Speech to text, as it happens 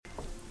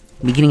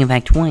Beginning of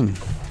Act 1.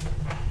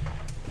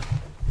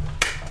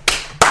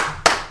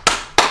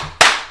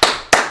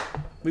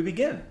 We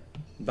begin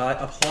by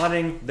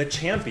applauding the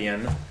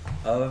champion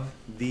of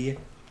the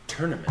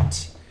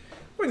tournament.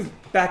 Going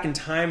back in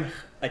time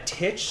a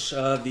titch,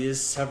 these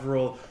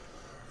several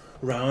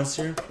rounds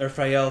here,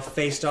 Raphael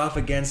faced off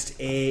against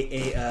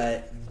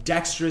a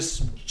dexterous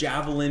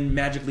javelin,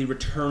 magically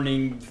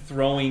returning,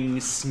 throwing,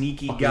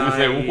 sneaky guy.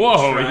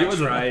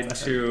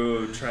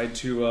 Tried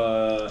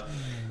to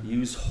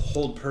use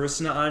hold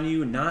person on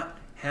you. Not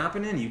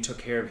happening. You took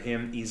care of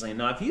him easily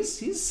enough.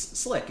 He's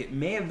slick. It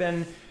may have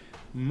been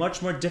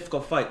much more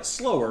difficult fight,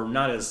 slower,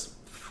 not as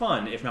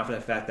fun, if not for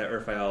the fact that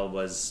Raphael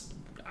was,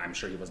 I'm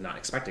sure he was not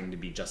expecting to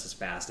be just as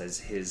fast as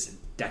his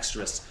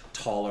dexterous,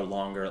 taller,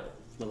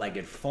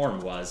 longer-legged form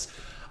was.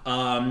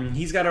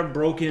 He's got a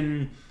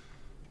broken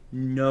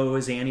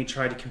nose, and he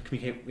tried to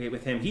communicate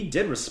with him. He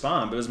did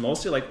respond, but it was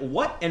mostly like,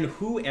 what and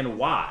who and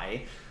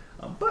why?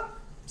 But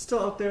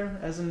still out there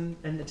as an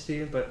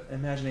entity, but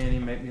imagine Annie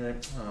might be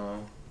like, oh,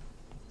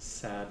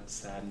 sad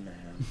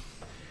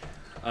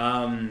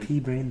man.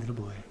 Pea-brain little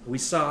boy. We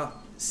saw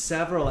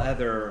several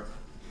other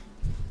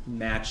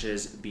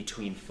matches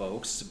between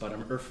folks, but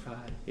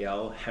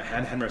Raphael,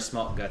 Henry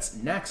Smaltgut's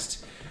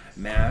next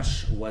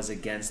match was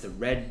against the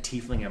Red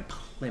Tiefling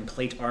in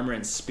plate armor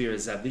and spear,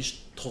 Zavish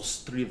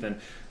Tolstriven.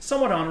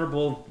 Somewhat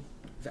honorable,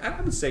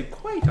 I would say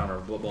quite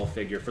honorable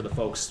figure for the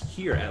folks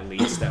here, at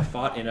least, that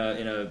fought in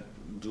a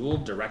duel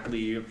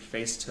directly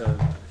face to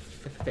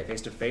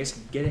face,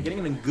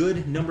 getting a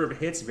good number of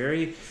hits.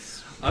 Very,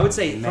 I would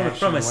say,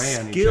 from a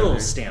skill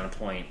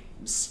standpoint,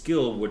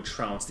 skill would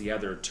trounce the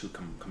other two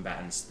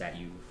combatants that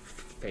you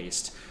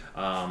faced,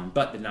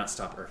 but did not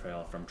stop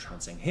Raphael from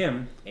trouncing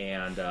him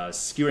and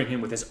skewering him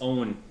with his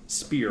own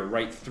spear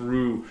right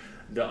through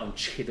the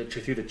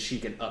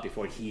cheek and up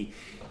before he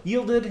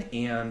yielded,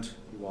 and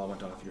you all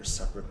went off your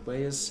separate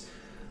ways,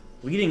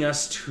 leading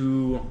us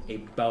to a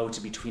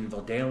bout between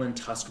Valdalen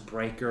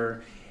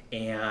Tuskbreaker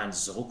and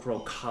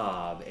Zolkro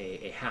Cobb,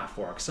 a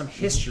half-orc. Some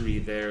history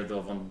there,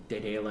 though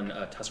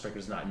Valdalen Tuskbreaker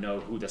does not know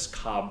who this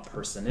Cobb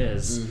person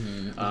is.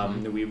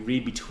 We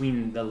read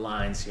between the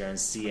lines here and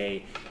see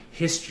a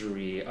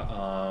history,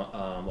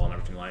 well, not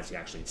between the lines, he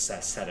actually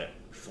said it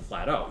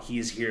flat out. He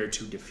is here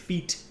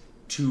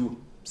to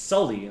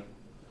sully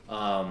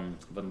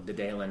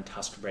Valdalen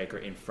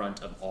Tuskbreaker in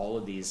front of all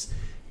of these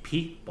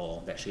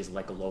people, that she's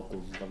like a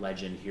local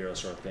legend hero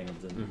sort of thing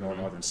of the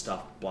northern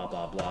stuff, blah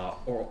blah blah,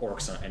 or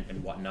orcs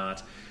and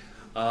whatnot.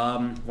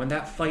 When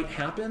that fight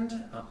happened,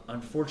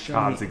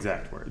 unfortunately, Cobb's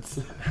exact words.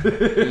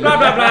 blah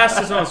blah blah,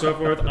 so on and so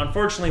forth.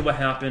 Unfortunately, what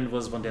happened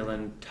was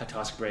Valdalen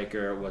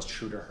Tuskbreaker was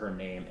true to her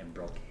name and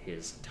broke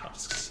his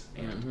tusks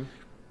and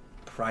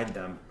pried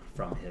them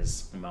from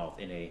his mouth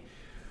in a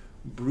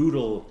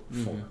brutal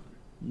form.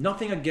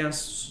 Nothing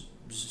against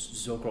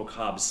Zolkro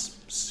Cobb's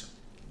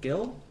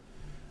skill.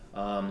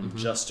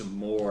 Just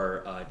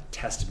more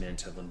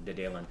testament of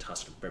Valdalen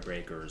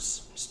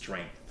Tuskbreaker's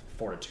strength,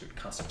 fortitude,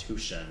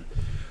 constitution,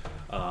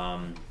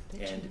 and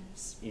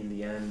in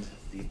the end,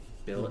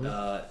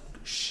 the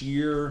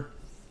sheer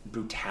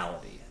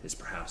brutality is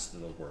perhaps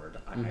the word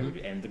I would,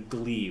 and the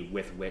glee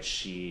with which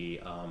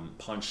she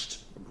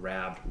punched,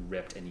 grabbed,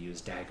 ripped, and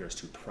used daggers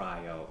to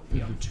pry out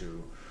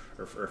to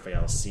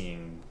Raphael,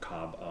 seeing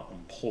Cobb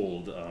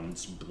pulled,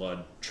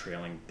 blood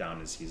trailing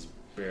down as he's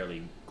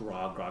barely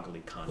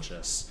groggily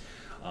conscious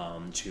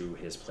to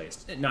his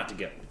place. Not to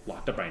get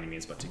locked up by any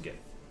means, but to get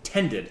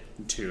tended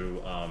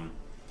to.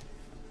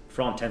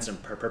 For all intents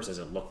and purposes,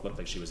 it looked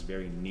like she was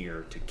very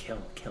near to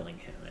killing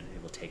him, and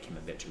it will take him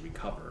a bit to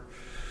recover.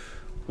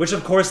 Which,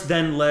 of course,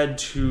 then led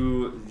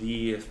to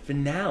the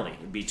finale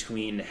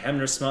between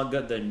Hemner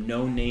Smaltgut, the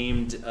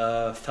no-named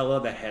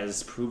fella that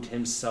has proved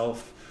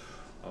himself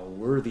a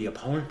worthy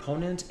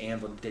opponent,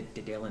 and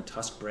Valdalen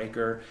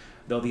Tuskbreaker.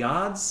 Though the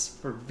odds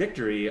for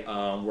victory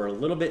were a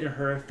little bit in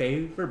her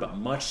favor, but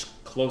much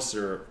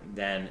closer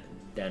than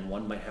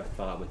one might have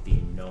thought, with the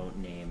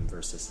no-name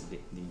versus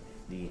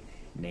the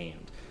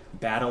named.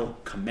 Battle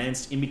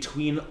commenced. In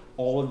between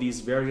all of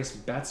these various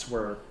bets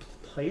were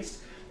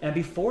placed, and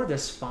before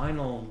this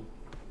final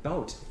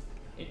bout,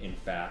 in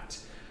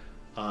fact,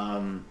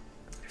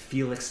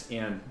 Felix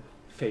and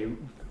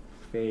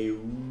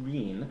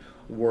Faerine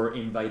were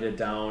invited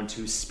down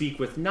to speak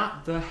with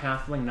not the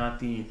halfling, not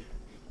the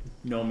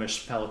gnomish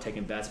fellow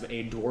taking bets, but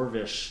a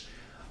dwarvish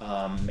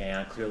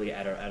man, clearly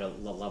at a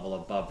level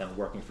above them,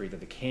 working for either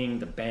the king,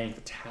 the bank,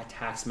 the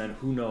taxman,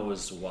 who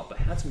knows what, but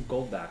had some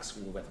goldbacks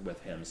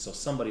with him, so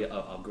somebody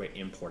of great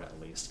import at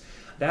least.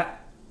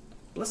 That,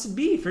 blessed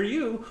be for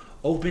you,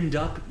 opened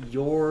up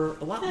your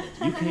allotment.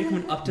 You can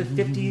win up to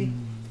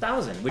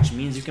 50,000, which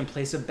means you can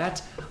place a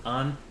bet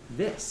on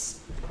this.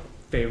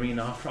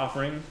 Faerine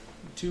offering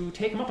to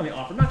take him up on the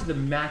offer, not to the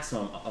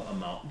maximum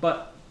amount,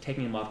 but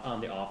taking him up on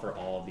the offer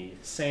all the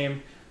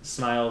same.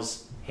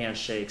 Smiles,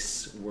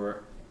 handshakes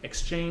were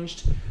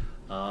exchanged.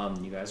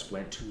 You guys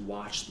went to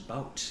watch the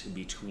bout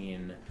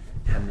between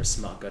Hemner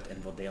Smaltgut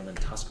and Valdalen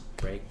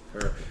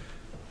Tuskbreaker.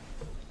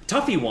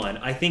 Toughy one.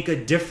 I think a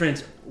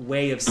different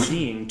way of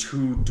seeing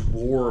two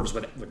dwarves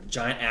with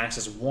giant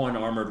axes, one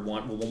armored,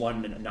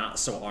 one not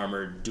so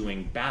armored,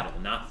 doing battle,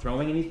 not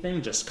throwing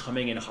anything, just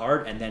coming in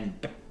hard and then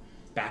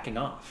backing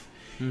off,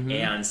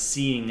 and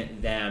seeing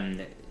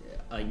them,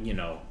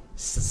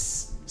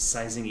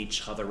 sizing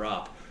each other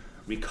up,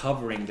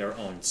 recovering their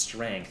own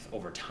strength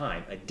over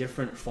time. A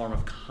different form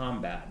of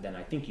combat than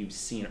I think you've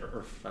seen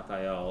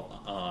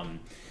Raphael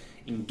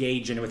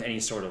engage in with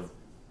any sort of,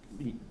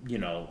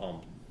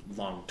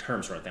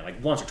 long-term sort of thing.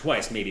 Like once or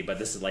twice maybe, but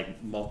this is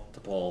like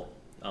multiple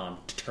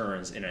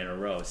turns in a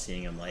row,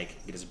 seeing him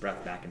like get his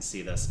breath back and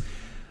see this.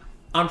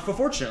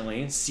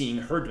 Unfortunately, seeing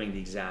her doing the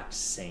exact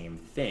same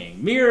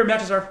thing. Mirror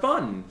matches are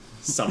fun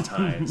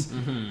sometimes.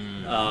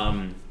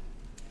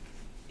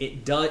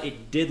 It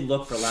did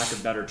look, for lack of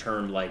a better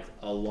term, like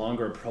a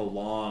longer,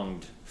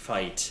 prolonged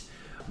fight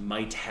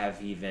might have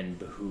even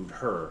behooved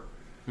her.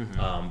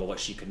 But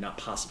what she could not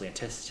possibly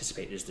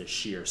anticipate is the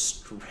sheer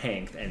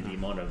strength and the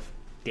amount of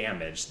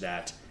damage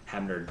that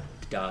Hamner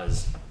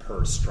does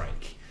per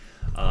strike.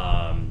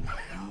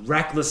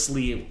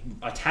 Recklessly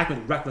attack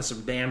with reckless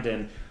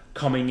abandon,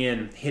 coming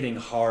in, hitting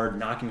hard,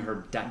 knocking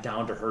her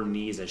down to her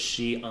knees as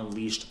she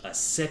unleashed a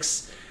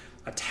 6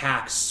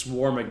 attack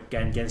swarm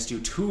against you.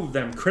 2 of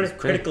them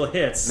critical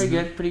hits.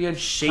 Pretty good.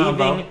 Shaving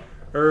combo.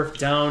 Earth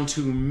down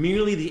to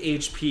merely the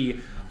HP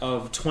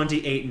of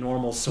 28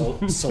 normal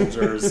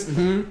soldiers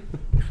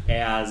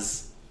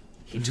as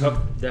he took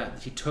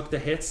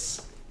the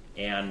hits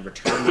and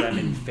returned them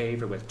in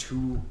favor with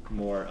 2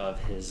 more of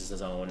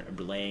his own,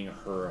 laying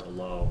her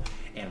low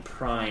and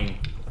prying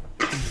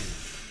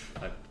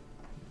a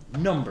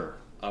number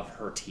of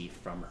her teeth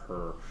from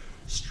her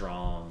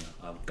strong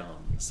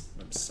gums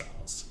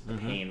themselves. The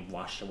pain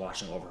washing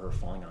over her,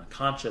 falling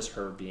unconscious,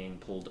 her being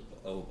pulled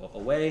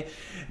away.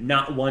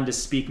 Not one to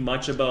speak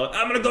much about,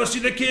 I'm going to go see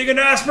the king and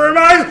ask for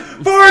my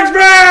forge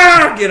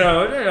back!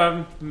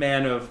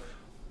 Man of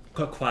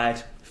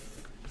quiet,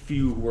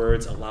 few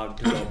words, allowed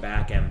to go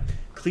back and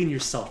clean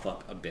yourself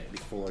up a bit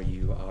before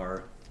you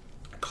are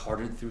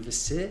carted through the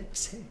city.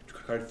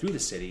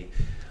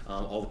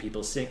 All the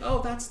people saying,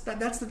 "Oh, that's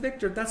the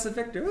victor. That's the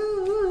victor.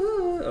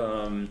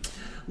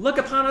 Look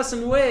upon us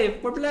and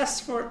wave. We're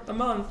blessed for a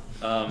month."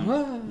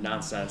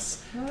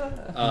 Nonsense.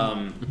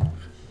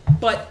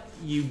 But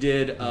you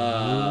did.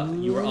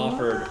 You were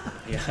offered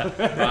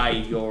by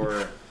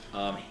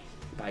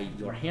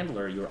your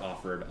handler. You were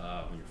offered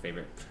your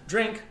favorite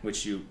drink,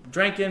 which you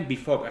drank in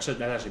before. Actually,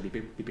 that actually be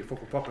before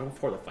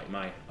the fight.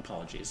 My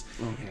apologies.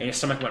 Okay. And your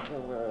stomach went.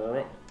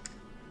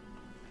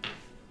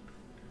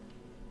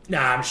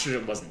 Nah, I'm sure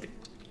it wasn't the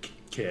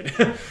kid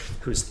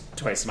who's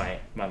twice my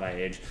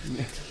age.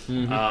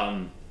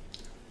 And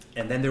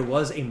then there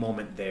was a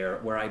moment there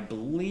where I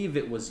believe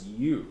it was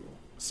you,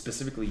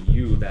 specifically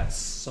you, that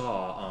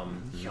saw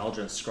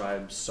Haldron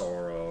Scribe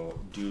Sorrow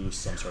do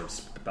some sort of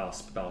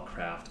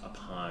spellcraft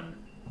upon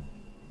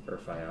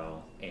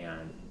Raphael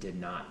and did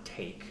not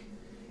take,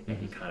 and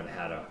he kind of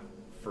had a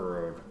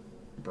furrowed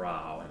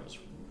brow, and it was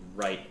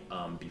right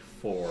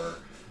before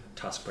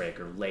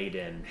Tuskbreaker laid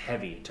in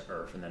heavy to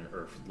Earth, and then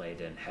Earth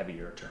laid in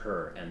heavier to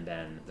her, and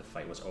then the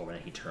fight was over,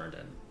 and he turned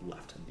and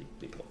left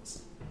the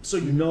place.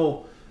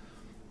 So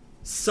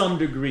some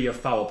degree of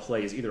foul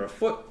play is either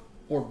afoot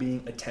or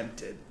being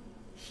attempted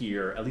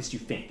here. At least you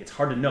think. It's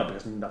hard to know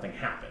because nothing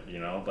happened,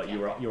 But you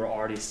were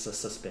already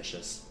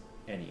suspicious,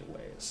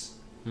 anyways.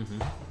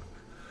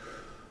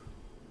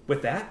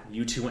 With that,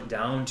 you two went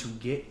down to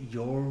get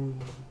your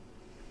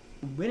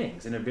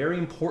winnings in a very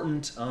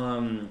important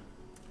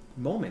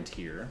moment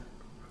here,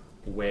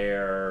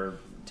 where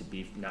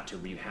not to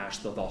rehash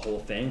the whole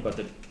thing, but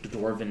the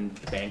dwarven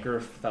banker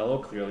fellow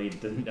clearly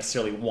didn't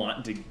necessarily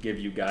want to give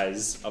you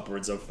guys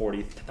upwards of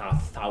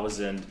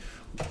 40,000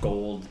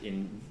 gold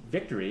in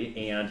victory,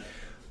 and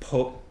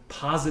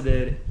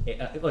posited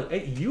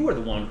you were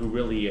the one who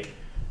really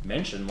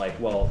mentioned,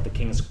 the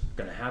king's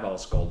gonna have all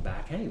this gold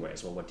back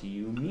anyways. Well, what do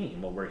you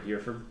mean? Well, we're here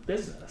for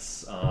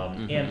business,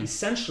 and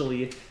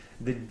essentially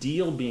the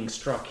deal being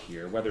struck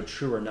here, whether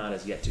true or not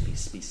is yet to be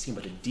seen,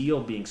 but the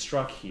deal being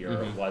struck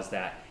here was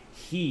that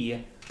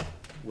he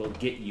will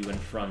get you in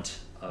front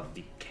of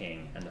the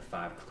king and the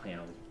 5 clan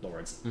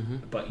lords,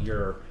 but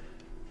your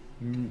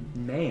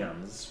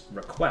man's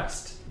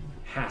request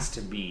has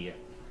to be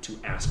to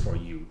ask for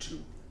you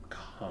to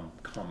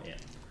come in.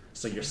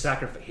 So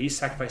he's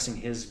sacrificing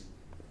his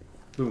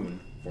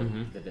boon for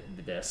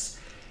this,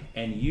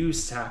 and you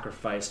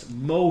sacrificed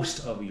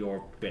most of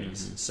your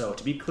winnings. So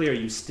to be clear,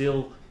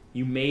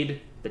 you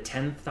made the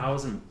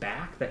 10,000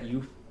 back that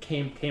you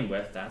came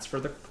with. That's for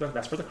the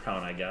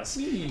crown, I guess.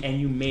 And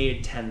you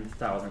made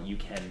 10,000 you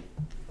can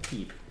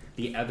keep.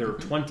 The other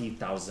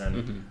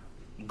 20,000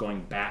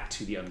 going back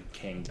to the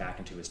king, back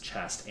into his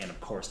chest, and of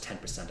course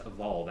 10%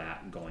 of all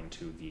that going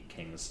to the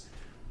king's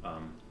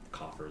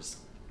coffers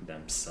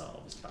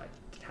themselves by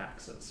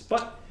taxes.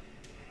 But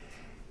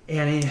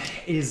Annie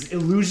is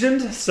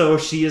illusioned, so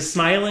she is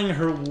smiling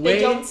her way. They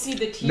don't see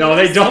the tears. No,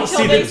 they don't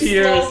see the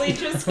tears. Slowly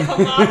just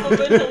come off of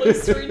an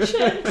illusory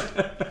chin.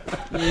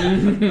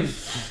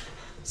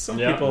 Some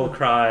people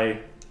cry.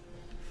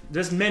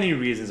 There's many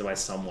reasons why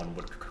someone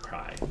would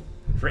cry.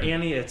 For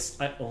Annie, it's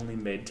I only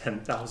made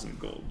 10,000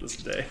 gold this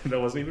day. That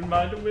wasn't even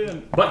mine to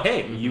win. But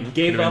hey, you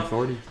gave up.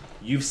 40.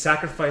 You've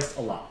sacrificed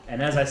a lot.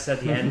 And as I said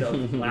at the end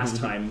of last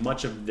time,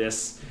 much of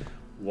this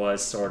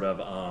was sort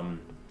of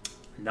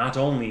not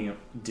only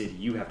did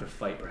you have to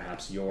fight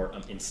perhaps your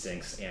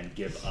instincts and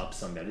give up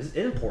something that is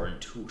important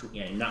to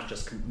Annie, not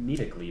just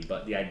comedically,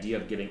 but the idea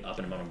of giving up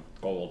an amount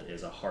of gold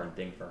is a hard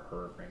thing for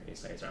her.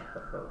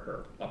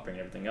 Her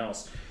upbringing and everything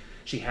else.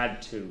 She had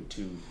to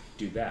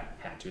do that.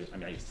 Had to. I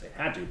mean, I used to say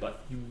had to,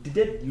 but you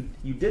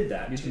did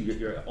that to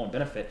your own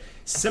benefit.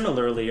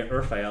 Similarly,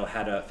 Urfael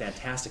had a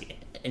fantastic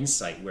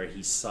insight where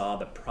he saw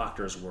the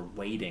proctors were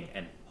waiting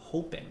and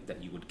hoping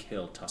that you would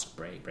kill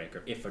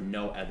Tuskbreaker, if for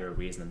no other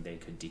reason than they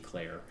could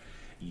declare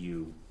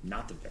you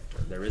not the victor.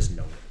 There is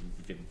no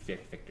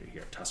victor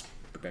here.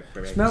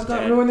 Tuskbreaker. Smells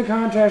not ruin the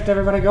contract.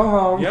 Everybody go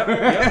home.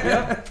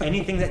 Yep.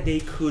 Anything that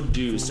they could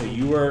do. So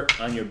you were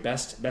on your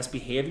best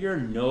behavior.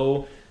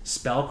 No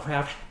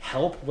spellcraft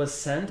help was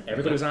sent.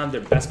 Everybody was on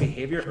their best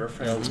behavior.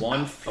 Urfael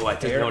won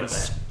fair and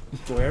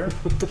square.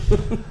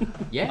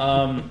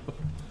 Yeah.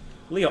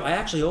 Leo, I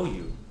actually owe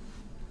you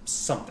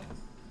something.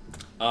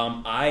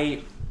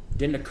 I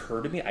didn't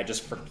occur to me. I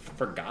just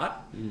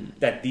forgot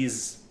that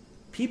these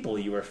people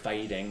you were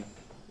fighting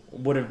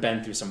would have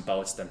been through some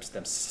bouts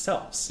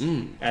themselves,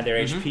 and their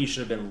HP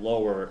should have been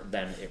lower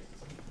than it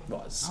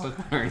was. I was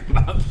worried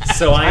about that.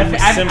 So I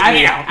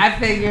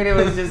figured it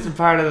was just a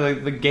part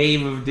of the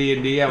game of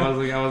D&D. I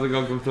wasn't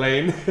gonna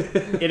complain.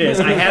 It is.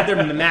 I had their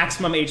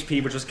maximum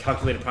HP, which was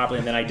calculated properly,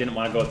 and then I didn't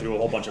want to go through a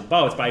whole bunch of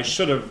bouts, but I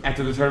should have.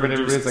 After the tournament,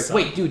 everybody's like,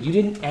 "Wait, dude, you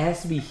didn't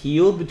ask to be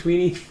healed between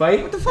each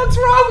fight? What the fuck's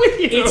wrong with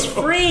you? It's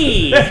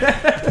free."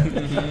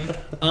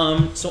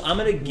 So I'm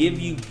gonna give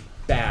you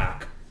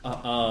back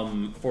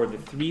for the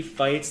 3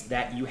 fights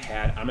that you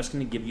had. I'm just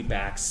gonna give you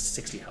back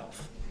 60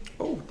 health.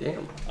 Oh,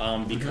 damn.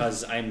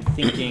 Because I'm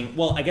thinking,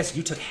 well, I guess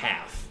you took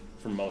half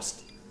for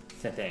most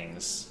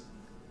things.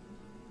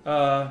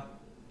 Well,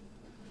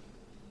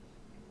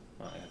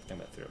 I have to think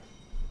that through.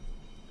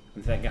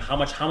 I'm thinking, how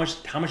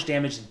much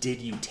damage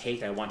did you take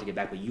that I want to get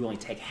back, but you only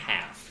take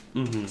half.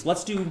 So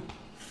let's do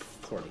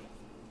 40.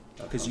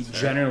 Because you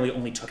generally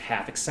only took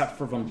half, except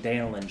for Von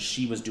Dalen.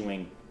 She was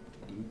doing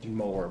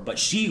more, but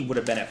she would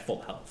have been at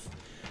full health.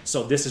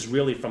 So this is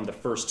really from the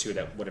first 2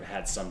 that would have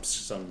had some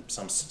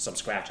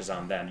scratches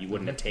on them. You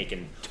wouldn't have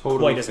taken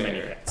quite as many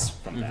hits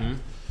from that.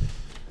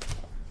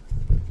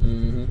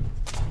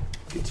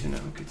 Good to know.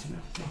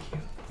 Thank you.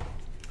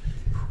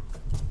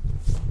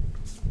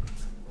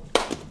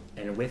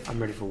 And with I'm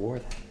ready for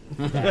war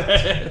then.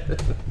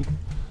 that,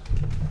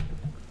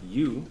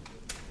 you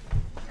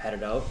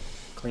headed out,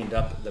 cleaned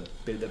up the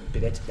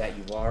bit that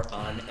you are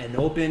on an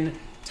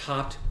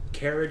open-topped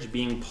carriage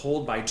being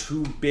pulled by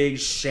 2 big,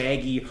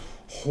 shaggy,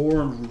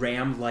 horned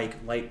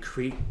ram-like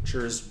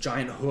creatures,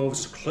 giant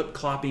hooves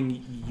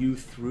clopping you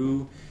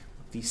through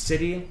the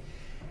city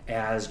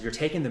as you're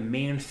taking the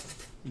main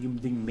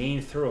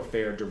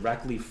thoroughfare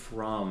directly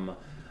from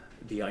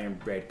the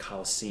Ironblade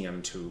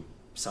Coliseum to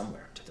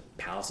somewhere, to the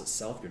palace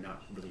itself. You're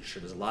not really sure.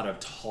 There's a lot of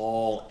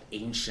tall,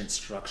 ancient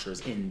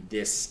structures in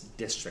this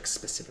district,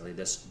 specifically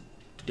this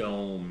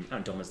dome.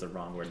 Not dome is the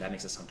wrong word. That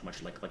makes it sound too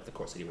much like the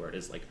Court City, where it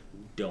is like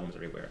domes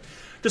everywhere.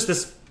 Just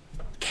this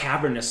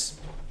cavern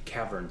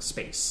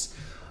space.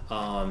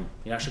 You're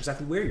not sure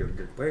exactly where you're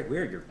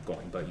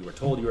going, but you were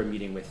told you were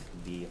meeting with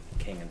the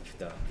king and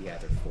the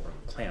other 4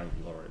 clan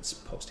lords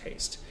post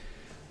haste.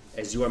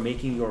 As you are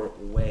making your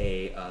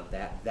way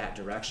that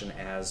direction,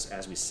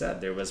 as we said,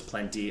 there was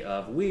plenty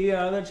of "We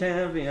are the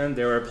champion."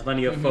 There were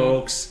plenty of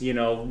folks,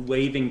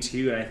 waving to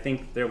you, and I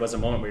think there was a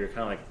moment where you're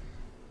kind of like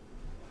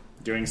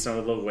doing some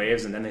of the little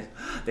waves, and then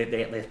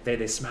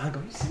they smile and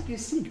go, "You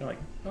see," you're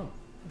like, "Oh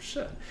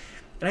shit."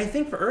 And I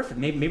think for Earth,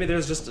 maybe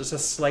there's just a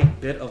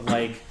slight bit of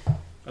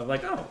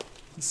oh,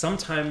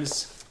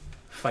 sometimes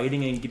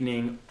fighting and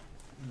getting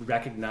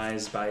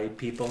recognized by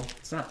people,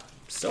 it's not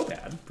so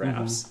bad,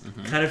 perhaps.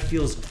 Kind of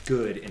feels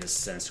good in a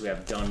sense to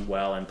have done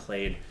well and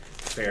played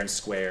fair and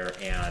square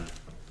and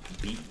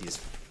beat these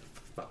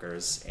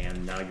fuckers,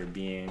 and now you're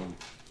being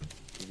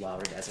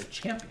lauded as a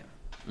champion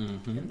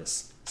in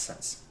this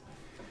sense.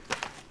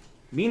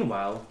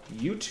 Meanwhile,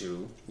 you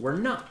 2 were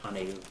not on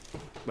a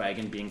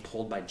wagon being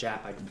pulled by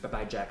jack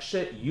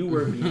shit. You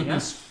were being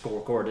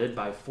escorted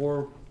by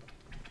 4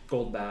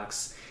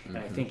 goldbacks, and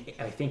I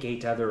think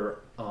 8 other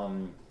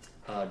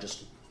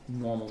just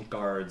normal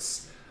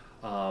guards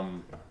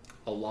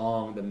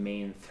along the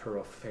main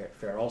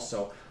thoroughfare.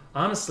 Also,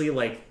 honestly,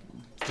 like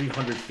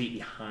 300 feet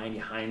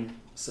behind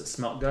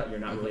Smeltgut, you're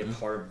not really a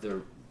part of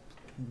the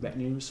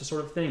retinue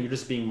sort of thing. You're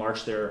just being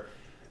marched there,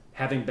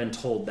 having been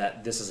told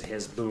that this is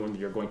his boon,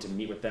 you're going to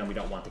meet with them. We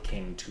don't want the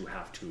king to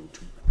have to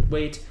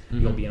wait.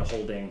 You'll be in a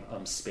holding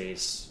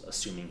space,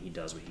 assuming he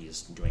does what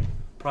he's doing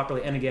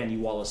properly. And again,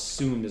 you all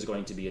assume there's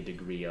going to be a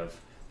degree of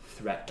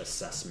threat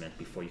assessment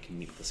before you can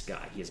meet with this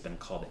guy. He has been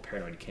called a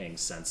paranoid king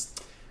since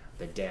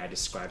the day I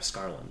described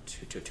Scarland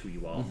to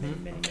you all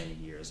many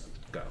years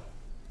ago.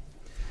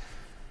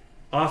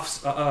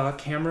 Off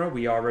camera,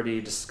 we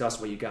already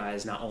discussed what you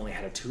guys not only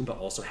had a tomb, but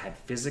also had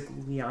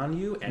physically on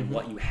you, and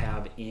what you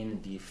have in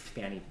the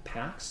fanny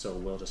pack. So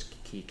we'll just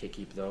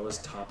keep those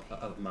top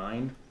of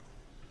mind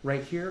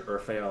right here.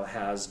 Urfael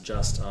has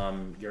just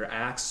your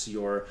axe,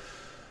 your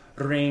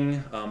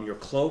ring, your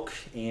cloak,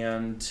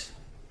 and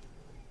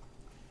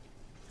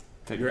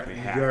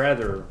your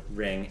other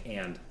ring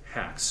and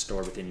hack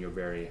stored within your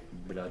very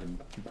blood and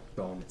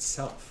bone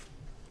itself.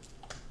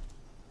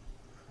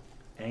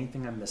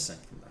 Anything I'm missing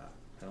from that?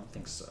 I don't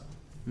think so.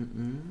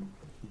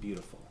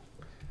 Beautiful.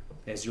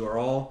 As you are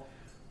all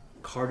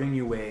carving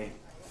your way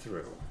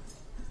through,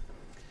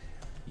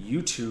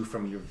 you two,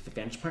 from your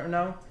vantage point right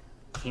now,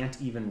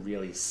 can't even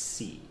really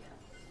see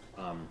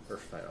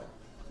Urfael.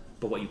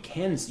 But what you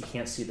can't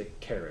see the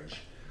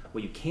carriage.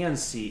 What you can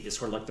see is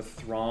sort of like the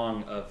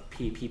throng of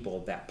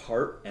people that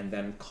part and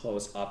then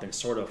close up and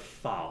sort of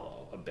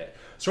follow a bit.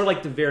 Sort of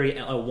like the very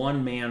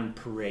one-man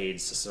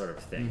parades sort of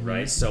thing,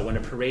 right? So when a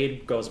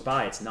parade goes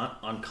by, it's not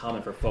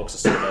uncommon for folks to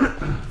sort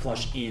of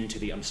flush into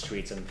the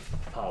streets and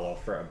follow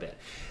for a bit.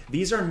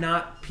 These are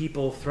not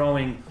people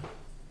throwing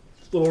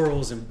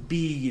laurels and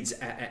beads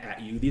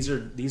at you. These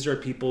are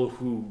people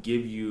who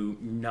give you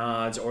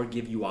nods or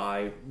give you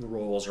eye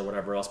rolls or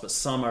whatever else, but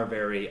some are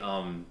very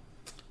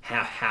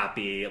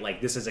happy,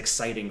 like this is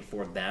exciting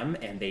for them,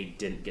 and they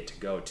didn't get to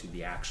go to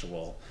the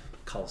actual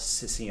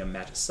Coliseum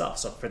match itself.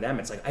 So for them,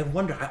 it's like, I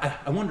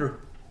wonder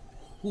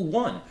who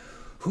won,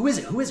 who is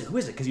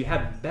it? Because you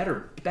have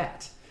better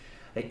bet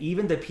that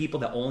even the people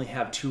that only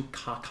have 2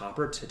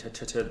 copper to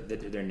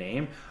their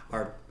name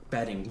are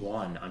betting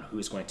 1 on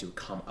who's going to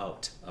come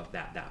out of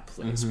that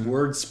place.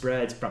 Word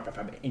spreads from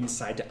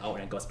inside to out,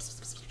 and it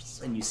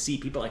goes, and you see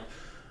people like,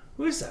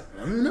 who is that?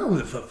 I don't know who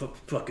the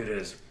fuck it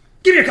is.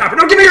 Give me your copper.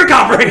 No, give me your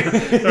copper.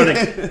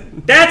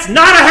 That's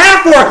not a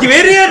half orc, you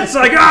idiot. It's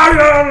like,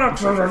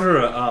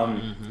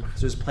 so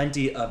there's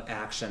plenty of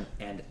action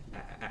and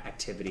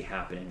activity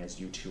happening as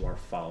you two are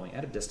following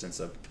at a distance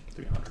of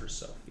 300 or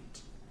so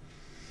feet.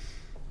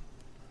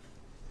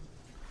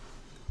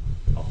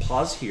 I'll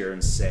pause here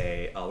and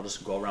say, I'll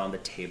just go around the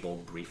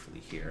table briefly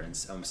here and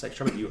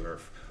start with you,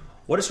 Irf.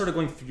 What is sort of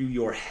going through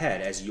your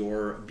head as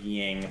you're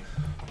being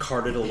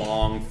carted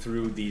along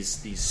through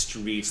these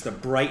streets? The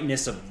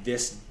brightness of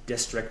this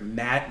district,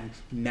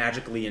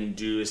 magically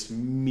induced,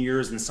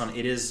 mirrors and sun.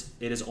 It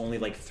is only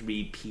like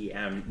 3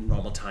 p.m.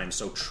 normal time,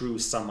 so true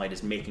sunlight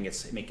is making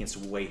its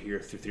way here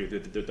through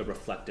the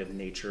reflective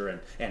nature,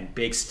 and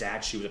big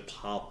statues with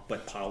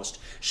polished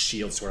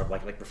shields sort of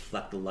like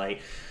reflect the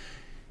light.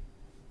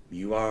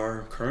 You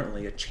are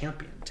currently a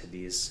champion to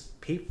these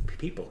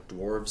people,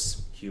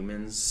 dwarves,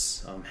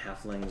 humans,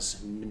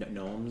 halflings,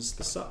 gnomes,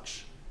 the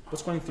such.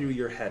 What's going through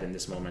your head in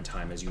this moment in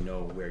time as you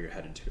know where you're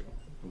headed to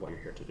and what you're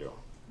here to do?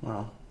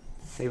 Well,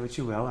 say what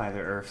you will,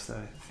 either Irf's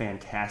a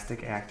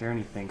fantastic actor and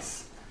he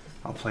thinks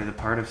I'll play the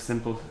part of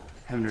simple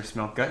Hemner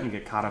Smeltgut and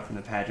get caught up in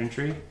the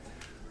pageantry,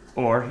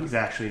 or he's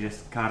actually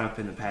just caught up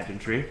in the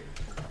pageantry,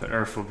 but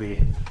Irf will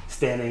be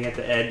standing at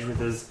the edge with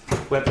his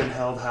weapon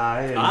held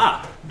high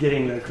and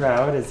getting the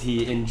crowd as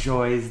he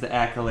enjoys the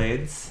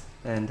accolades.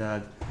 And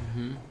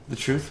the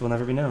truth will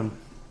never be known.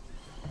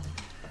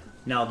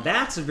 Now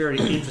that's a very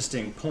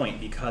interesting point,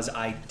 because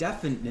I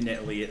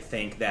definitely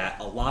think that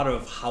a lot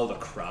of how the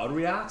crowd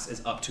reacts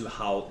is up to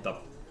how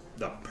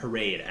the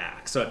parade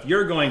acts. So if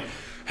you're going,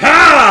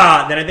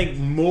 ha! Then I think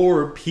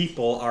more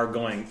people are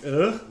going,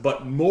 ugh,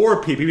 but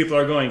more people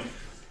are going,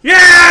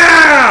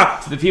 yeah!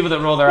 To the people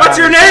that roll their What's eyes,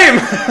 your name?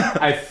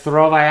 I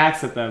throw my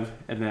axe at them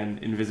and then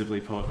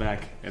invisibly pull it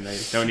back, and they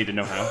don't need to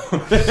know how.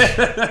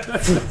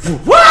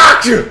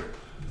 What?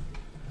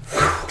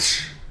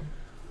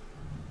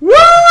 Woo!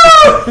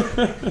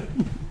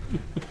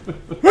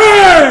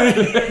 Hey!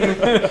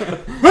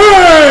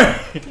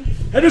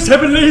 I just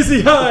have a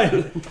lazy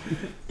eye.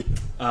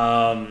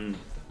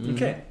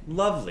 Okay,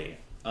 lovely.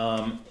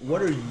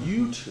 What are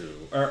you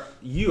two? Or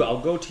you? I'll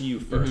go to you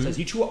first. As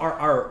you two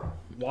are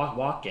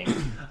walking,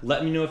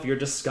 let me know if you're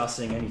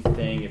discussing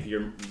anything. If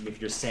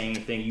you're saying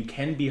anything, you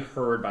can be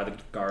heard by the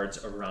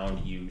guards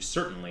around you,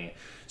 certainly.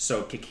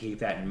 So keep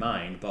that in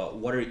mind. But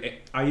what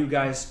are you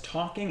guys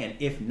talking? And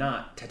if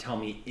not, to tell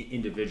me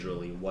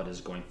individually what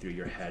is going through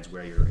your heads,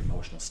 where your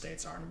emotional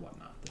states are, and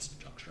whatnot at this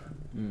juncture.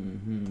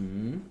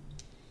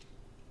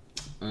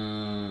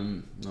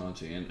 Well, let's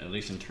see. At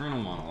least internal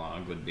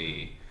monologue would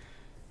be.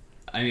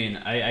 I mean,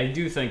 I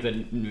do think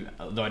that,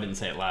 though I didn't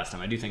say it last time,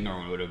 I do think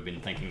Norman would have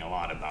been thinking a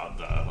lot about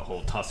the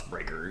whole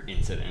Tuskbreaker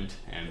incident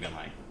and been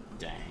like,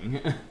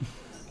 dang.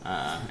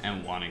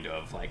 And wanting to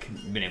have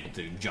been able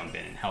to jump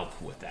in and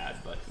help with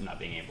that, but not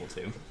being able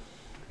to.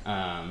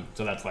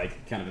 So that's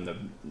kind of in the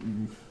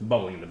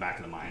bubbling in the back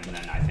of the mind, and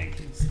then I think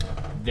he's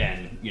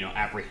then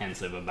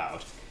apprehensive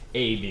about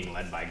being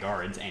led by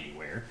guards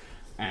anywhere,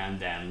 and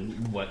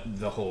then what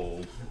the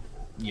whole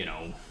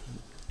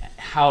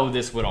how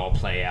this would all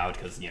play out,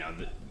 because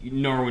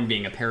Norwin,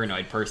 being a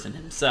paranoid person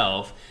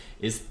himself,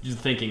 is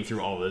thinking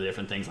through all the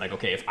different things. Like,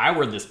 okay, if I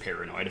were this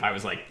paranoid, if I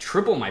was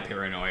triple my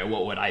paranoia,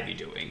 what would I be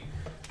doing?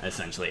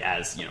 essentially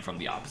as, from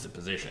the opposite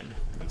position.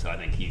 And so I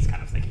think he's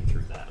kind of thinking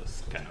through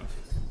those kind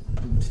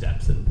of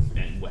steps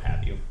and what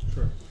have you.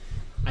 Sure.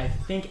 I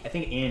think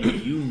Andy,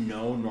 you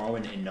know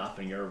Norwin enough,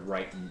 and you're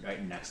right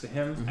next to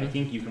him. Mm-hmm. I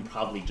think you can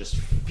probably just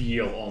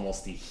feel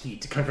almost the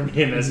heat come from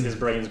him as his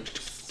brain's.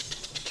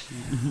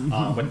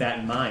 With that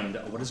in mind,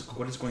 what is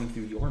going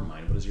through your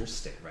mind? What is your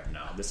state right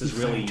now? This is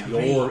really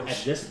your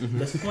at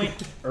this point.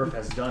 Earth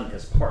has done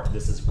his part.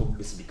 This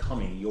is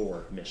becoming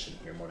your mission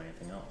here more than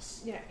anything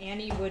else. Yeah,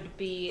 Annie would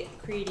be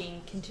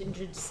creating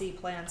contingency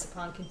plans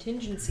upon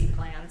contingency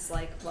plans.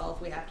 Like, well,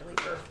 if we have to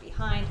leave Earth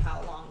behind,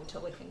 how long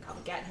until we can come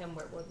get him?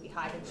 Where would we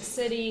hide in the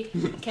city?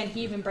 Can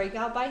he even break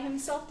out by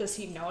himself? Does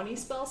he know any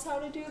spells how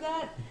to do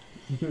that?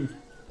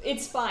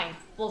 It's fine.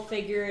 We'll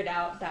figure it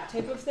out, that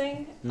type of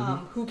thing.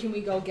 Mm-hmm. Who can we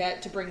go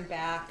get to bring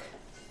back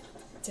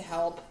to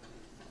help?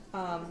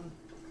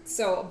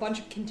 So a bunch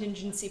of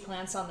contingency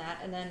plans on that.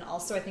 And then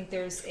also I think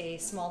there's a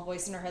small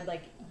voice in her head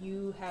like,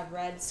 you have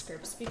read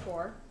scripts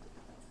before.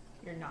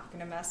 You're not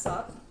going to mess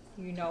up.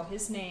 You know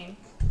his name.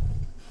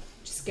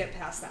 Just get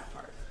past that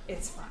part.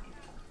 It's fine.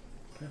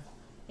 Okay.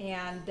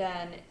 And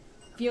then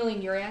feeling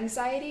your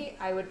anxiety,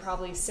 I would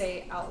probably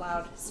say out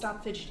loud,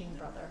 stop fidgeting,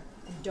 brother.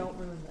 And don't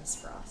ruin this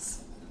for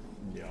us.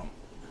 Yeah.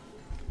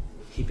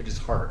 Keep it his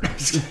heart.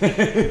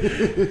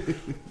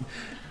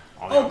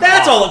 Oh,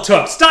 that's all it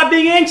took. Stop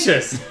being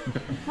anxious.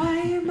 Why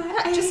am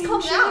I just calm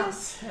down?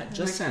 Yeah,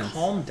 just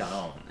calm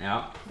down.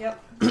 Yeah.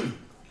 Yep.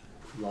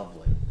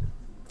 Lovely.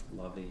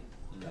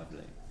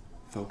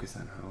 Focus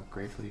on how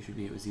grateful you should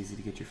be. It was easy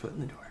to get your foot in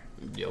the door.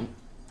 Yep.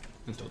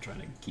 I'm still trying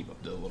to keep up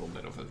to a little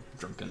bit of a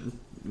drunken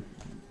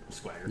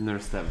swagger.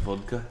 Nurse that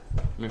vodka.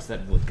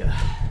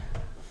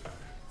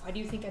 Why do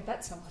you think I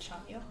bet so much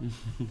on you?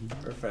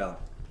 Raphael,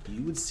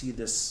 you would see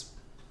this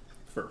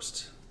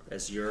first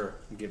as you're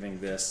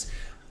giving this.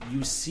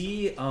 You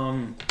see,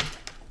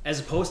 as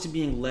opposed to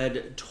being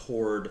led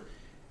toward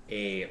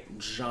a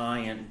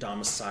giant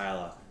domicile,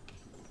 a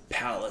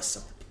palace,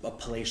 a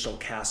palatial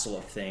castle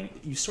of thing,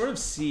 you sort of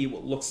see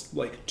what looks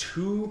like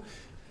two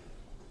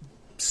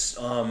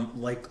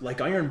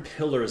like iron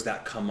pillars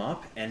that come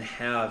up and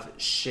have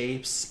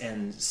shapes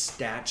and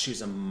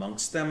statues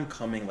amongst them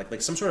coming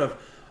like some sort of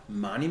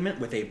monument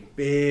with a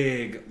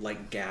big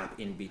gap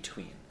in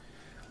between.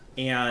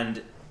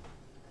 And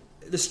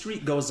the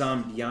street goes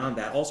on beyond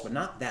that also, but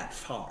not that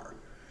far.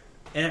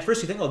 And at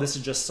first you think, oh, this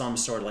is just some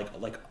sort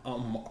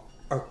of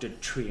Arc de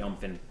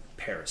Triomphe in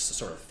Paris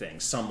sort of thing.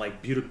 Some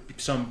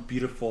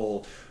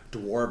beautiful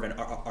dwarven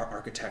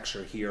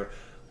architecture here.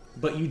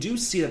 But you do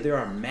see that there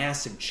are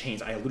massive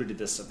chains. I alluded to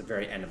this at the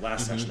very end of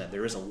last session, that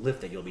there is a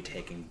lift that you'll be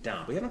taking down.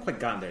 But we haven't quite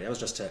gotten there. That was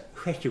just a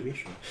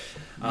graduation.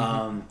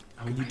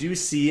 You do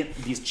see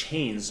these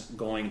chains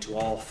going to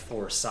all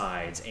four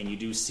sides, and you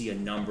do see a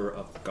number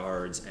of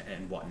guards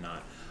and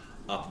whatnot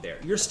up there.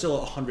 You're still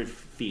 100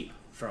 feet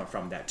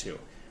from that too.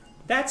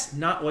 That's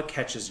not what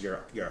catches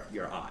your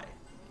eye.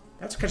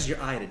 That's what catches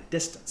your eye at a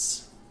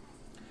distance.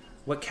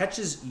 What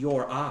catches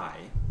your eye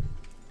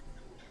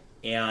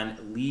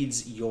and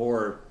leads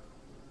your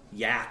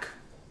yak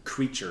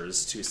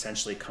creatures to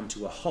essentially come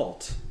to a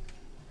halt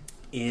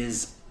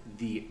is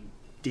the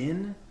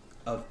din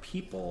of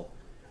people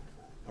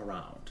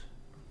around.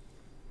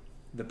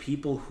 The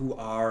people who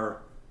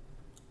are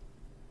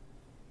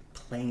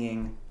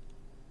playing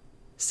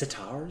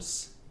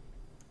sitars,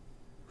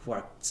 who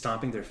are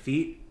stomping their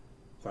feet,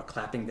 who are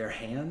clapping their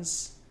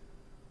hands,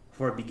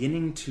 who are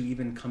beginning to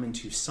even come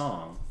into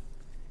song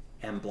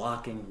and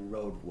blocking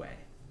roadway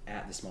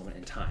at this moment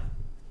in time.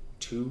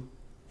 2,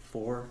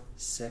 4,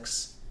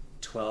 6,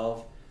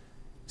 12,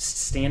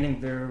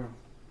 standing there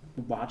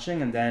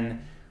watching, and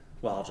then,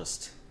 well, I'll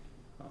just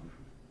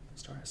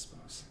start, I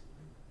suppose.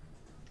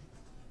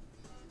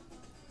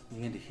 You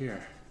begin to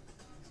hear.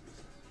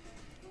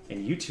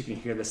 And you two can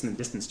hear this in the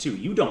distance too.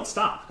 You don't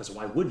stop, because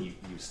why would you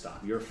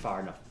stop? You're far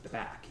enough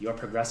back. You are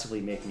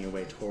progressively making your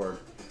way toward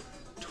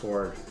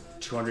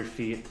 200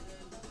 feet,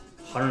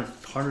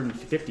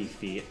 150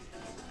 feet,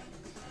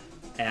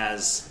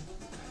 as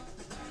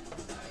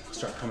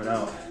start coming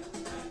out,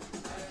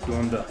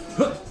 doing the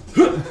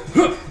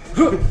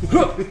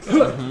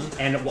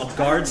and what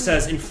guard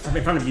says in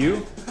front of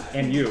you,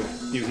 and you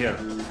hear,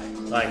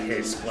 I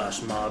hate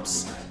splash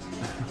mobs.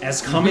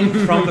 As coming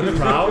from the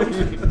crowd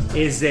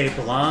is a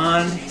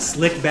blonde,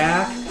 slick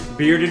back,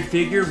 bearded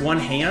figure, one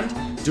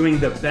hand, doing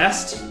the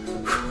best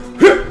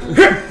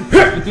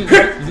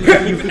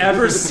you've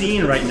ever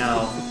seen right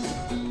now.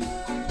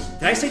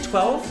 Did I say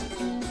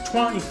 12?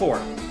 24,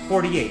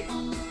 48.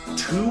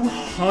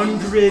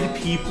 200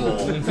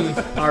 people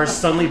are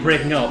suddenly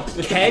breaking out.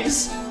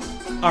 Kegs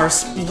are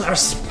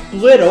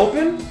split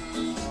open,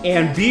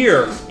 and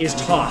beer is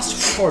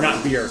tossed. Or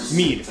not beer,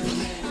 mead.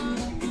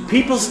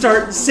 People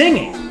start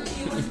singing,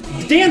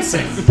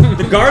 dancing.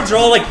 The guards are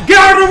all like, get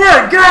out of the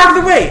way, get out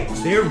of the way.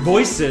 Their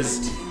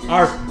voices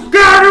are,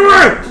 get out of the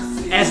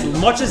way. As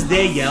much as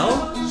they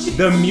yell,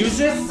 the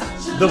music,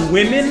 the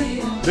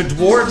women, the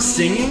dwarves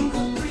singing,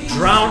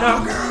 drown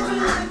out.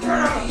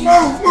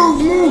 Move,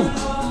 move, move.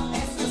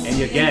 And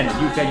again,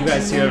 you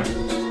guys hear,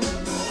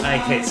 I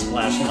hate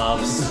splash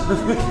mobs.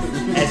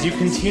 As you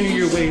continue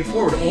your way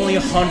forward, only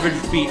 100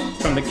 feet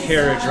from the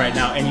carriage right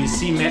now, and you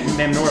see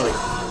Mamnorley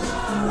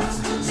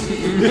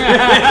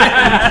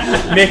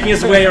making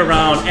his way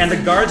around, and the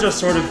guards are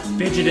sort of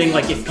fidgeting,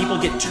 like if people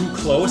get too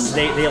close,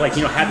 they like,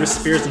 you know, have their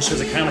spears and shows,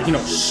 they kind of like, you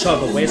know,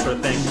 shove away sort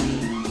of thing.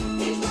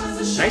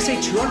 Did I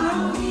say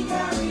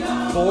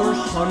 200?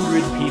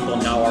 400 people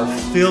now are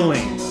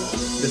filling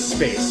the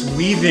space,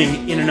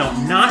 weaving in and out,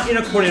 not in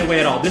a coordinated way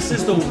at all. This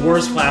is the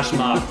worst flash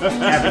mob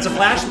ever. It's a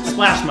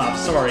splash mob,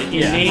 sorry,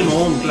 in name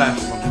only.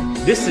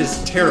 This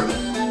is terrible.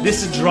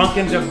 This is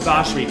drunken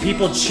debauchery.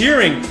 People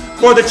cheering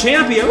for the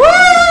champion.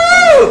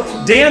 Woo!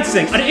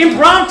 Dancing. An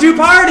impromptu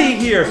party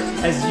here.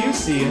 As you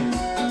see,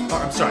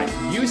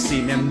 you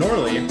see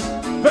Mamnorley.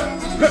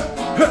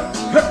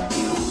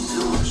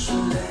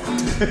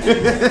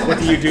 What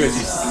do you do as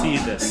you see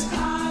this?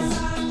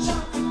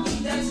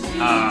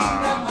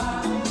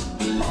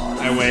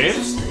 I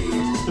wave.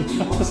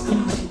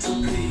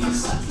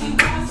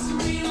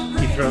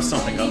 He throws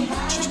something up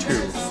to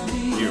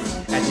you.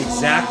 At the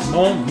exact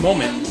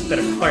moment that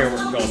a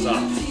firework goes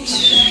off.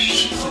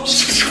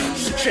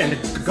 And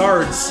the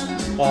guards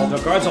all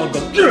go,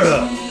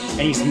 ugh!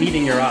 And he's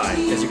meeting your eye.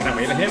 As you kind of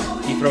wave at him,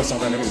 he throws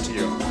something over to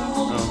you.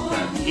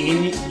 Okay.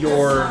 In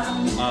your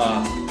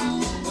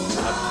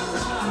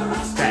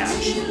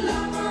badge,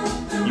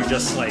 you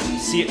just like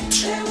see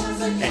it,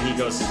 and he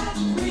goes.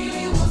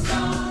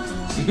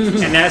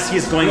 And as he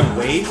is going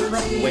away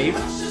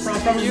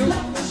from you,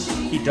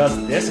 he does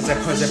this as it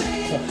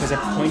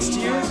points to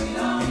you,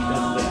 and he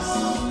does this.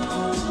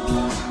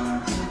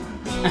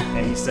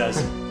 And he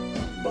says,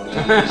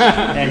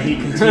 and he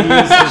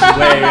continues his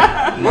way,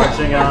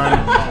 marching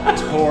on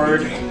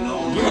toward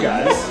you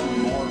guys.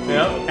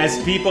 Yep. As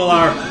people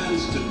are.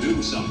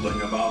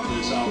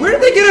 Where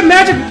did they get a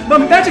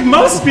magic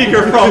mouse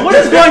speaker from? What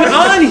is going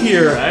on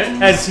here?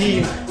 Right? As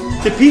the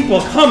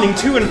people coming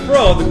to and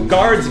fro, the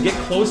guards get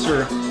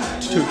closer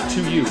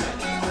to you.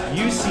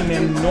 You see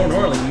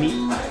Mamnorley meet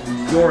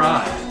your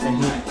eye,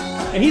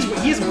 and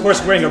he's of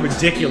course wearing a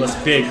ridiculous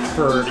big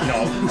furred, you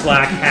know,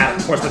 black hat,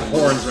 of course with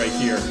horns right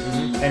here.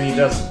 And he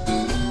does,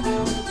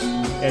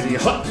 as he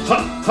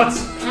huts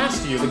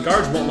past you, the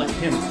guards won't let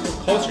him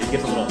closer. He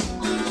gives a little,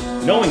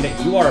 knowing that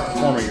you are a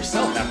performer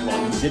yourself. After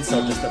all, you did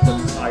so just the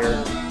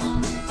prior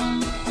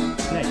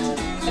night.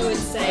 I would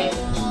say,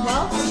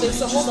 well,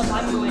 there's a hold up.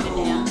 I'm going to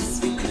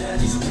dance.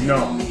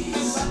 No.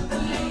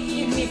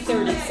 Give me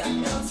 30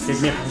 seconds.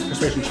 Give me a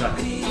persuasion check.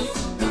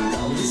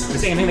 Is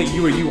this anything that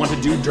you want to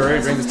do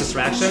during this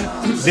distraction?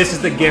 This is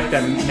the gift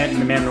that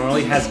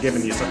Mamnorley has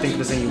given you, so think of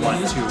this thing you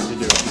want to do.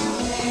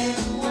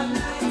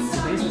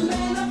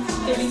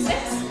 36.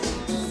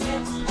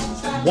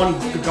 One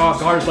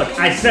guard's like,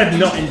 I said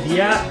no, and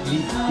the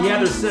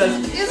other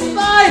says, it's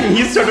fine! And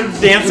he's sort of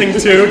dancing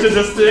too to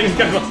this thing.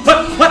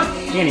 What?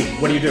 Annie,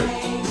 what do you do?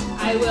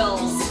 I will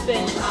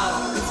spin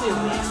out too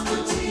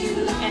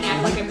and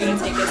act like I'm going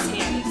to take his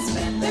hand and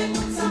spin.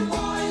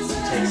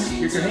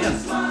 Takes your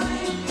hands.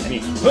 And he,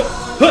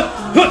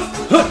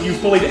 you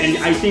fully, and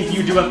I think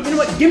you do a, you know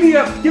what, give me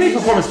a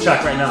performance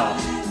check right now.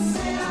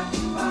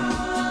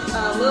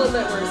 A little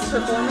bit worse.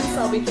 Performance,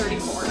 I'll be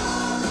 34.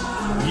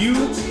 You,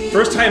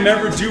 first time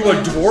ever, do a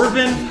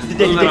dwarven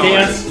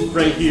dance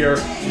right here,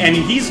 and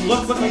he's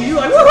looking at you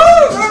like,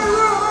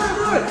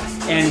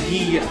 woohoo! And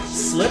he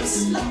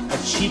slips a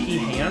cheeky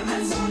hand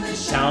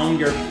down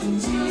your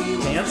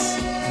pants,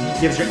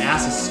 gives your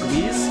ass a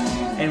squeeze,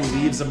 and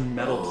leaves a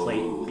metal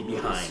plate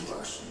behind.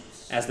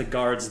 As the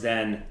guards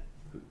then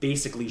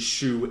basically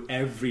shoo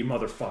every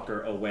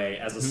motherfucker away.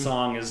 As the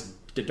song is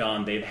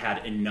done, they've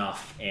had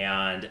enough,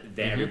 and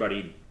then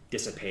everybody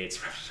dissipates.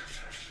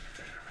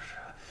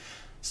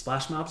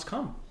 Splash mobs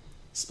come.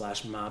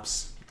 Splash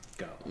mobs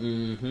go.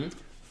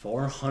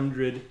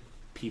 400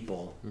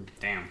 people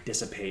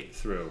dissipate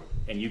through.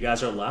 And you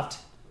guys are left.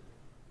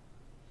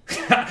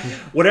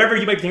 Whatever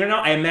you might be thinking right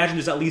now, I imagine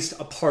there's at least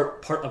a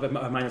part of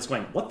my mind that's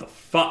going, what the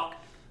fuck?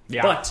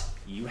 Yeah. But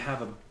you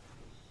have a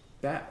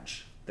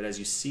badge that as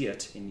you see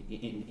it in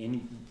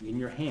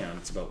your hand,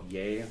 it's about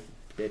yay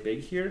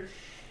big here,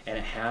 and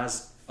it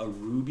has a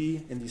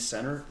ruby in the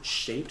center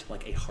shaped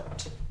like a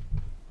heart.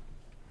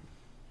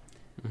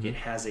 It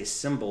has a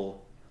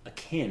symbol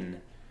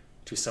akin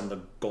to some of the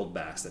gold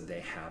backs that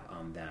they have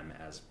on them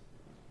as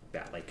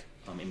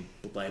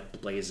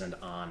emblazoned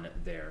on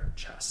their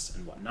chests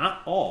and what.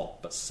 Not all,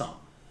 but some.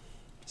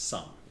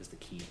 Some is the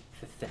key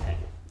thing.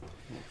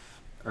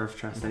 Earth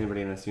trusts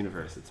anybody in this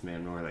universe, it's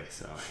Mamnorley,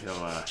 so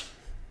he'll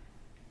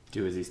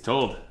do as he's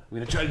told. I'm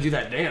gonna try to do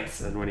that dance,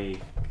 and when he,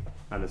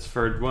 on his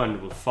third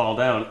one, will fall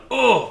down.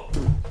 Oh!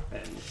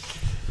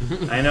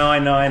 And I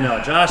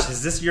know. Josh,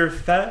 is this your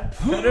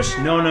fetish?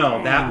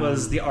 No. That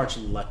was the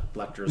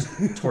Arch-Lector's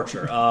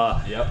torture.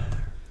 Yep.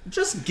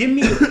 Just give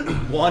me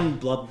one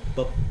blood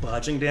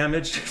bludgeoning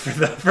damage for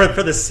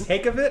the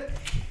sake of it.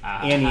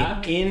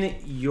 And in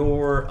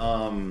your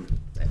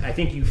I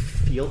think you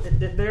feel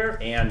it there,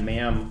 and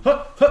ma'am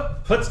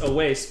puts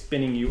away,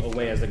 spinning you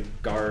away as the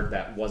guard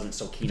that wasn't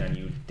so keen on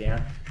you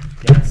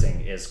dancing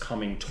is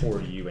coming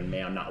toward you, and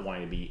ma'am, not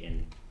wanting to be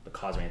in the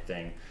cause or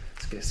anything,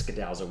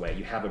 skedaddles away.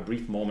 You have a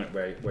brief moment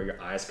where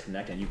your eyes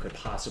connect, and you could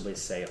possibly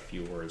say a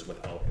few words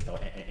without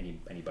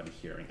anybody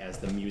hearing, as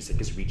the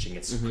music is reaching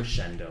its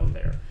crescendo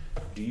there.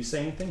 Do you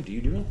say anything? Do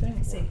you do anything?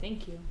 I say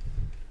thank you.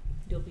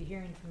 You'll be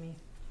hearing from me.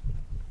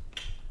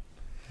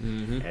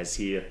 As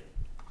he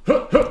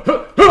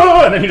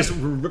and then he just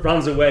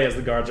runs away as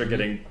the guards are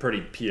getting pretty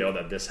PO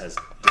that this has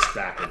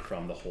distracted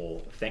from the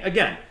whole thing.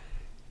 Again,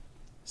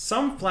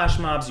 some flash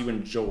mobs you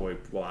enjoy,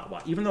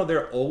 even though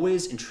they're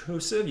always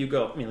intrusive, you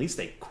go, I mean, at least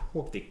they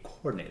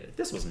coordinated.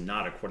 This was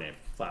not a coordinated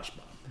flash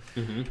mob.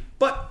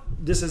 But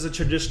this is a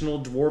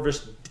traditional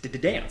dwarvish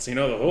dance. You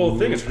know, the whole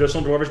thing is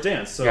traditional dwarvish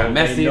dance. So got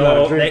messy,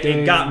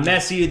 it got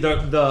messy.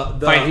 The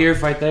fight here,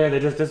 fight there, they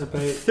just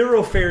dissipate.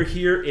 Thoroughfare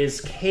here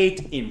is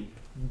caked in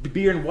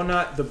beer and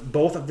whatnot.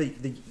 Both of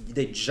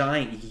the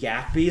giant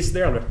yak beasts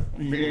there are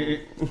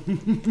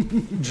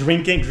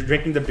drinking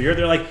the beer.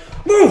 They're like,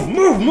 move.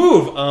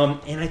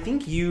 And I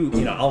think you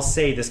know, I'll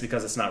say this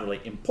because it's not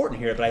really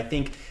important here, but I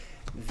think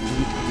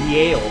the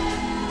ale,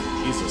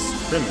 Jesus,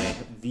 criminy,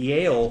 the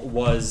ale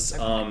was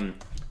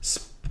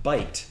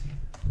spiked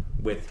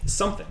with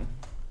something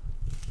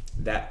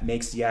that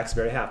makes the yaks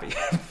very happy.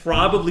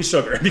 Probably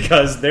sugar,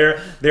 because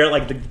they're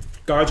like, the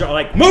guards are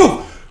like,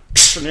 move,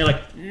 and they're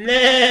like,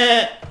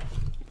 nah.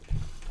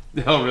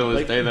 They'll really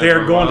Like, stay there. they're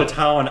for a going while. to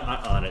town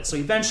on it. So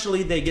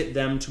eventually they get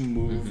them to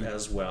move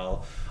as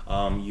well.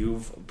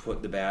 You've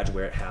put the badge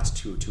where it has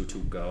to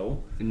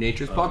go. In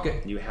nature's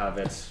pocket. You have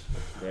it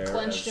there.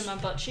 Clenched in my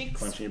butt cheeks.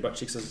 Clenched in your butt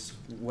cheeks as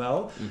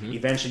well.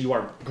 Eventually you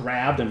are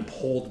grabbed and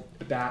pulled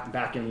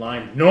back in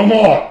line. No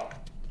more!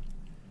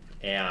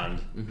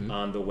 And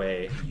on the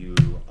way you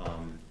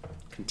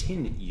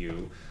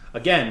continue.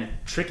 Again,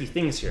 tricky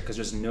things here because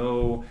there's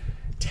no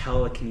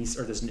telekinesis,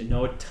 or there's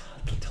no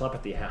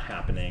telepathy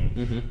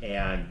happening,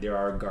 and there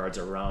are guards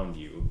around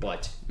you,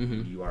 but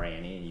you are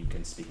Annie and you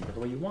can speak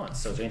whatever way you want.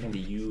 So is there anything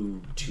that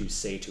you two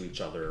say to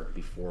each other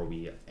before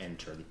we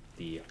enter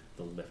the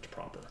lift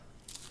proper?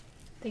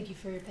 Thank you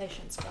for your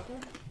patience, brother.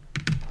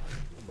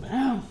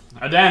 Well,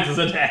 a dance is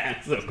a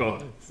dance, of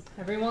course.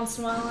 Every once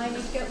in a while I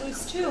need to get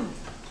loose too.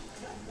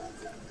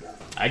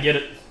 I get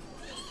it.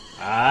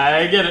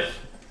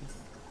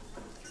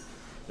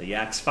 The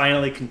yaks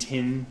finally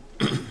continue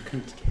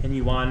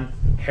on,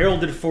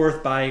 heralded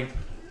forth by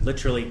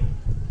literally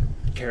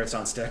carrots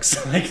on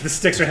sticks. Like the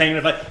sticks are hanging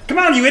up, like, come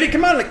on, you idiot,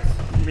 come on! Like,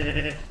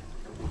 meh.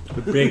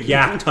 The big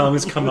yak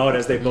tongues come out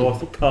as they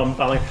both come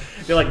following.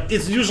 They're like,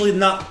 it's usually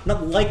not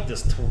like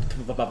this,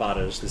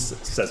 Tavadish, this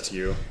says to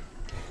you.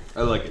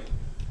 I like it.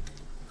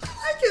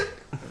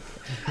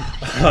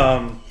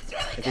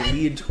 They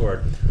lead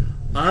toward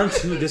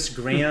onto this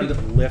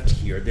grand lift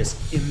here, this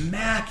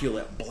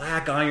immaculate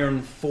black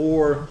iron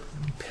 4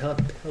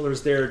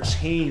 pillars there,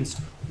 chains,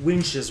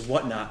 winches,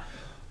 whatnot.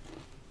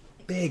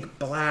 Big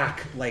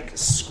black like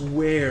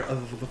square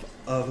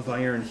of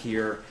iron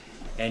here,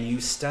 and you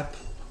step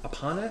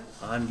upon it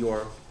on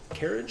your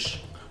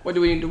carriage. Why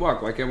do we need to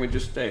walk? Why can't we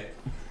just stay?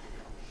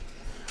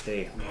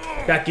 They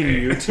beckon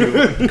you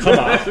to come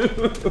off.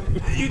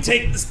 You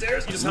take the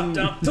stairs, you just hop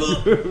down.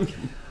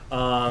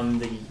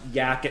 The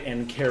yak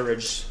and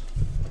carriage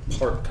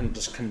part can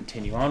just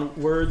continue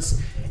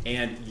onwards,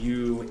 and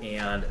you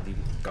and the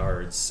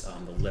guards,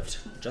 the lift,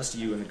 just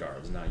you and the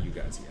guards, not you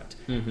guys yet,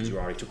 because you're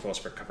already too close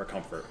for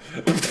comfort.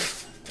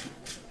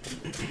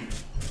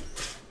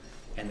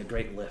 And the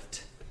great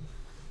lift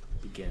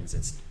begins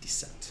its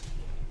descent.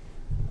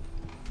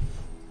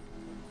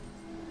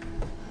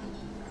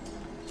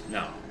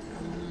 Now,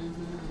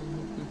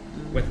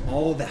 with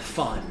all the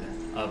fun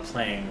of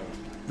playing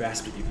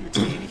Rasputin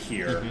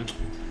here,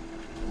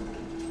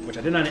 which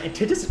I did not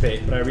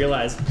anticipate, but I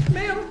realized,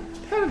 ma'am,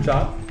 had a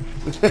job.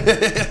 I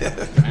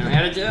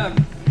had a job.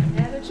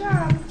 Had a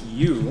job.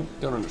 You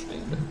Don't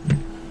understand it.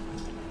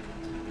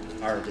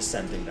 are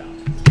descending down.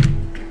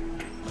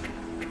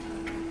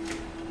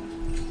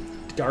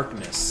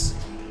 Darkness,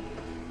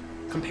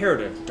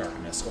 comparative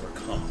darkness,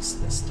 overcomes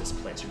this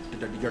place.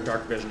 Your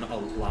dark vision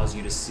allows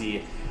you to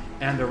see,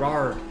 and there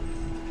are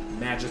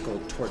magical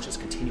torches,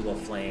 continual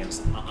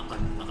flames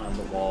on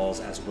the walls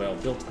as well,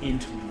 built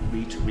into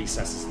each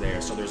recesses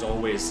there, so there's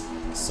always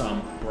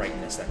some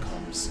brightness that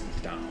comes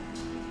down.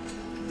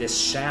 This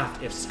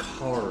shaft is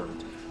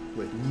carved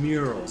with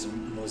murals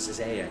and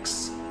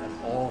mosaics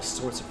and all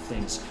sorts of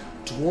things.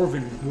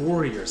 Dwarven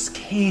warriors,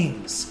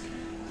 kings,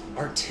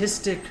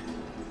 artistic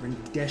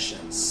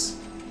renditions.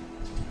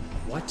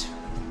 What?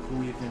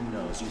 Who even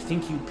knows? You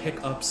think you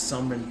pick up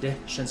some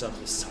renditions of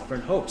the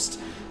sovereign host,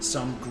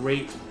 some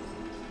great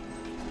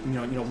you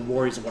know,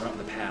 warriors of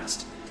the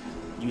past.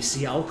 You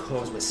see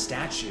alcoves with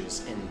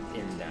statues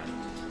in them,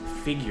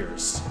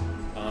 figures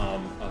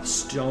of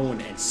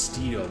stone and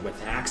steel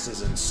with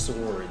axes and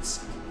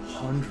swords,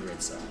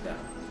 hundreds of them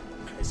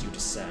as you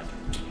descend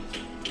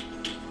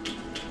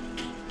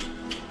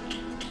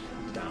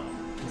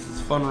down. This is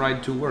fun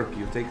ride to work.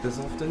 You take this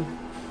often?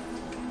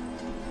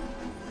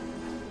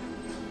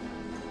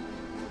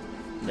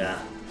 Nah.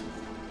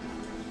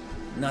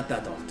 Not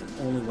that often.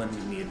 Only when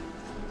we need.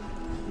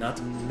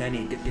 Not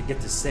many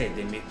get to say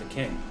they meet the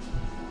king.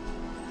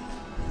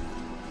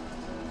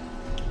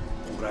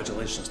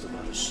 Congratulations,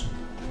 Tavares.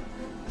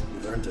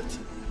 You've earned it.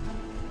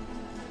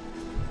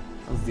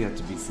 That's yet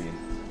to be seen.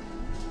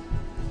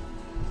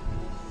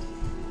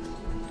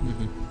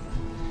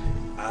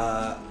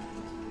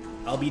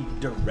 I'll be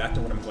direct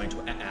on what I'm going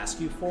to ask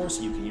you for,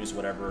 so you can use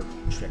whatever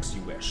tricks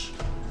you wish.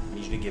 I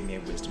need you to give me a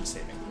wisdom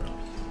saving throw.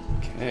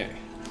 Okay.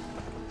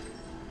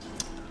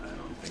 I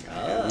don't think I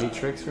have any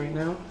tricks right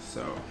now,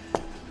 so...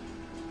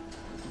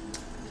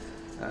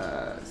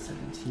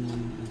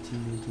 17,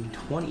 18, 19,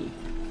 20.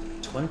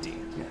 20.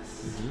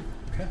 Yes.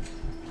 Okay.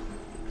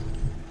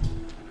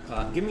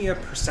 Give me a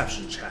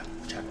perception check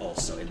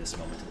also in this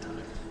moment in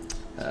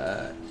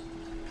time.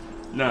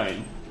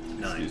 9.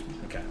 9. Excuse me.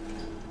 Okay.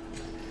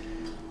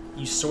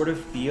 You sort of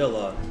feel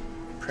a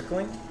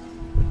prickling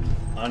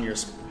on your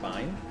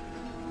spine,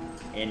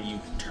 and you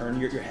turn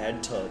your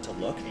head to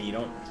look, and you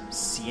don't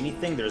see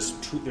anything. There's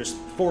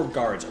 4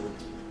 guards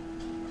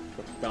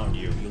around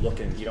you. You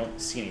look and you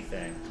don't see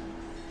anything.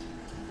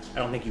 I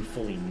don't think you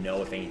fully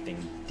know if anything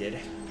did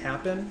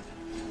happen,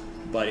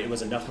 but it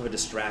was enough of a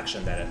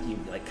distraction that you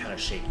like kind of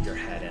shake your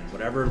head, and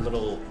whatever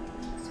little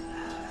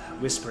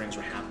whisperings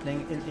were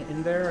happening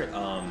in there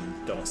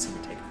don't seem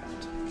to take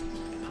effect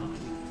upon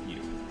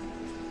you.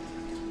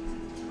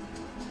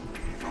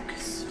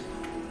 Focus.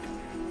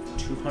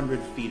 200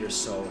 feet or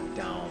so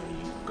down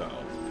you go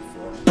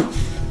before.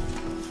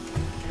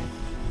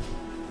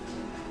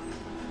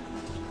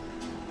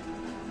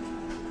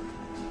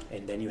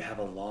 And then you have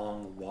a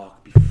long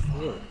walk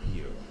before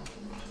you.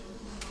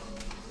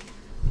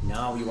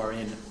 Now you are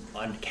in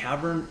a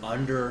cavern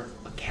under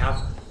a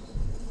cavern.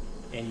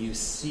 And you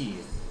see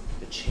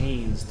the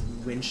chains, the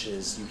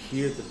winches, you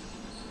hear the...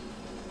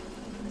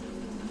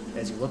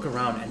 As you look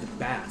around, and the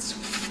bats.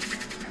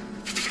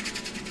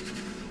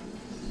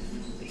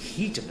 The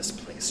heat of this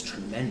place,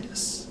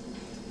 tremendous.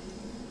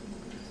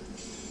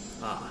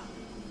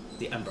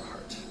 The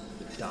Emberheart,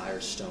 the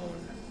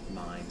Direstone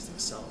mines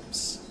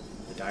themselves.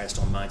 The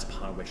Direstone mines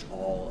upon which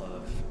all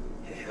of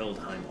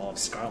Hildheim, all of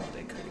Scarlet,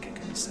 can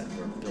be said,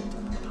 were built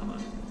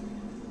upon.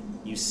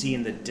 You see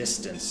in the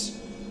distance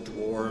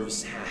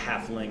dwarves,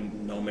 halfling,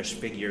 gnomish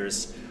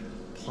figures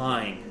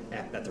plying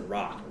at the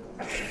rock,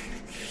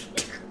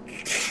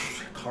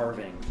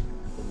 carving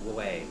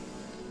away.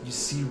 You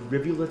see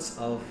rivulets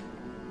of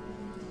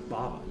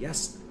lava.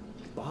 Yes,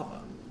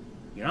 lava.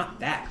 You're not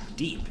that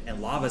deep,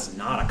 and lava's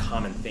not a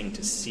common thing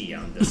to see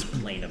on this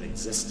plane of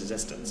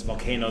existence.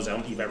 Volcanoes, I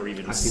don't think you've ever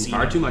even I've seen. seen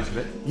far too much of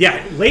it.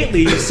 Yeah,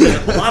 lately you've seen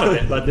a lot of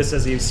it, but this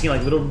is, you've seen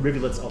like little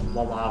rivulets of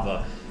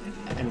lava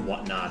and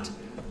whatnot.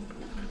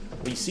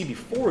 What you see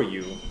before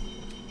you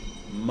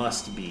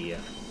must be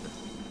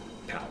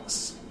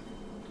palace.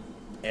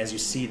 As you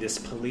see this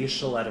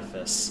palatial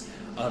edifice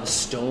of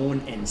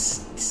stone and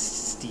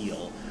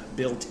steel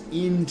built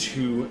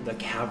into the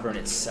cavern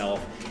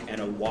itself,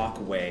 and a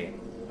walkway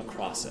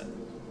across it.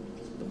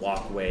 The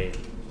walkway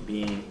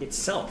being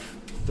itself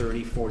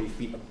 30, 40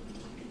 feet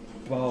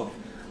above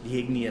the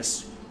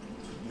igneous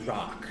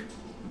rock,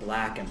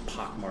 black and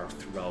pockmarked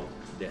throughout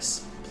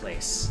this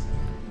place.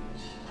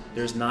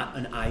 There's not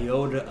an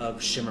iota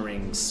of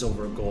shimmering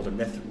silver, gold, or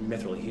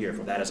mithril here,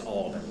 for that has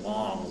all been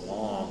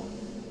long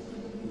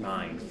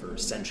mined for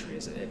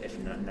centuries, if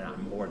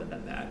not more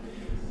than that.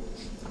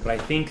 But I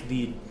think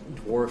the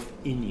dwarf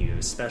in you,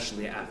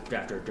 especially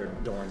after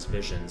Doran's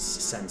visions,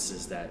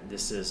 senses that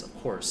this is, of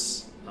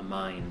course, a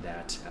mine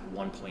that at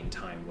one point in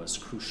time was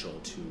crucial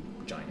to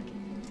giant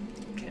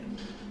kin.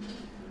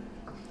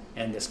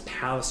 And this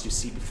palace you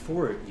see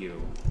before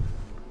you,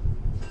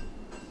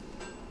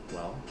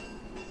 well,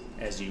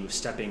 as you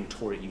stepping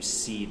toward it, you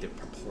see the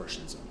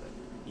proportions of it.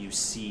 You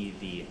see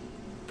the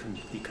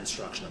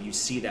construction of it. You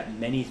see that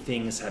many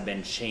things have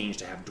been changed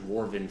to have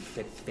dwarven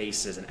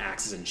faces and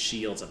axes and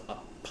shields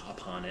up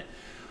upon it.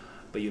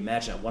 But you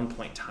imagine at one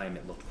point in time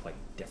it looked quite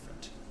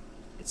different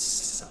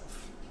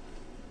itself.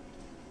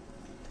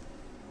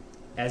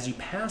 As you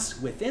pass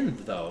within,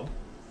 though,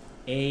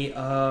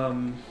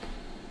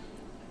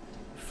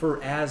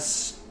 for as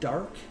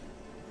stark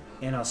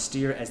and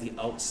austere as the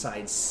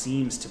outside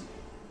seems to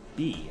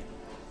be,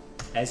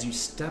 as you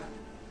step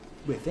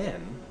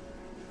within,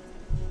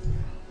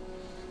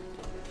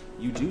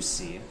 you do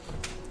see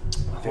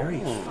a very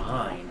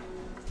fine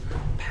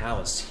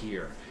palace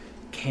here.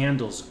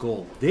 Candles,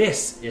 gold.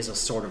 This is a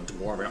sort of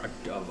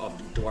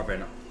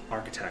dwarven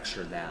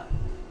architecture that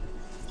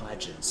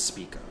legends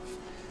speak of.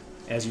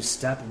 As you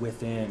step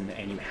within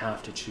and you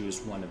have to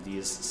choose one of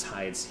these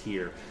sides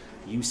here,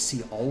 you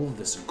see all of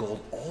this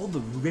gold, all the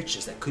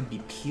riches that could be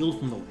peeled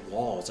from the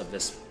walls of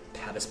this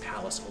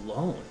palace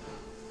alone.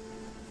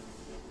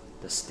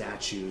 The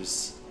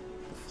statues,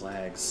 the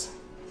flags,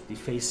 the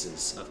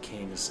faces of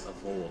kings of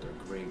old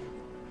or great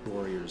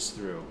warriors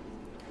through.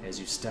 As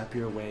you step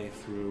your way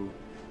through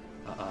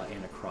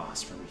and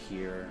across from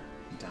here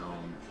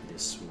down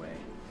this way,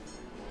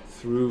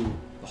 through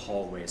the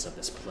hallways of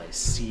this place,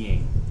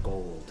 seeing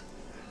gold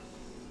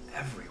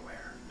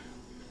everywhere.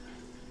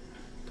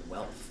 The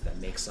wealth that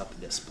makes up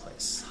this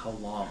place. How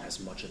long has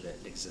much of it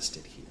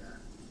existed here?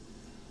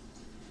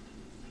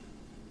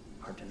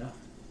 Hard to know.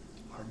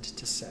 Hard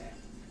to say.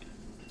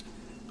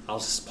 I'll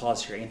just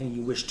pause here. Anything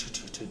you wish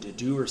to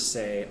do or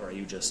say, or are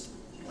you just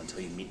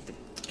until you meet the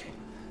king?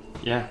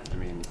 Yeah, I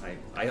mean,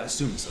 I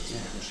assume so,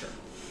 for sure.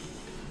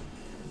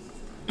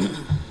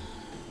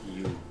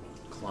 You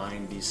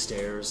climb these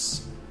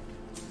stairs,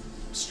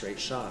 straight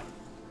shot,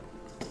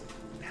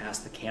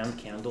 past the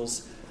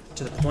candles,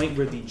 to the point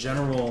where the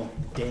general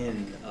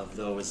din of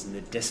those in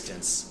the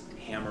distance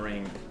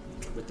hammering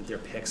with their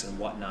picks and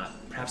whatnot,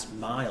 perhaps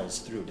miles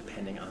through,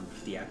 depending on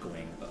the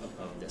echoing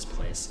of this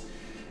place,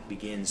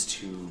 begins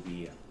to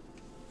be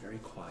very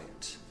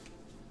quiet.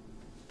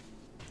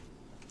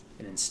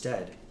 And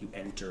instead, you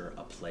enter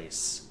a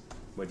place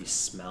where the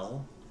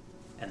smell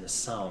and the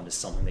sound is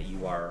something that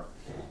you are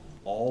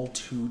all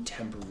too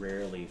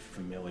temporarily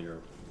familiar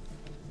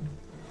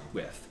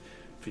with,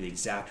 for the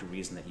exact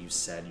reason that you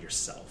said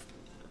yourself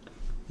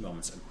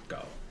moments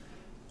ago.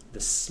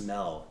 The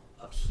smell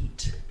of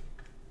heat,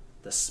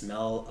 the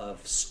smell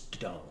of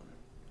stone,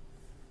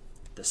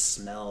 the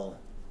smell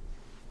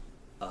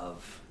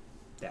of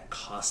that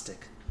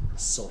caustic,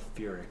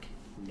 sulfuric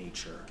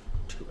nature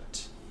to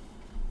it.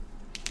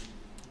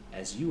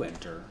 As you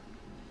enter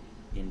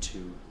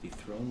into the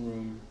throne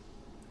room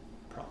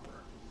proper.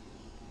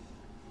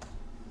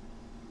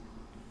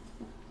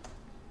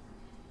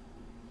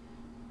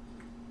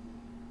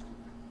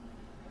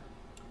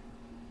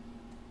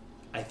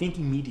 I think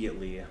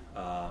immediately,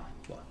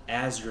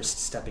 as you're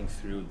stepping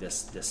through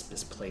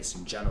this place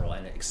in general,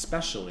 and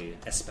especially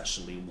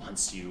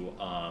once you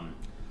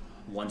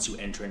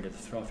enter into the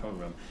throne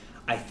room,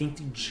 I think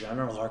the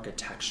general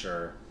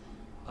architecture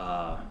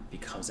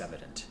becomes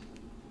evident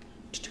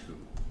to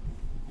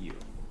you.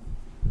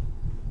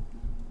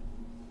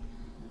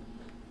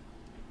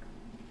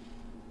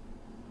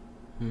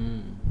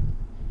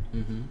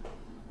 Mm-hmm.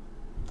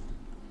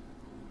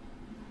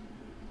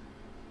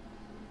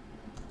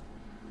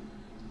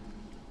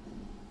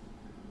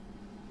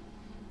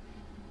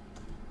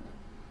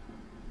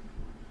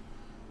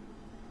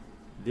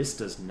 This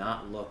does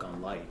not look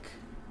unlike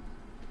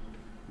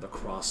the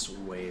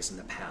crossways and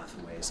the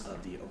pathways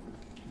of the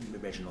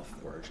original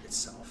forge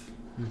itself.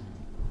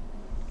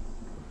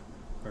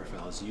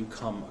 Urfel, as you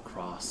come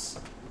across,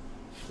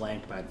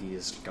 flanked by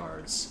these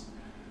guards,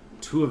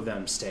 two of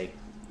them stay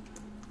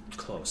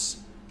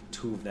close.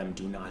 Two of them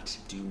do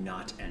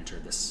not enter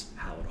this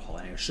hallowed hall.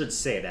 And I should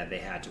say that they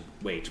had to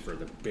wait for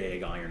the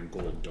big iron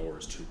gold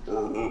doors to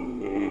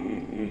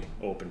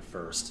open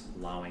first,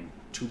 allowing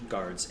two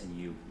guards and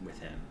you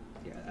within.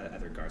 The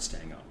other guards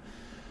staying out.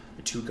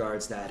 The two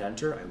guards that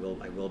enter, I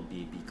will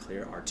be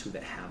clear, are two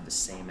that have the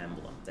same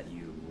emblem that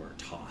you were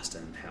tossed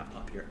and have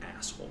up your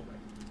asshole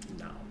right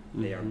now.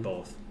 They are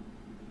both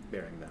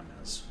bearing them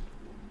as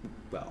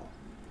well.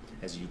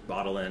 As you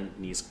bottle in,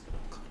 knees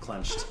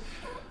clenched,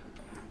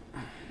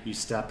 you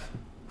step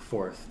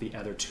forth, the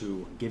other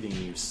two giving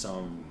you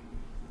some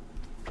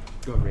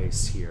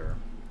grace here.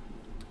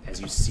 As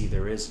you see,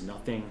 there is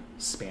nothing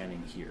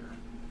spanning here,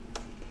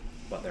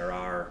 but there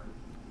are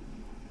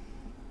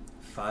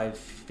 5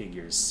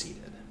 figures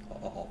seated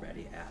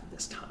already at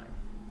this time.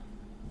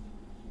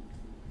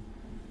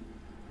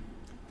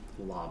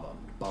 Lava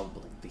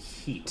bubbling, the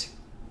heat.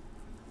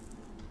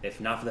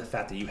 If not for the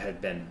fact that you had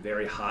been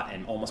very hot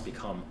and almost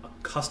become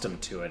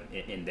accustomed to it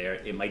in there,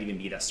 it might even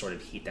be that sort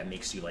of heat that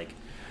makes you like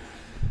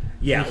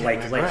you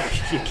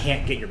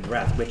can't get your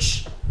breath,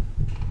 which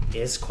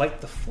is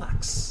quite the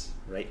flex,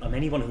 right?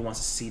 Anyone who wants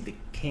to see the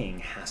king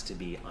has to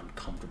be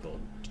uncomfortable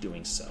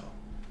doing so.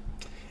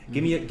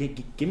 Give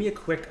me a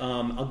quick.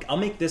 I'll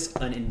make this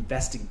an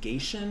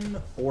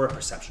investigation or a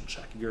perception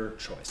check. Your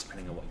choice,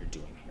 depending on what you're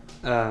doing here.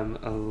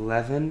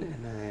 11,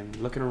 and I'm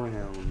looking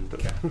around.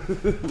 Okay.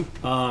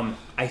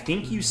 I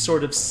think you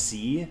sort of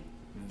see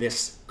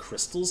this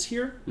crystals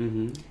here,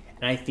 and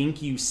I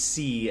think you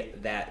see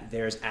that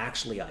there's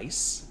actually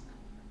ice,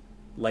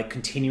 like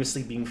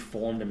continuously being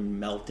formed and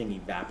melting,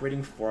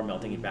 evaporating.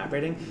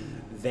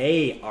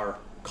 They are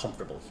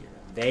comfortable here.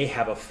 They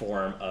have a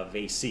form of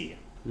AC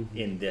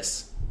in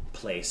this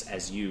place,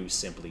 as you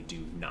simply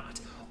do not.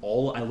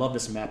 I love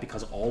this map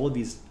because all of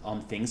these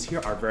things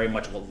here are very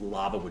much what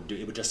lava would do.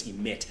 It would just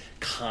emit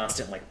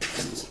constant like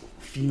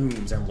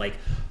fumes and like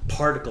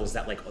particles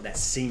that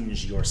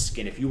singe your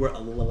skin. If you were a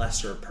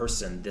lesser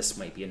person, this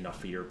might be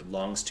enough for your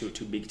lungs to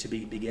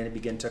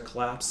begin to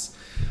collapse.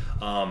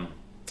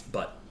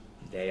 But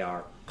they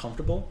are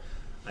comfortable.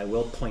 I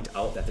will point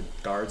out that the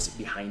guards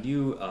behind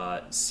you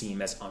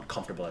seem as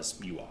uncomfortable as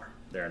you are.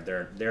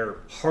 They're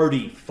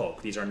hardy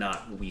folk. These are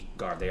not weak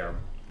guard. They are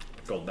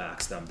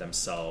goldbacks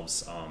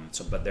themselves.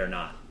 But they're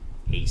not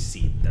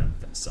AC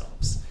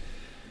themselves.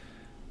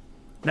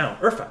 Now,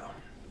 Urfau,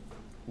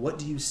 what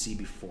do you see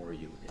before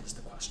you is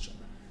the question.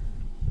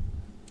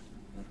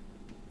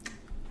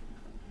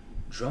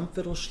 Drum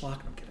fiddle schlock.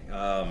 I'm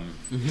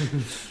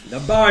kidding. The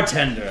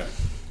bartender.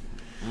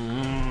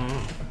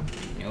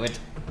 Knew it.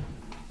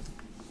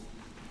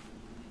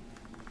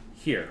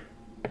 Here,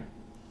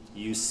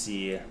 you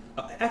see.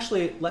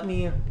 Actually, let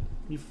me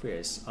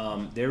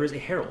rephrase. There is a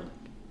herald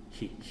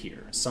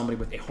here. Somebody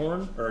with a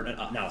horn, or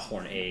not a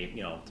horn,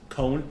 a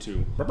cone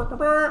to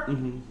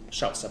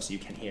shout stuff so you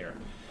can hear.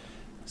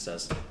 It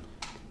says,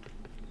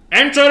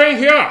 "Entering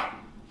here,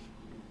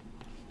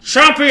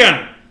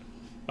 champion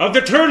of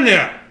the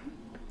tournament,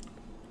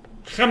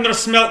 Hemner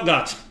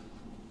Smeltgut."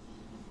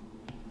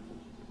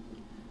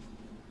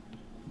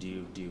 Do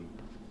you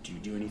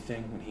do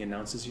anything when he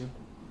announces you?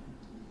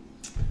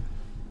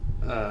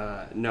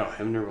 No,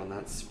 Hemner will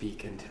not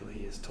speak until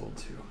he is told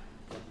to.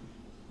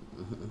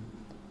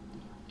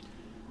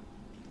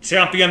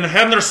 Champion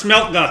Hemner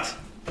Smeltgut,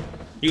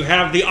 you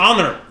have the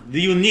honor,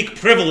 the unique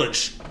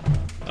privilege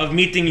of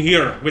meeting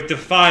here with the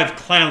 5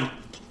 clan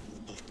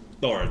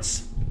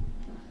lords.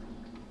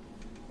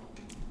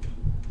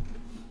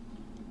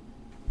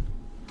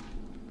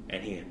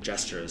 And he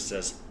gestures,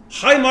 says,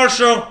 High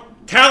Marshal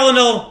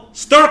Talonel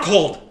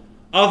Starkhold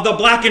of the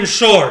Blackened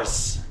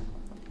Shores.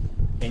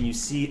 And you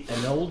see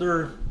an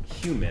older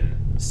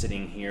human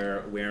sitting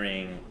here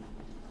wearing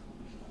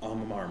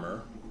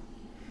armor,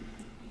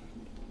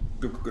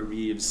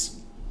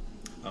 greaves,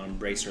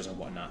 bracers and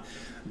whatnot,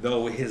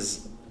 though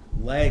his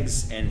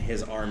legs and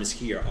his arms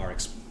here are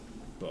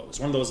exposed.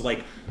 One of those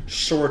like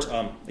short,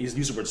 use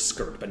the word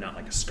skirt, but not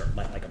like a skirt,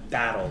 like a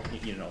battle,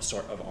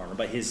 sort of armor.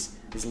 But his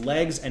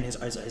legs and his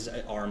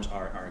arms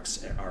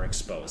are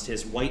exposed.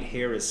 His white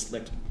hair is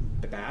slicked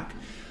back.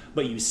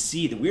 But you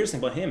see, the weirdest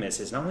thing about him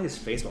is not only his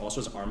face, but also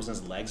his arms and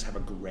his legs have a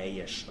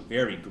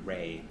very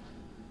gray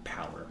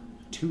pallor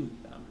to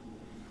them.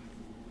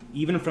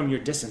 Even from your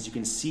distance, you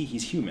can see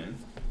he's human,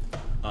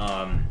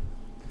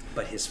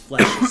 but his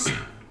flesh is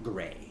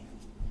gray.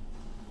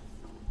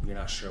 You're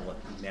not sure what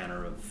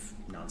manner of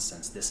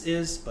nonsense this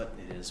is, but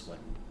it is what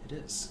it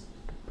is.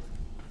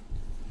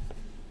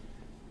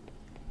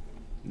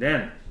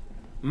 Then,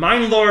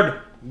 Mine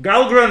Lord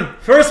Galgren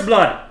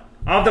Firstblood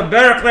of the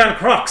Bearclan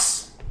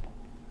Crux.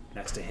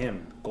 Next to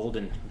him,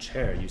 golden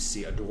chair, you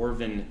see a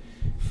dwarven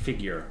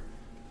figure.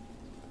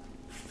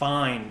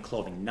 Fine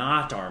clothing,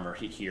 not armor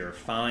here,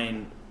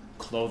 fine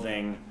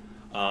clothing.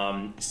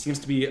 Seems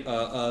to be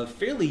a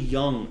fairly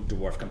young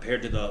dwarf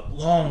compared to the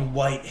long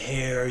white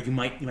hair you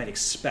might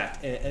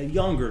expect. A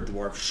younger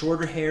dwarf,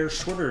 shorter hair,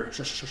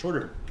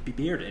 shorter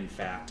beard, in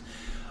fact,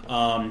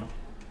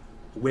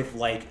 with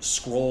like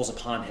scrolls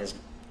upon his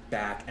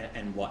back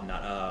and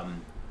whatnot.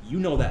 You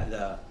know that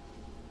the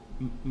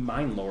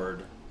Mine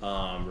Lord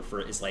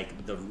is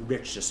like the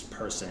richest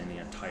person in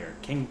the entire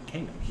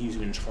kingdom. He's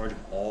in charge of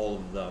all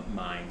of the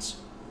mines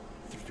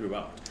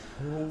throughout.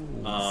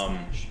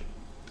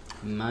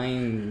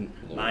 Mind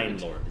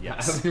Lord.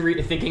 Yes. I've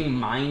been thinking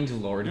Mind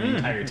Lord the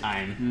entire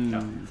time.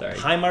 No. Sorry.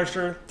 High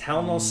Marshal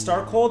Talonel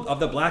Starkhold of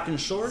the Blackened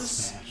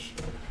Shores.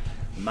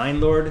 Mine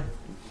Lord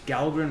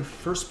Galgren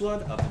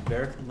Firstblood of the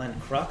Bearclan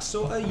Crux.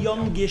 So a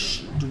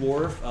youngish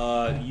dwarf.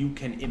 You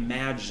can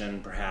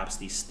imagine perhaps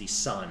the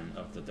son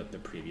of the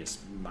previous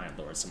Mine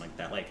Lord, something like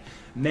that. Like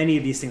many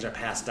of these things are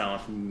passed down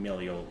from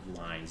familial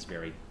lines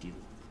very deep.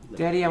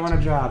 Daddy, I want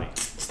a job.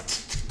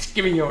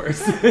 Give me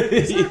yours.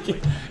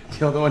 Exactly.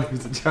 Kill the one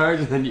who's in charge,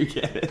 and then you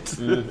get it.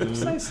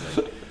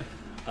 Precisely.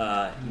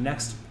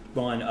 Next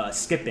one,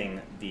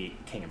 skipping the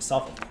king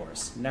himself, of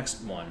course.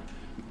 Next one,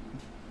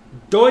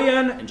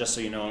 Doyen, and just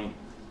so you know,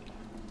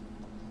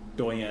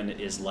 Doyen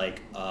is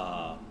like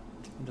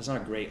there's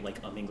not a great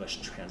like English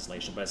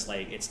translation, but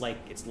it's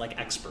like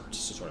expert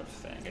sort of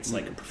thing. It's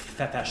like a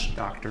professional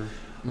Doctor.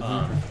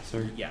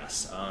 Professor.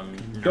 Yes.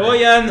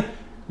 Doyen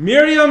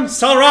Miriam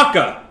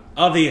Salraka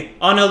of the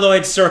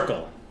Unalloyed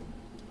Circle.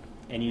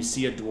 And you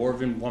see a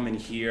dwarven woman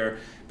here,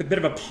 with a bit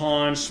of a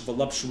paunch,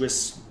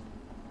 voluptuous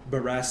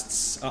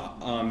breasts,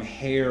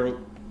 hair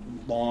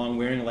long,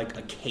 wearing like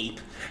a cape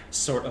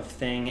sort of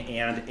thing,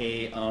 and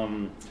a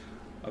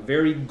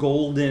very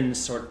golden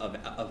sort of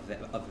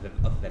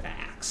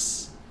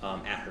axe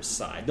at her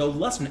side. Though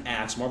less of an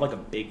axe, more like a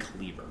big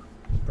cleaver,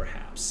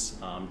 perhaps,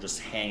 just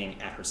hanging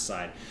at her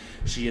side.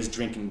 She is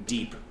drinking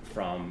deep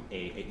from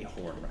a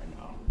horn right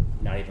now,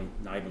 not even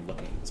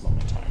looking at this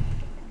moment in time.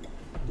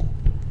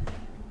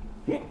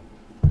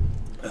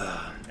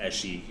 As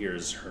she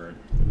hears her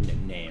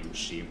name,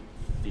 she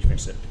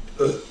thinks it.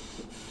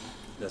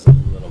 There's a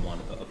little one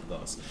of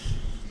those.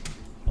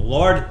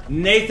 Lord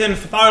Nathan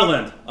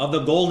Farland of the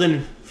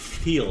Golden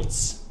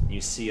Fields.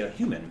 You see a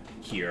human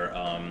here.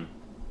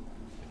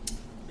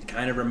 It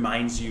kind of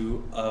reminds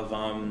you of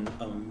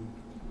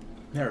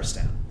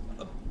Maristan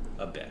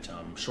a bit.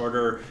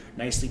 Shorter,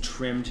 nicely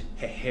trimmed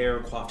hair,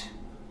 coiffed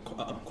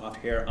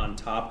hair on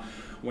top,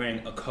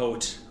 wearing a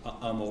coat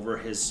over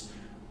his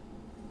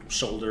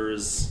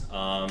shoulders,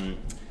 kind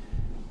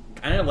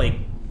of like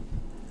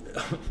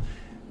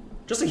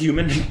just a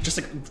human, just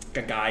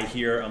a guy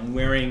here. I'm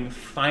wearing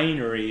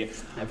finery.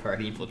 I've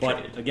already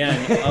infiltrated. But again,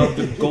 of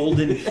the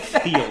Golden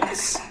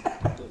Fields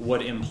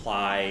would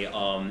imply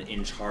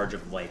in charge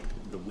of like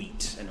the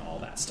wheat and all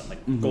that stuff.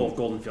 Like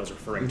Golden Fields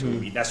referring to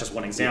wheat. That's just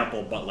one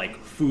example, but like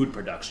food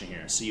production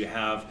here. So you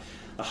have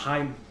the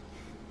High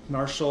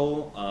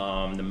Marshal,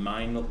 the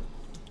Mine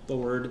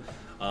Lord,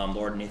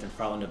 Lord Nathan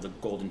Farland of the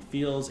Golden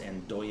Fields,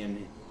 and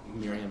Doyen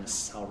Miriam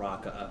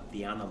Salraka of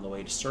the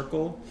Unalloyed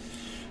Circle,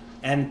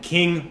 and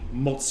King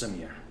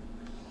Motsamir.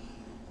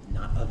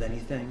 Not of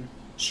anything,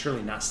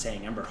 surely not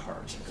saying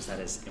Emberheart, because that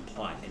is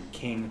implied, and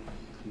King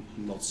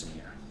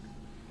Motsamir.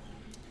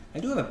 I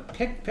do have a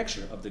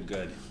picture of the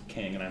good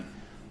king, and I'm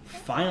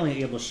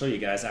finally able to show you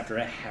guys after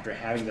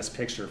having this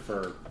picture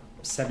for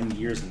 7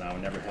 years now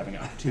and never having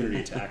an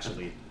opportunity to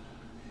actually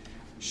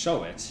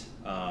show it.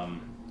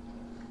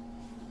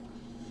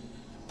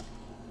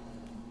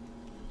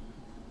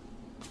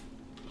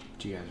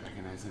 Do you guys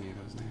recognize any of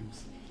those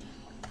names?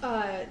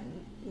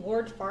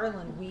 Lord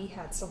Farland, we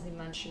had something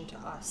mentioned to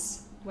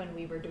us when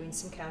we were doing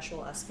some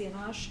casual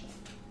espionage.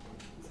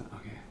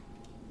 Okay.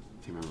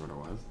 Do you remember what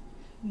it was?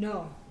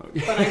 No, Okay.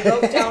 but I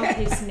wrote down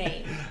his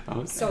name,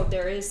 Okay. so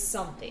there is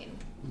something.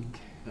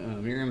 Okay.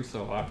 Miriam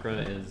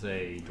Salakra is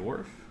a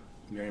dwarf.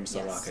 Miriam Yes.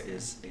 Salraka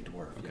is a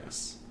dwarf,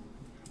 yes.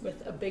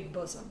 With a big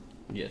bosom.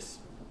 Yes.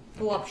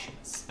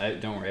 Voluptuous.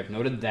 Don't worry, I've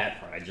noted that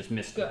part. I just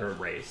missed Good. her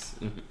race.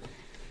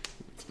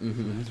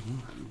 There's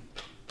one.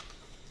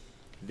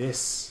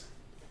 This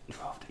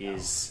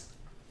is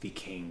the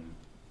King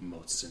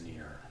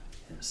Motsanir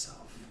himself.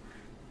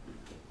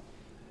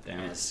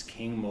 Damn. As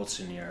King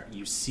Motsanir,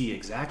 you see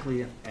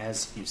exactly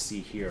as you see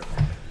here.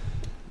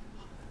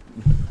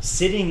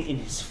 Sitting in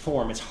his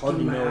form, it's hard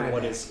to know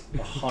what is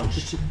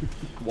hunched,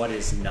 what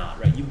is not,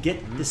 right? You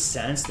get the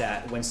sense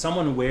that when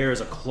someone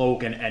wears a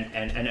cloak and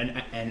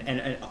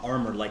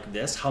armor like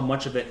this, how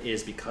much of it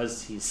is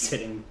because he's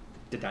sitting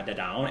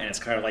down and it's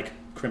kind of like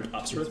crimped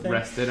up sort of thing.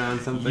 Rested on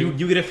something.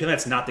 You get a feeling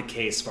that's not the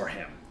case for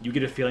him. You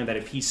get a feeling that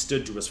if he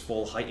stood to his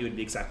full height, it would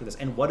be exactly this.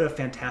 And what a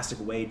fantastic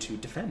way to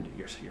defend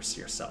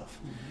yourself.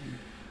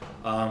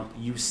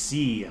 You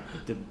see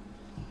the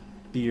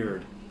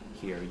beard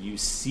here. You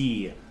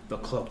see the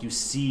cloak. You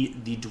see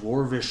the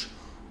dwarvish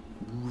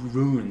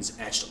runes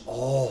etched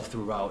all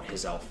throughout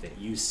his outfit.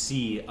 You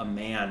see a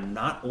man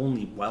not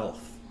only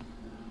wealth,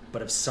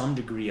 but of some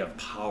degree of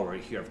power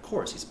here. Of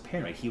course, he's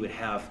paranoid. He would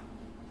have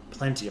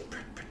plenty of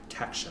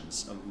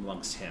protections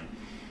amongst him.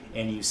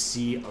 And you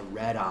see a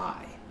red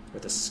eye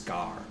with a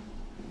scar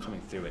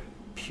coming through it,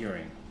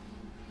 peering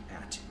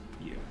at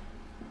you.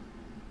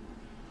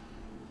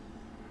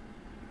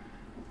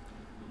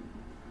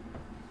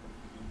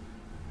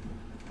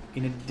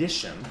 In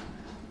addition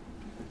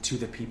to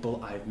the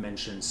people I've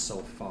mentioned so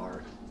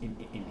far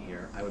in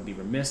here, I would be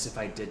remiss if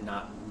I did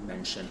not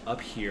mention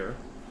up here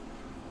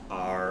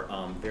are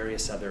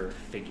various other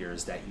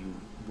figures that you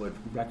would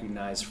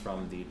recognize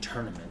from the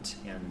tournament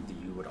and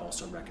you would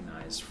also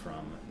recognize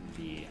from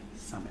the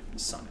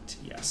summit.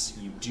 Yes,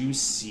 you do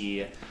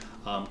see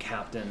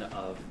captain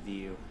of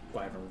the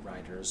Wyvern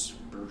Riders,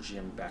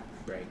 Bergian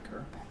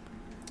Backbreaker.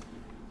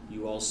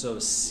 You also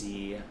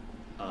see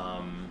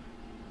Longbeard.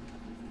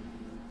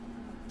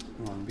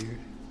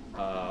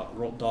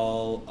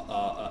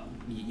 Roltdal.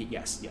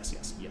 Yes, you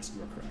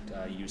are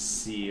correct. You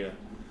see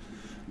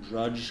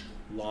Drudge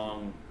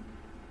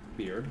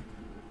Longbeard,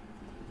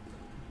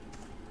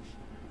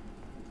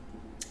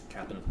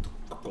 captain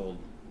of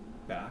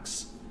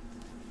Goldbacks.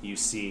 You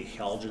see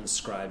Helgen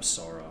Scribe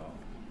Sorrow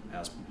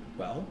as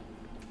well.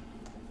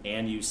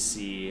 And you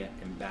see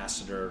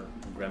Ambassador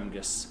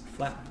Gremgus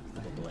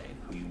Flatblade,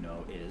 who you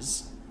know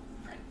is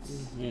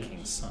the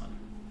King's son.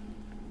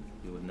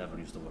 You would never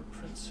use the word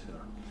prince here.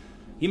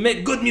 He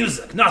make good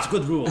music, not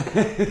good rule.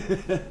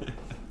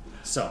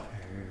 So,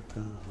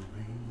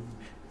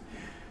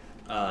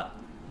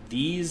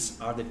 these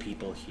are the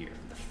people here.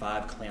 The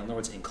 5 clan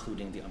lords,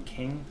 including the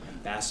King,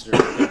 Ambassador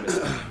Gremgus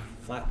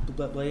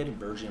Flatblade,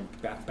 Virgin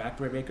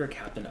Backbreaker,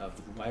 Captain of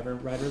the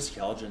Wyvern Riders,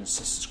 Helgen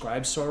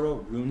Scribe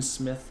Sorrow,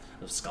 Runesmith,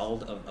 the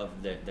Skald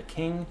of the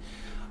King,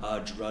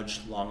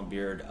 Drudge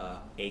Longbeard,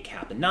 a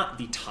captain. Not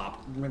the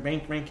top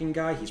ranking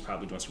guy, he's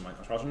probably doing some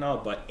Microsoft now,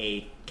 but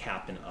a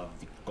captain of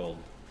the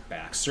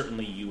Goldback.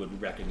 Certainly you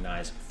would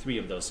recognize 3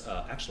 of those,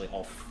 actually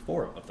all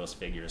 4 of those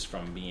figures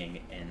from being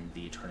in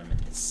the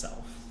tournament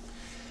itself.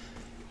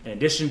 In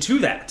addition to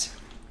that,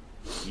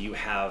 you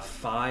have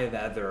 5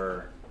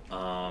 other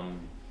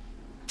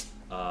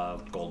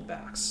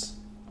Goldbacks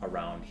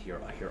around here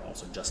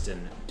also, just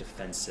in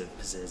defensive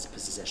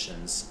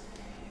positions.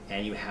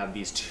 And you have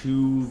these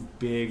 2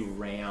 big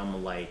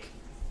ram-like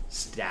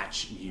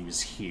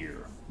statues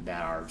here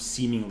that are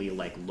seemingly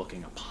like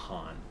looking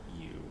upon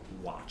you,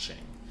 watching.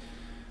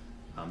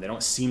 They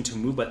don't seem to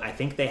move, but I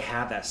think they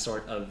have that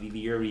sort of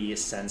eerie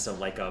sense of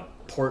like a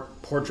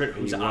portrait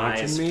whose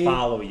eyes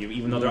follow you,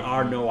 even though there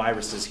are no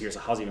irises here,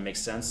 so how does it even make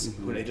sense?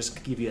 Mm-hmm. They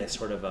just give you that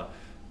sort of a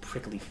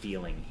prickly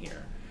feeling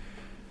here.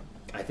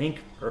 I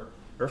think,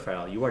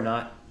 Urfael, you are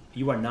not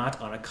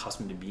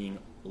unaccustomed to being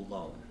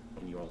alone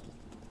in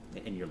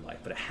your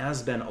life, but it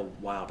has been a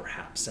while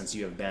perhaps since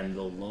you have been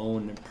the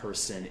lone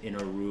person in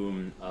a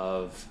room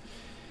of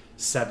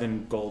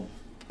 7 Goldbacks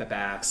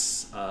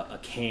backs, a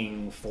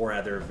king, 4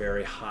 other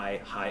very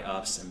high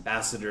ups,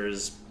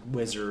 ambassadors,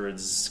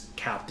 wizards,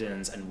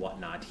 captains, and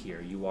whatnot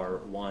here. You are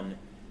one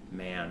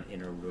man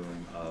in a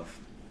room of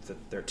the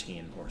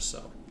 13 or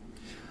so.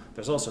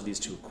 There's also these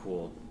 2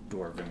 cool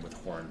dwarven with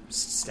horn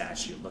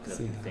statue. Look at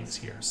the things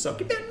here. So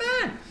get that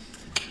man!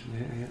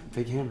 Yeah,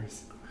 big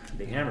hammers.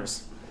 Big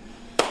hammers.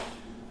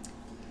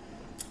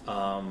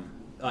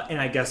 And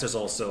I guess there's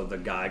also the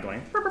guy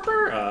going, burr, burr,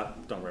 burr.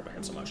 Don't worry about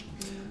him so much.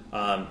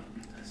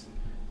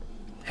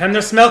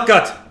 Hemner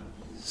Smeltgut,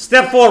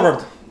 step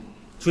forward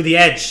to the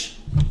edge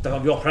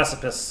of your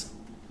precipice.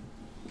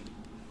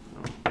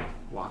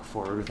 Walk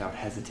forward without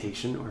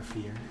hesitation or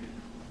fear.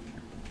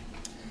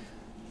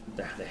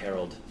 The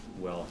herald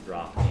will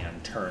drop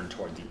and turn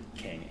toward the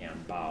king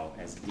and bow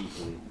as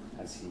deeply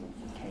as he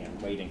can,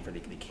 waiting for the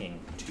king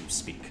to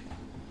speak.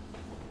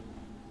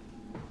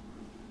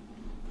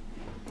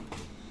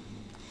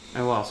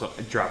 I will also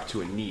drop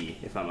to a knee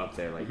if I'm up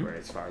there, like where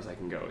as far as I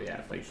can go.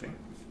 Yeah, like I'm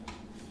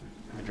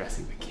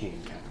addressing the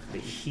king kind of The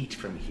thing. heat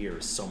from here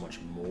is so much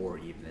more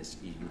even as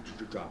you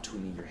drop to a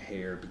knee. Your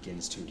hair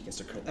begins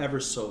to curl ever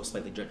so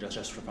slightly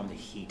just from the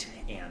heat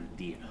and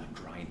the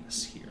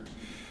dryness here.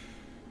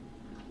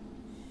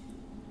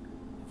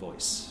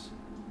 Voice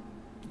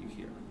you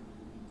hear.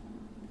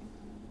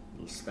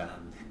 Will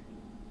stand.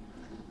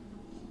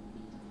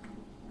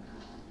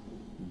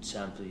 The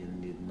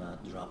champion need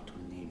not drop to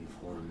a knee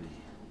before me.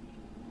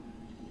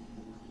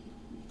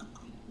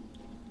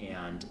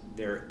 And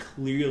there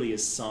clearly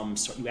is some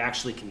sort. You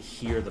actually can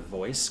hear the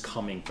voice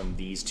coming from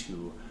these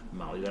 2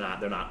 mouths.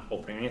 They're not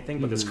opening anything,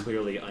 but there's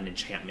clearly an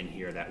enchantment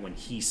here that when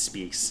he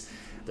speaks,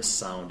 the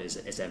sound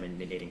is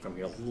emanating from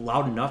here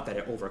loud enough that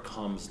it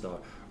overcomes the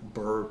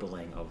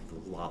burbling of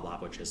the lava,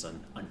 which is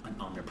an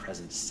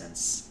omnipresent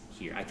sense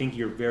here. I think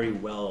you're very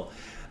well.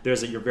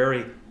 You're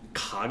very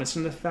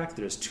cognizant of the fact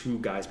that there's 2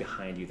 guys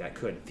behind you that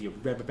could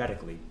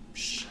theoretically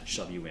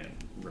shove you in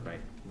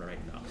right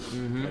now.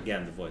 But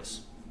again, the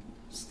voice.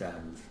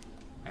 Stand.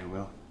 I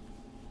will.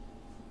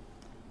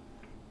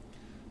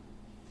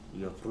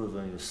 You have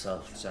proven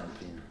yourself,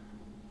 champion.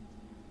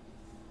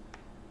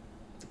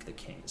 The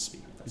king is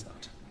speaking. That's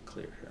not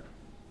clear here.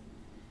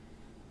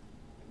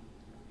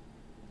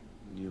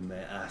 You may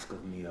ask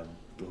of me a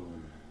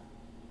boon.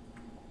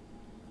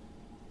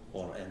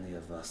 Or any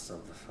of us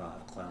of the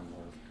Five Clan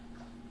Lord.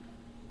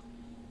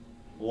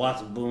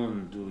 What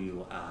boon do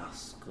you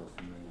ask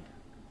of me?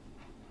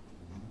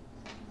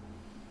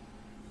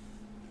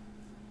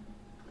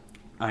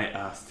 I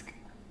ask,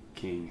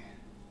 King,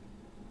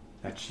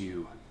 that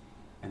you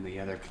and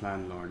the other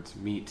clan lords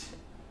meet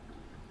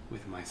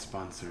with my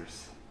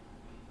sponsors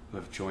who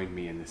have joined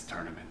me in this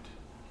tournament,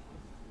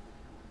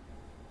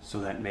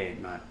 so that may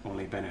it not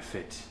only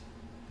benefit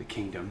the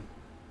kingdom,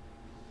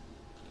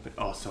 but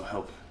also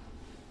help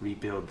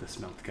rebuild the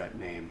Smeltgut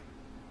name,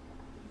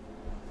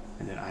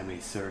 and that I may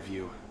serve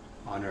you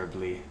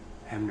honorably,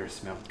 Hemner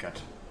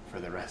Smeltgut, for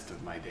the rest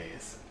of my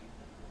days.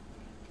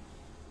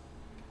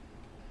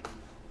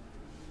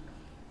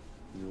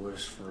 You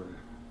wish for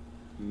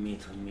me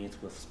to meet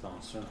with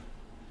sponsor?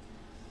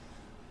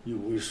 You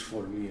wish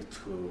for me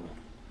to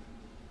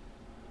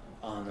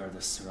honor the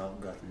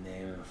Smeltgut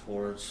name and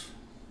forge?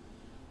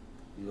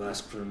 You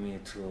ask for me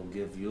to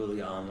give you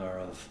the honor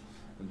of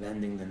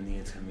bending the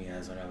knee to me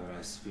as whenever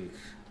I speak.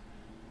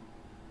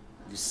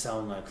 You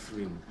sound like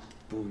 3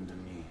 boon to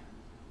me,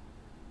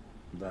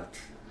 but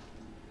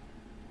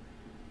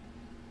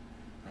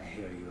I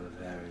hear you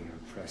are very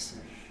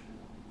impressive.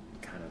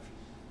 Kind of.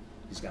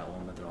 He's got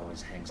one that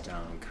always hangs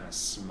down and kind of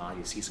smile.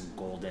 You see some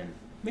golden,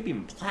 maybe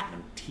even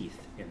platinum teeth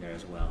in there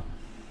as well.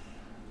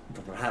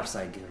 But perhaps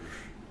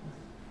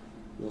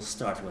we'll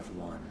start with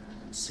one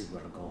and see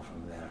where to go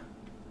from there.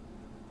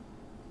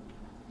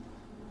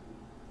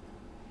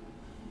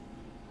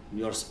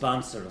 Your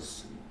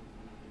sponsors,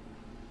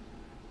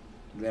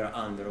 they're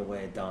on their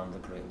way down the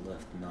great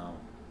lift now.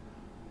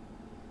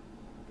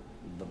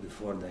 But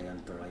before they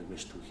enter, I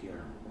wish to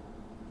hear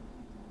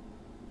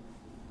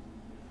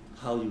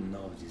how you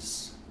know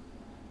these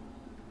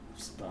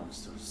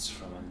sponsors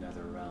from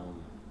another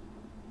realm.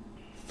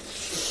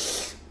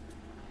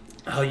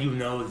 How you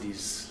know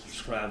these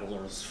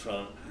travelers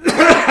from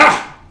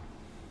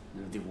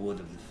the wood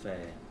of the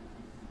Fae.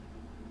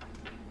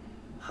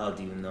 How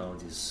do you know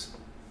these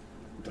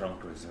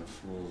drunkards and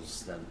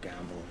fools that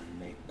gamble and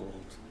make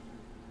gold?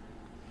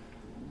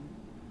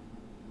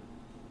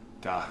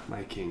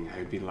 My king, I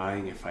would be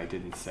lying if I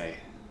didn't say.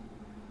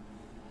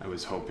 I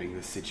was hoping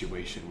this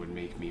situation would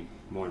make me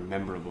more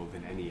memorable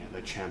than any other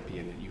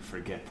champion that you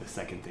forget the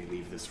second they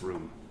leave this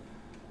room.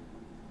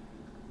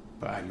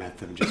 But I met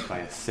them just by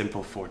a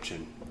simple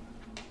fortune.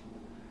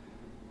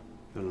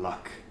 The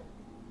luck.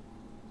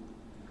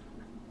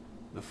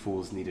 The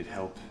fools needed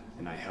help,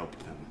 and I helped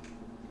them.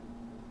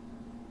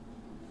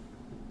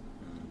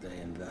 They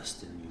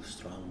invest in you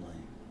strongly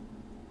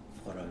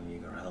for a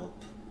meager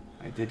help.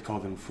 I did call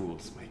them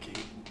fools, my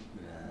king.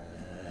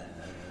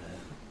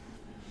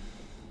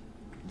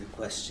 The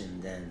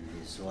question then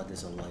is, what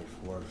is a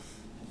life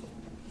worth?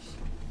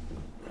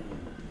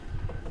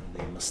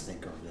 they must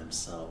think of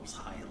themselves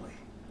highly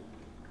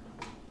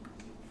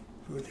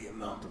for the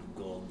amount of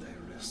gold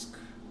they risk.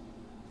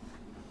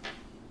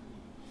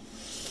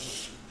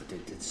 But they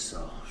did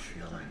so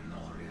feeling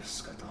no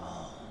risk at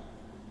all.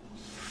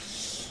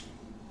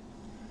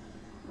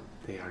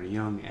 They are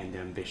young and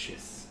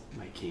ambitious,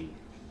 my king.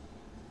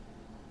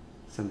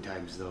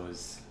 Sometimes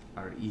those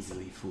are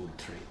easily fooled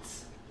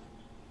traits,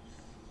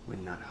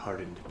 when not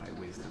hardened by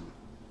wisdom.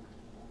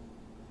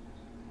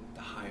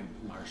 The High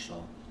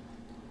Marshal,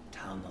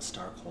 Talna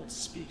Starkhold,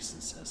 speaks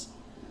and says,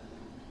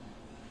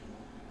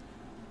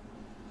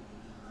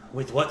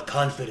 With what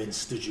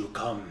confidence did you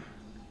come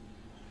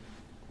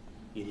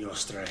in your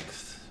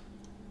strength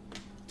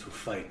to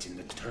fight in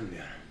the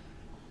Turnir?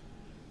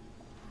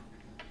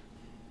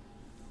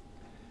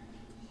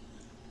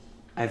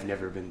 I've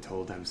never been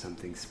told I'm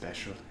something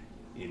special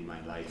in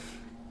my life,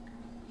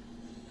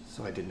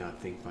 so I did not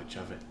think much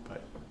of it,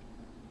 but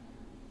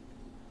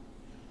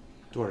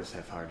dwarves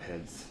have hard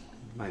heads.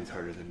 Mine's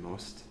harder than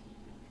most.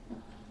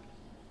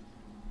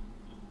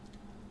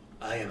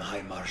 I am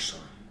High Marshal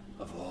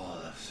of all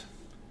of...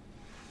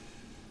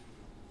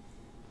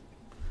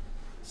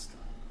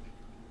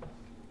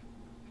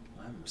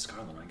 I'm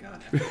Scarland, I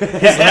got it.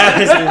 His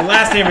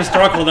last name is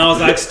Starkland, and I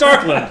was like,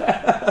 Starkland!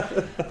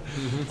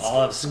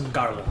 all of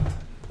Scarlet.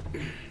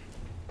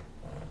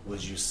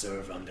 Would you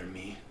serve under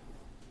me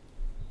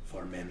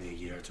for many a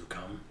year to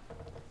come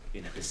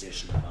in a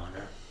position of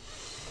honor,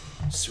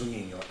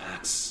 swinging your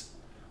axe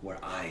where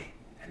I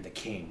and the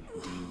king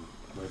deem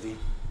worthy?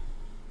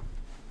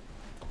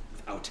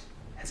 Without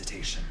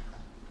hesitation,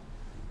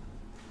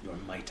 your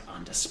might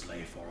on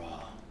display for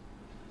all.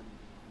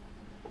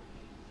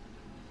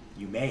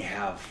 You may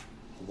have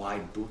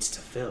wide boots to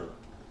fill,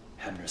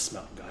 Hemner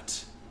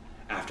Smeltgut,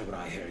 after what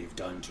I hear you've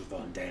done to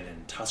Von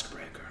Dalen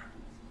Tuskbreaker.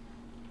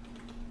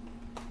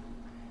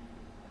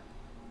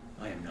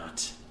 I am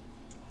not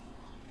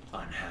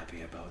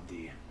unhappy about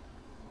the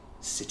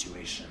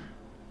situation,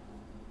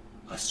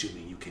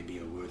 assuming you can be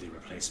a worthy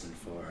replacement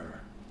for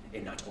her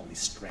in not only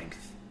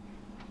strength,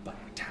 but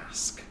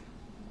task.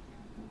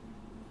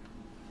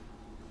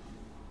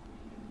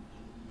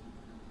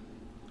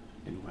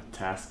 And what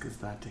task is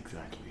that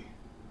exactly?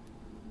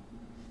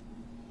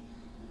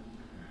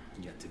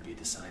 Yet to be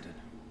decided.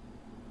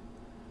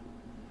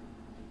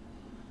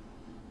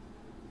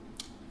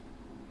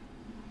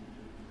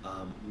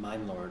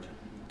 Mine Lord,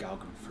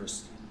 Galgan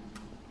First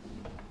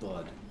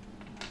Blood,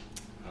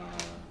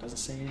 doesn't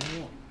say anything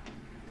more.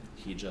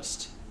 He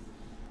just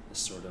is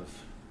sort of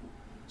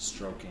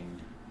stroking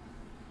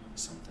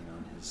something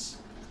on his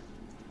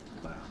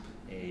lap.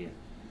 A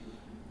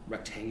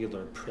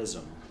rectangular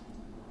prism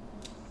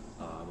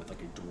with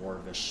like a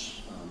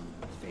dwarvish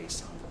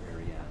face on the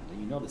very end.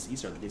 And you know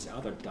these are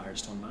other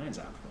Direstone mines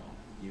after all.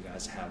 You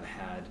guys have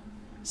had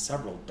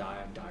several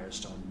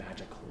Direstone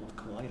magical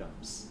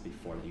items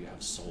before that you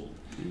have sold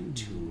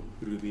to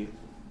Ruby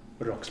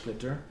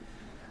Rocksplitter.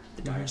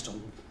 The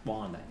Direstone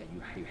wand that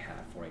you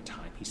had for a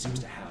time. He seems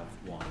to have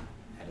one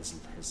at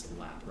his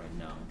lap right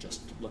now,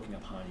 just looking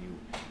upon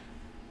you,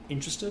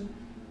 interested,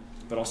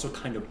 but also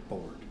kind of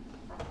bored.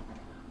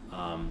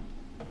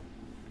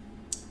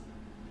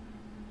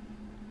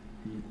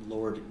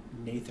 Lord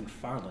Nathan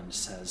Farland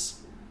says,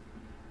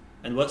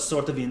 "And what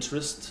sort of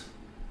interest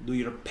do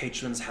your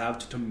patrons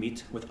have to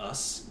meet with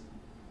us?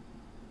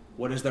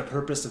 What is their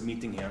purpose of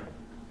meeting here?"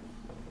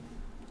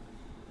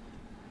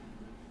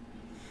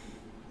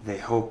 They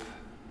hope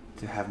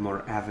to have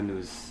more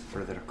avenues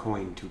for their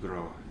coin to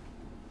grow,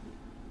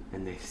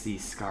 and they see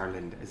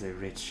Scarland as a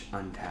rich,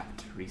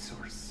 untapped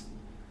resource.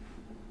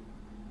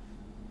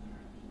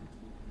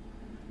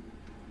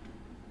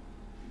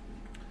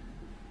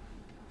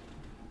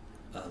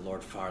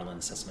 Lord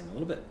Farland says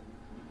something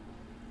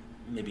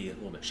maybe a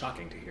little bit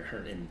shocking to hear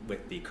her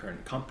with the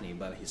current company,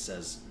 but he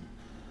says,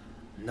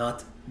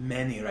 "Not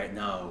many right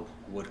now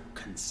would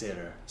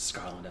consider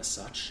Scarland as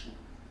such.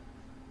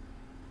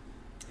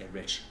 A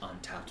rich,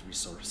 untapped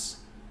resource.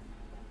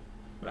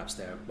 Perhaps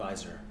they're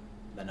wiser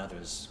than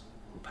others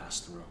who pass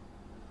through."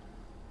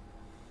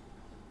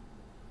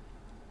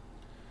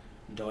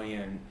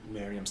 Doyen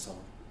Miriam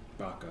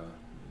Salbaka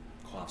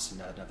quaffs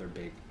another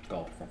big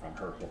gulp from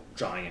her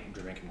giant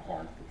drinking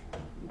horn.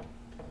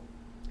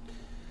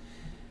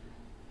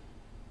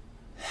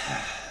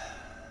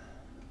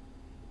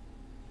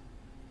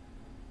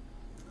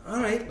 All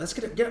right, let's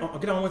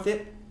get on with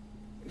it.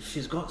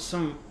 She's got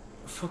some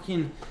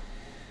fucking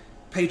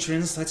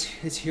patrons. Let's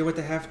hear what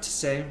they have to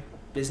say.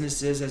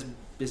 Business is as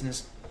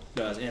business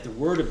does. And at the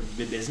word of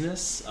the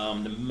business,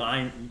 the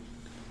Mine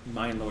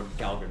Lord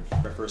Galgan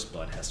First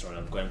Blood has sort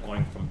of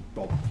going from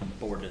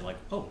bored to like,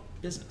 oh,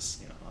 business,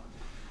 you know.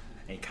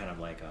 And he kind of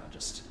like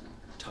just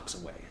tucks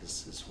away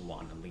his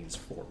wand and leans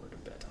forward a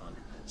bit on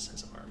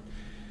his arm.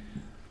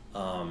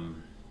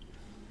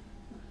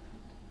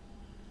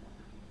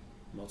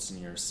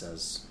 Motzenir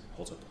says,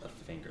 holds up a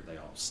finger. They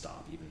all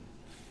stop, even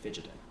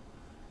fidgeting.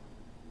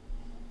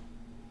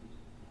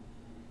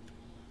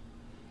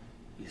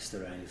 Is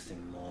there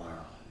anything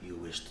more you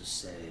wish to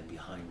say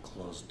behind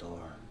closed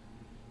door?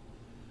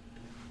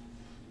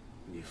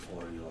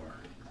 before your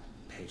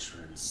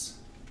patrons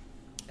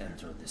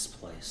enter this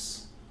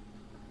place.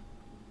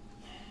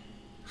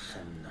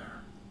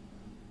 Hemner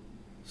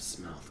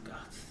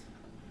Smeltgat.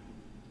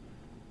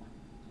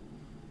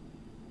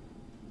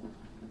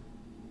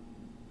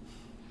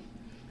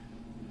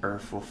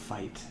 Earth will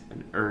fight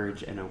an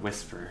urge and a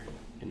whisper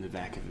in the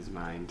back of his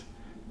mind,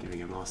 giving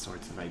him all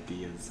sorts of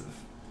ideas of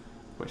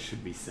what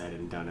should be said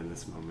and done in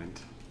this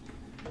moment.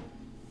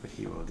 But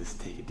he will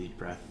just take a deep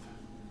breath,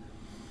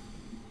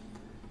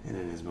 and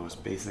in his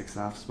most basic,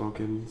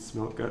 soft-spoken,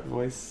 smelt-gut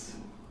voice,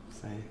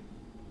 say,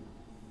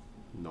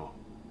 "No."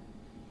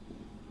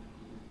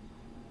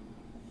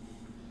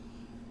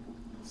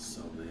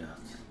 So be it.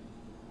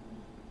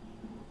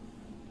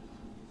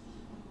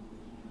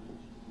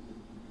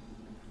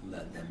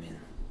 Let them in.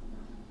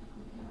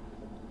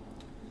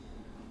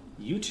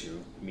 You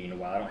two,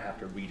 meanwhile, I don't have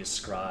to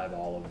re-describe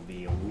all of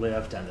the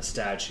lift and the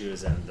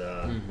statues and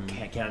the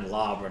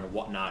candelabra and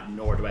whatnot,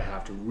 nor do I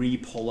have to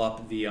re-pull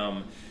up the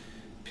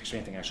picture.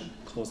 Anything, I should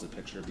close the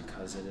picture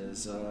because it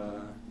is,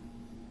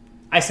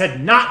 I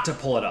said not to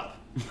pull it up.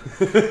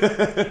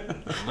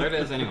 There it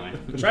is anyway.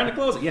 I'm trying to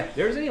close it. Yeah,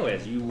 there it is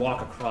anyways. You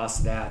walk across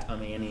that,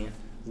 any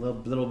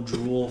little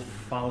drool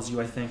follows you,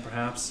 I think,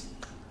 perhaps.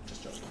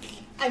 Just joking.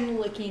 I'm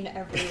licking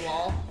every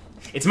wall.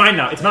 It's mine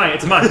now. It's mine.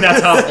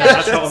 That's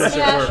how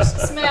ownership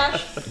works.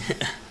 Smash.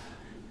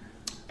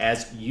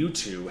 As you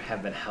two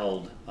have been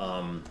held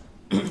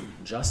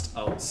just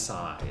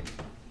outside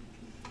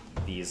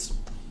these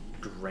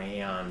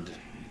grand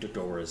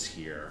doors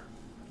here,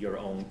 your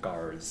own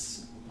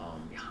guards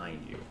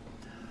behind you.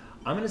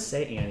 I'm going to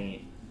say,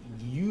 Annie,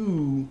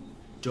 you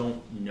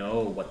don't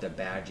know what the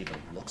badge even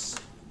looks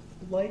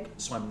like,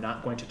 so I'm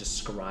not going to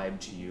describe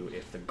to you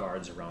if the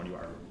guards around you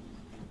are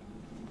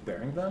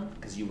wearing them,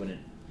 because you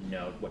wouldn't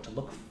know what to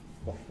look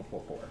for.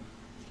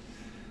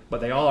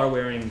 But they all are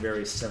wearing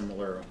very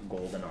similar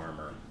golden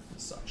armor and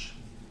such.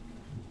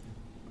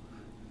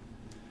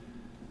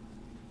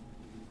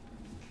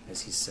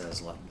 As he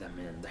says, let them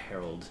in, the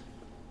herald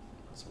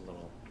has a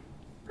little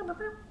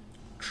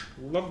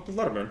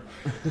letterman.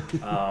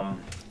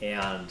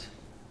 And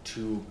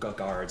two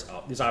guards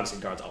out. There's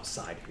obviously guards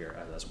outside here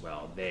as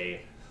well.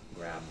 They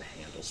grab the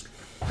handles,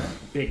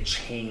 big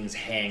chains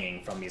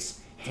hanging from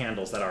these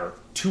handles that are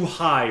too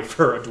high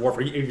for a dwarf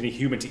or even a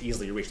human to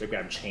easily reach. They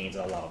grab chains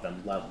and allow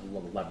them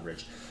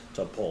leverage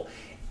to pull.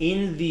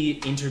 In the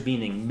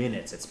intervening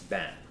minutes it's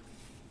been,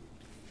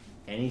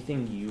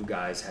 anything you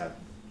guys have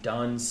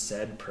done,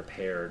 said,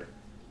 prepared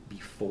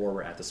before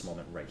we're at this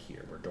moment right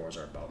here where doors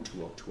are about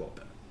to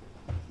open?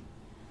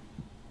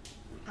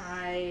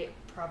 I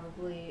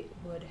probably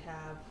would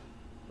have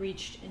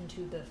reached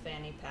into the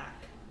fanny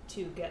pack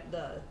to get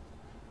the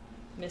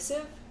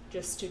missive,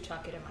 just to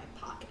tuck it in my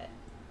pocket.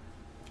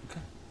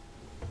 Okay.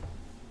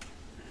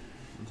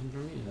 Nothing for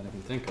me that I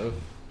can think of.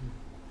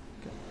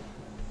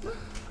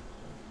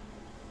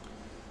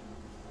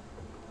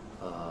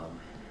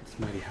 It's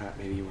mighty hot.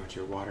 Maybe you want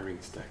your watering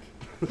stick.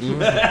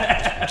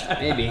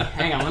 Maybe.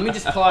 Hang on, let me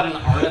just pull out an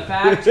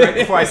artifact right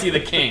before I see the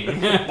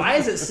king. Why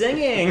is it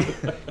singing?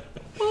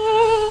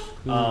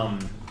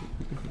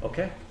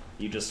 Okay.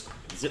 You just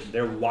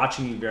they're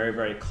watching you very,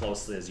 very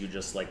closely as you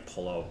just like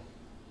pull out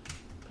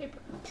Paper.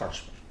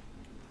 parchment,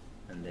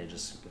 and they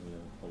just give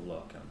you a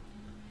look and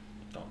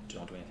don't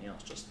do anything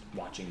else. Just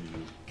watching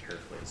you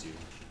carefully as you.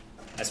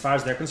 As far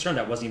as they're concerned,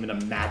 that wasn't even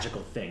a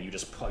magical thing. You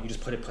just put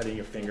it in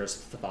your fingers,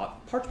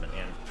 thought parchment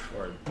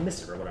or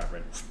missive or whatever,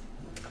 and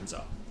it comes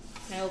up.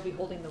 I will be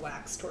holding the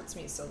wax towards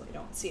me so they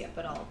don't see it,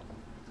 but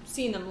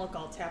seeing them look,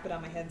 I'll tap it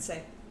on my head and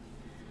say,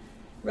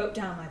 wrote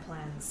down my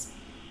plans,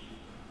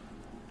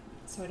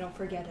 so I don't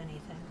forget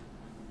anything.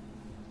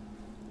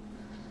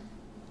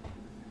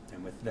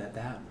 And with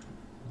that,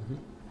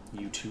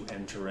 you two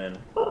enter in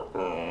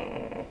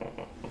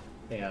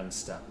and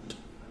step.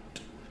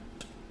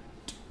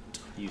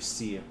 You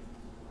see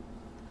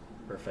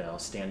Raphael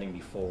standing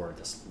before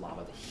this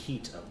lava. The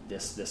heat of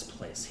this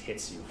place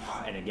hits you,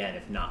 and again,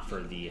 if not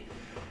for the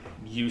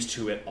used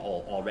to it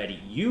already,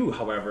 you,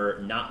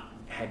 however, not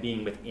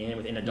being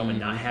within a dome and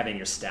not having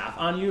your staff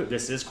on you,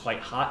 this is quite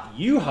hot.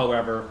 You,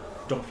 however,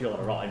 don't feel it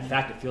at all. In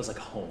fact, it feels like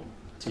home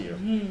to you.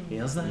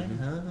 Feels like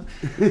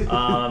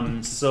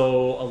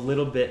so a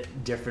little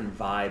bit different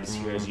vibes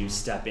here as you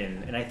step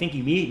in, and I think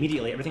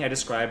immediately everything I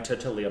described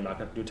to Leo, I'm not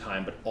going to do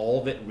time, but all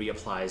of it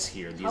reapplies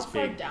here. These How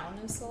far big down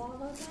is the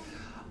lava then?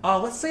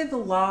 let's say the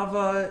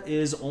lava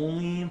is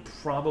only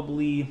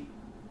probably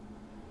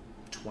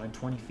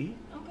 20 feet.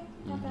 Okay,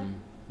 not bad.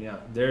 Yeah,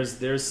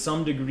 there's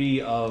some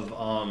degree of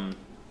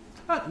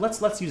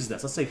let's use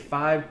this. Let's say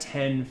 5,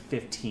 10,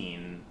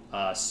 15.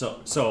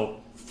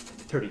 So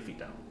 30 feet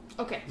down.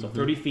 Okay. So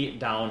 30 feet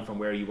down from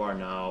where you are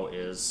now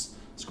is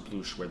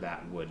Scaploosh, where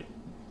that would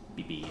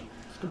be.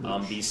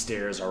 These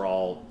stairs are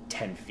all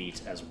 10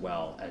 feet as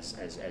well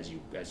as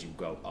you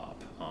go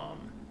up.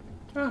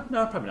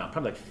 No, probably not.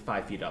 Probably like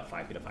 5 feet up,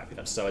 5 feet up, 5 feet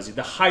up. So as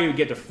the higher you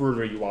get, the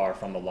further you are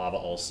from the lava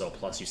also.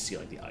 Plus you see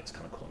like the ice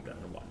kind of cooling down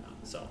and whatnot.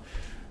 So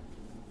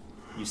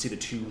you see the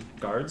two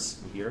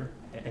guards here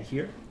and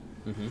here.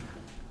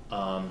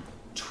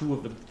 Two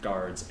of the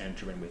guards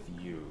enter in with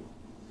you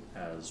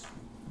as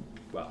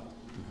well.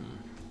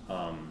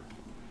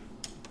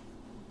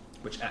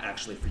 Which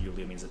actually for you,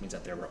 Leo, means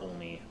that there were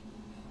only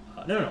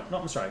no,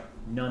 I'm sorry.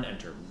 None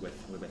enter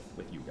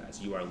with you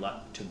guys. You are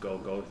let to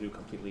go through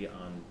completely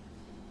on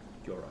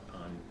your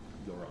own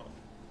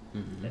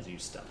as you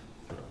step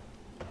through.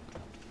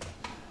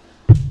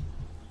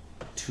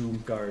 Two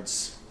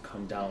guards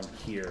come down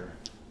here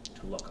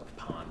to look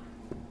upon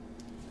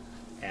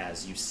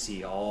as you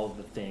see all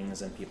the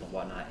things and people and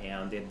whatnot,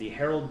 and the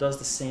herald does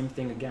the same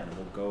thing again.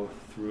 We'll go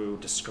through,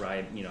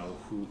 describe,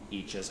 who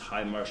each is.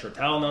 High Marshal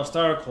Talnel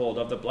Starkhold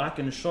of the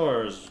Blackened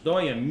Shores,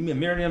 Doya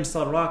Miriam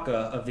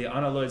Salraka of the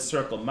Unalloyed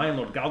Circle, my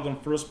Lord Galgon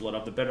Firstblood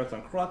of the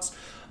Betterclan Crux,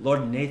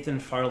 Lord Nathan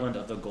Farland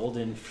of the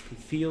Golden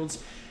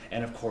Fields,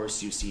 and of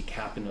course you see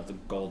Captain of the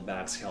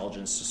Goldbacks,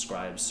 Helgen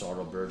Scribe,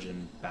 Sorrel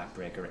Virgin,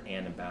 Backbreaker,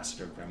 and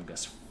Ambassador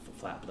Grimgus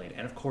Flatblade,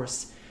 and of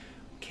course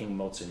King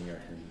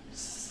Motzenir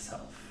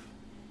himself.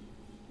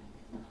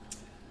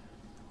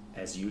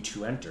 As you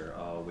two enter,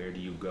 where do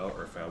you go,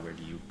 Urfael? Where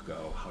do you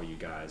go? How you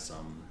guys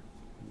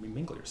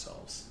mingle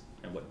yourselves,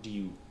 and what do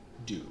you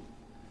do?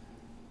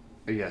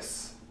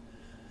 Yes.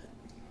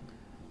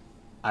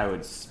 I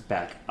would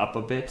back up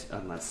a bit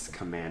unless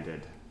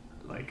commanded,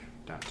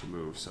 not to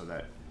move, so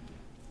that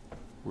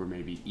we're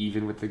maybe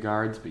even with the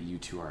guards, but you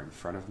two are in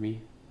front of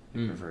me.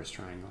 Reverse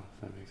triangle,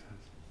 if that makes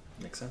sense.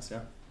 Makes sense,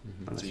 yeah.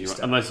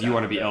 Unless you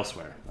want to be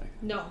elsewhere.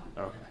 No.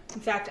 Okay. In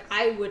fact,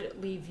 I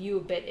would leave you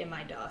a bit in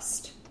my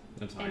dust.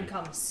 That's fine. And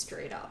come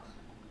straight up.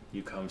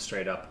 You come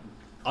straight up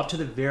to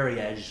the very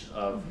edge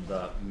of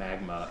the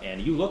magma,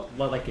 and you look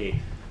like a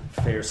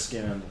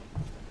fair-skinned,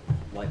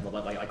 like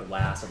a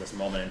lass at this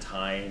moment in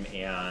time,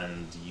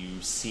 and you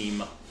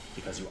seem,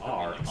 because you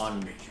are,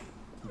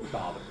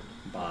 unbothered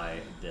by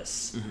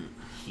this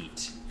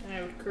heat. And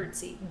I would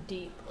curtsy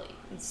deeply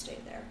and stay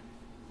there.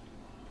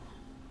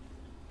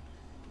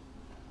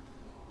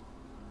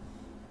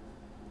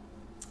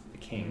 The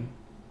king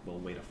will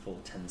wait a full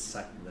 10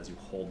 seconds as you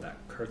hold that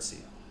curtsy.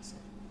 So,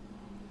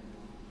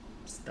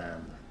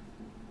 stand.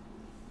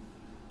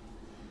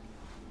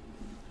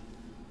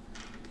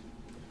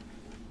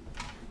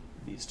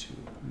 These two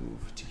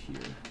move to here.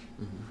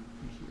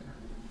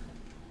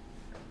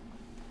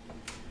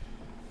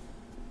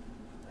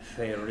 Here.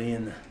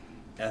 Faerine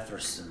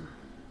Etherson.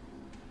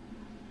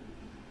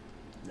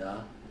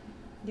 Yeah?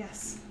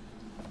 Yes.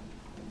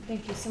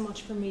 Thank you so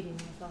much for meeting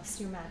with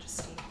us, Your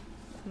Majesty,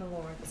 my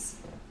lords.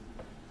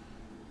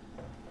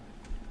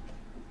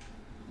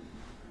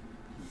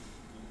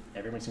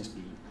 Everyone seems to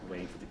be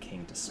waiting for the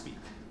king to speak,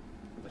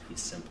 but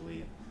he's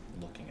simply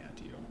looking at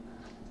you,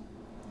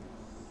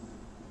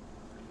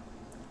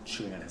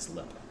 chewing on his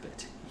lip a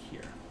bit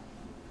here.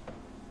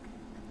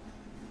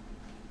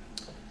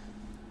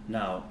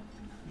 Now,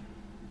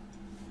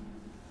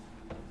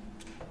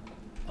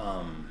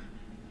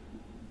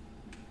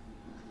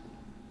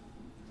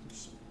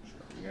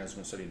 you guys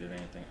want to study did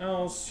anything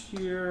else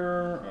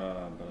here?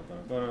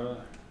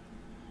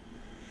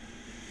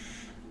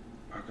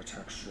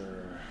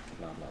 Architecture,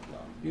 blah, blah, blah.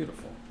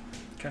 Beautiful.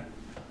 Okay.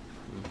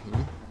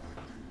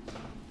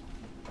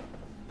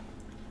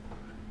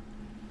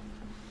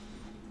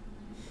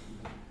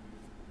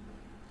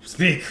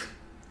 Speak!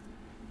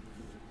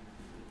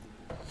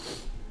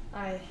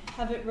 I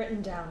have it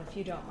written down if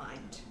you don't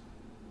mind.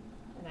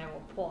 And I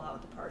will pull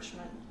out the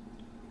parchment.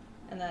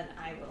 And then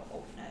I will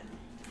open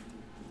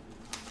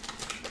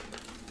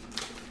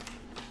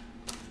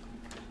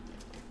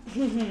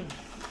it.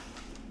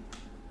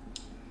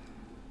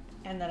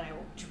 And then I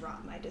will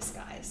drop my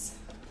disguise.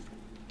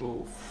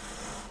 Oh.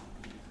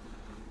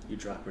 You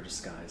drop your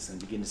disguise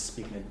and begin to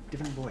speak in a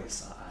different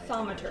voice.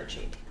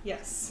 Thaumaturgy,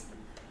 yes.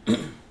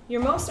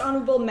 Your most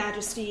honorable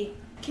majesty,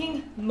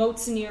 King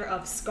Motzenir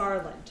of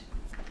Scarland.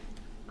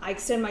 I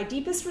extend my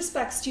deepest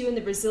respects to you and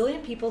the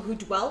resilient people who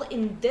dwell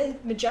in the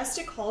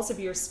majestic halls of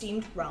your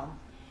esteemed realm.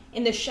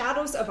 In the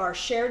shadows of our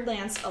shared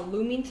lands, a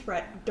looming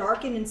threat,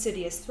 dark and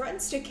insidious,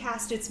 threatens to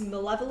cast its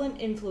malevolent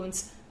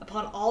influence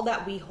upon all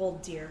that we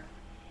hold dear.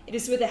 It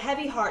is with a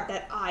heavy heart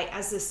that I,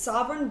 as the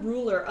sovereign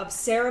ruler of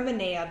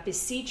Saramanea,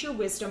 beseech your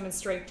wisdom and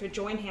strength to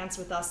join hands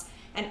with us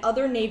and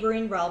other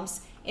neighboring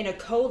realms in a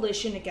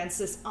coalition against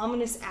this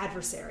ominous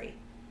adversary.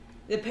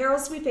 The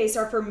perils we face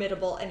are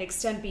formidable and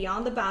extend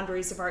beyond the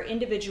boundaries of our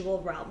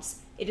individual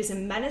realms. It is a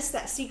menace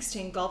that seeks to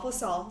engulf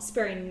us all,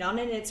 sparing none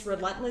in its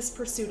relentless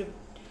pursuit of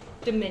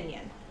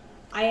dominion.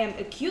 I am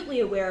acutely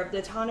aware of the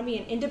autonomy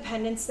and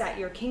independence that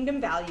your kingdom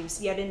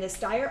values, yet in this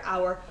dire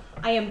hour,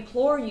 I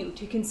implore you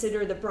to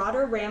consider the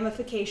broader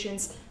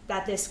ramifications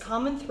that this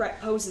common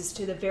threat poses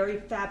to the very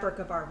fabric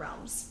of our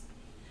realms.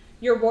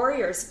 Your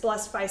warriors,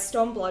 blessed by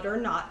Stoneblood or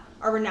not,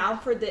 are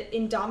renowned for the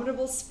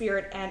indomitable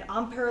spirit and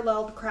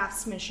unparalleled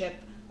craftsmanship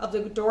of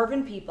the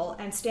Dwarven people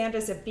and stand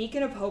as a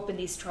beacon of hope in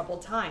these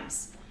troubled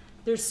times.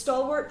 Their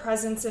stalwart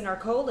presence in our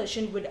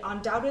coalition would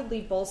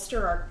undoubtedly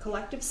bolster our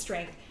collective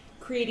strength,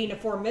 creating a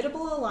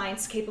formidable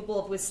alliance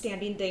capable of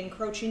withstanding the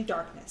encroaching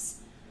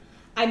darkness.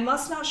 I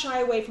must not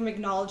shy away from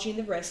acknowledging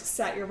the risks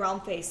that your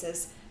realm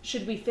faces,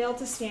 should we fail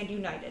to stand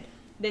united.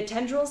 The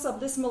tendrils of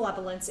this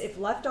malevolence, if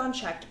left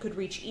unchecked, could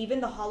reach even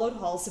the hallowed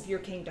halls of your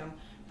kingdom,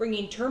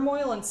 bringing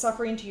turmoil and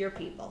suffering to your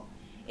people.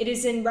 It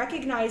is in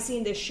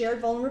recognizing this shared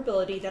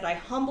vulnerability that I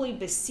humbly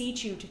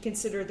beseech you to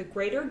consider the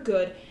greater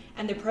good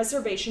and the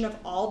preservation of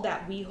all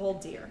that we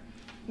hold dear.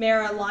 May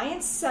our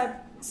alliance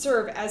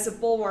serve as a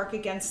bulwark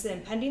against the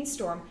impending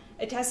storm,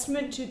 a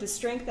testament to the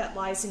strength that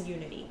lies in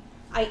unity.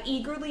 I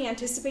eagerly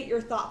anticipate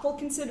your thoughtful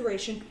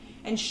consideration,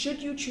 and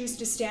should you choose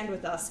to stand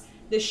with us,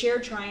 the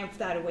shared triumph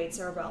that awaits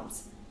our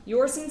realms.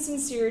 Yours in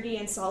sincerity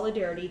and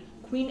solidarity,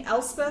 Queen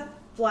Elspeth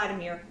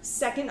Vladimir,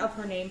 second of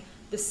her name,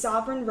 the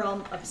sovereign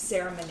realm of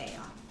Saramanea.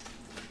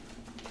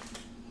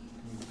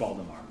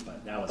 Voldemort,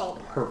 but that was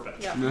Voldemort.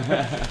 perfect. Yep.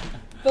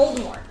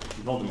 Voldemort.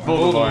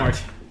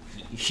 Voldemort.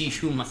 She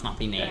who must not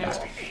be named.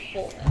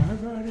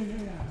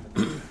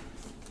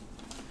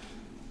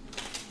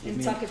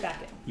 And tuck it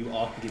back in. You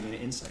all can give me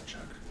an insight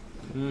check.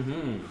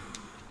 Mm-hmm.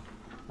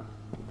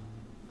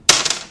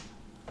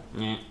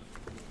 Yeah.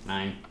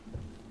 9.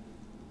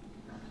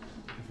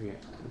 I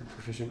forget. I'm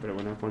proficient, but it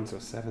went up 1, so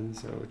 7,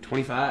 so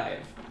 25.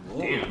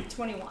 Damn.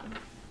 21.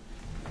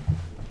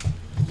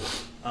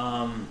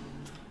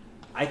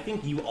 I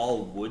think you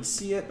all would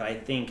see it, but I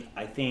think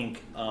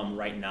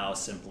right now,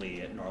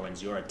 simply at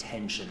Norwin's, your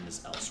attention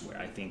is elsewhere.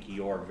 I think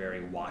you're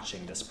very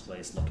watching this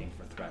place, looking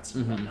for threats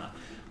and whatnot.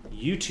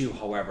 You two,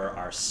 however,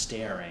 are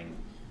staring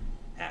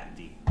at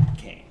the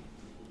king.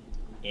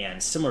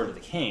 And similar to the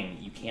king,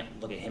 you can't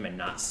look at him and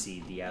not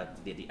see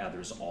the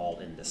others all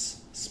in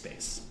this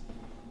space.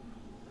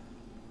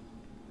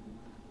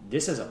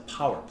 This is a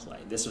power play.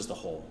 This was the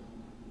whole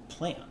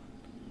plan.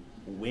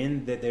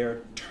 Win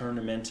their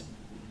tournament,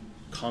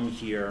 come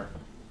here,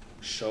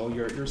 show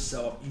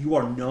yourself. You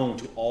are known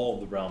to all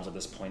the realms at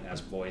this point as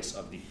voice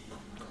of the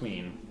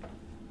queen.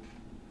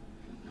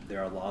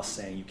 There are laws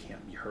saying you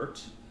can't be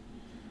hurt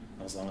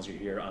as long as you're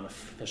here on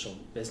official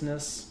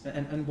business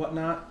and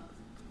whatnot.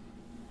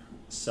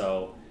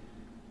 So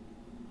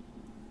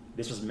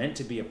this was meant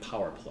to be a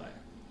power play.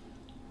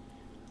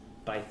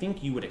 But I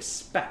think you would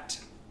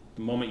expect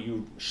the moment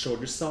you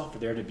showed yourself for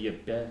there to be a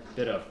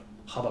bit of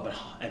hubbub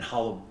and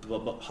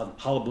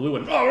hullabaloo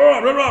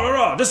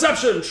and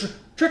deception,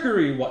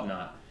 trickery,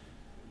 whatnot.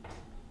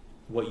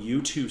 What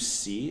you two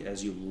see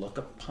as you look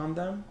upon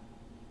them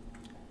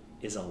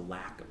is a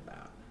lack of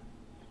that.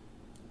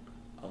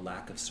 A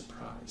lack of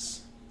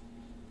surprise.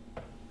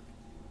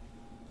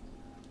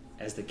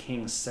 As the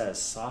king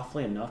says,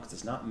 softly enough, because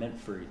it's not meant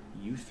for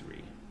you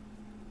three,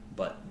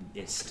 but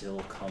it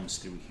still comes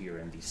through here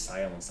in the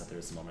silence that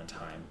there's a moment in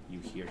time. You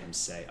hear him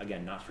say,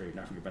 again, not for your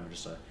benefit,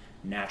 just a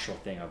natural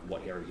thing of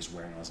what area he's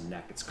wearing on his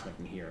neck. It's coming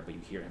from here, but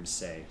you hear him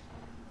say,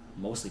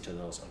 mostly to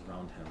those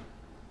around him,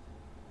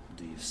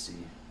 "Do you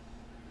see?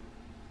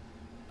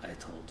 I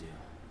told you."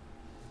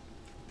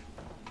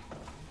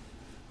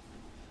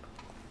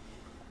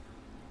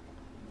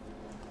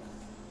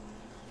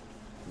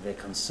 They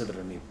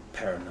consider me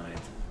paranoid.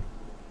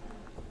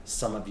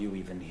 Some of you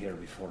even here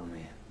before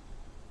me.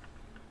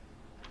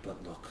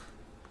 But look,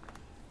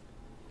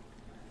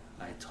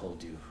 I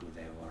told you who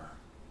they were.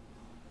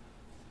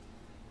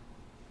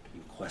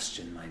 You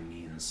question my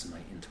means, my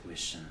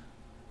intuition.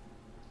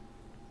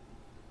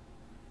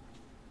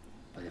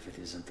 But if it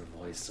isn't the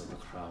voice of the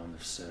crown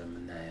of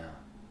Saramanea,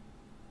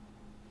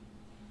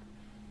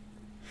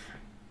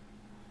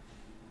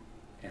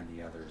 and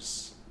the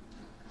others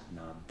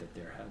nod at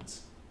their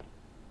heads.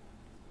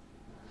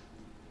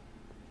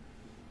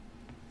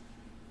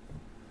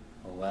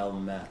 Well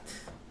met,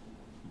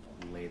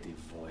 Lady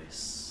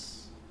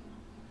Voice.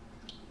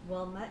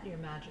 Well met, Your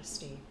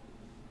Majesty.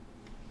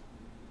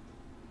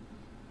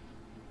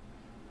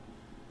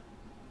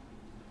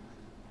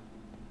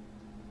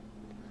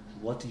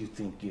 What do you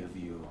think give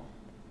you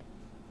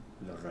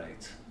the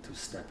right to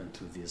step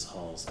into these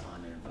halls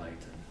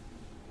uninvited,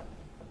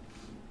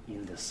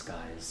 in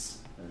disguise,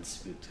 and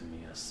speak to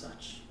me as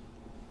such?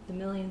 The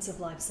millions of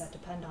lives that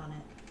depend on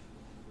it.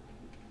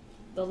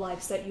 The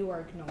lives that you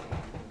are ignoring.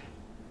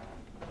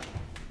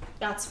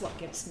 That's what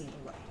gives me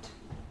the right.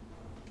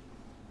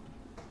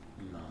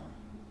 No.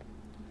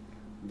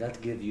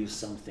 That gives you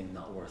something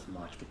not worth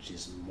much, which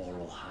is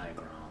moral high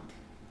ground.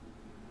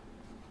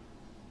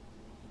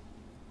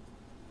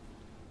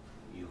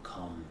 You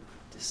come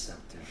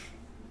deceptive,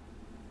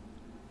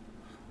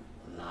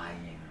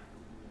 lying,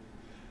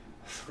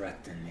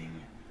 threatening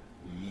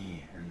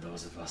me and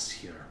those of us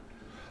here.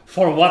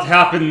 For what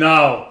happened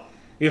now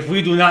if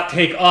we do not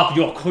take up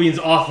your queen's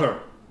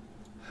offer?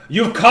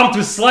 You've come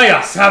to slay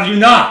us, have you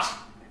not?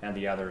 And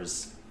the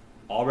others,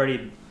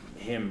 already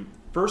him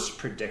first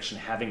prediction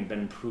having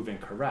been proven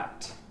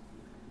correct,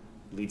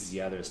 leads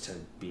the others to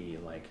be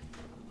like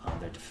on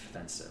their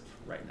defensive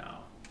right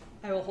now.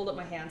 I will hold up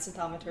my hands in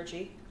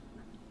thaumaturgy.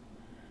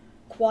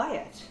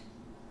 Quiet.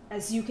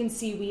 As you can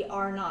see, we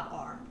are not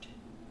armed.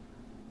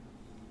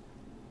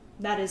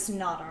 That is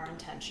not our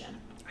intention.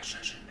 I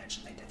should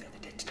mention they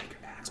did take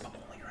your axe, but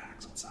only your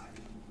axe outside.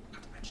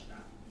 Not to mention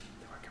that.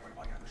 They weren't worried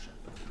about your other shit.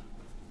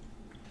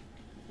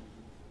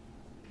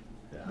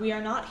 We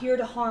are not here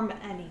to harm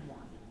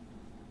anyone.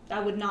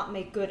 That would not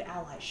make good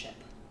allyship.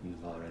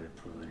 You've already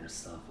proven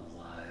yourself a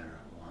liar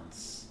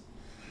once.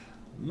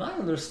 My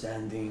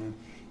understanding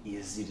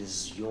is it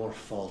is your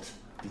fault,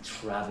 the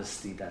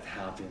travesty that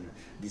happened,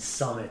 the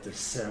summit of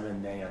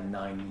Ceremony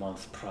 9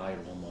 months prior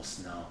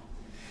almost now.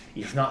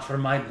 If not for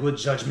my good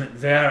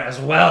judgment there as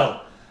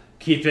well,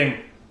 keeping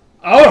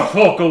our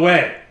folk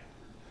away.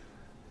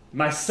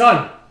 My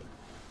son,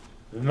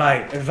 my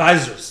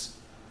advisors,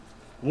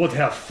 would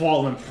have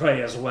fallen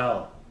prey as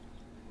well.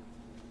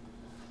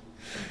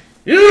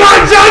 In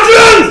my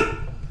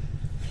judgment,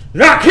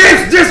 that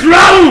keeps this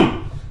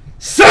realm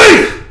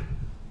safe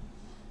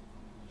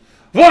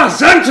for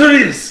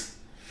centuries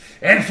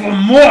and for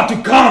more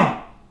to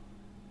come.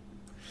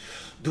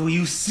 Do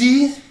you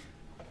see?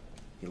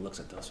 He looks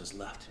at those to his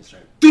left, his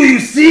right. Do you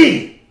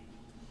see?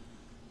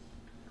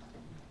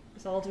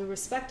 With all due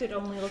respect, it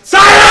only looks...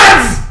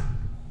 Silence!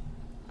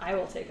 I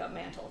will take up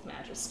Mantle of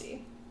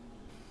Majesty.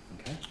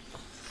 Okay.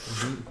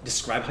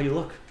 Describe how you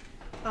look.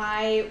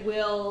 I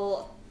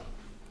will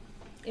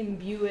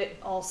imbue it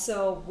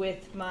also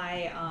with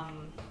my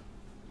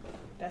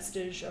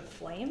vestige of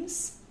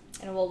flames,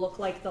 and it will look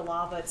like the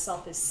lava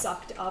itself is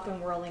sucked up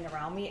and whirling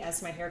around me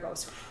as my hair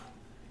goes,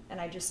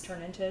 and I just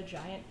turn into a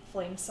giant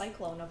flame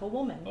cyclone of a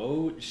woman.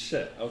 Oh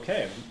shit!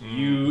 Okay,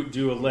 you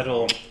do a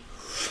little,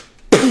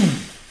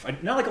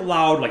 not like a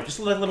loud, like just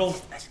a little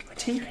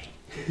tink.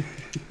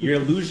 Your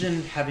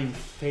illusion having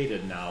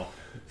faded now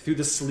through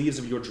the sleeves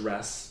of your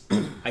dress.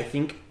 I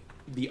think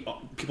the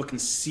people can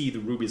see the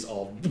rubies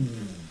all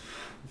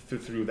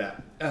through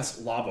that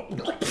as lava.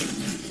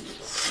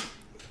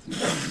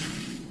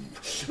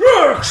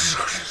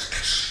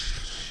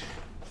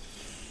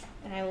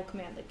 And I will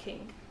command the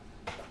king,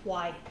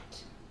 quiet.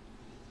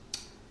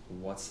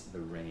 What's the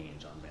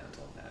range on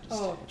Mantle of Majesty?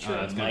 Oh, true.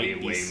 It's It gonna might be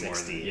be way 60. more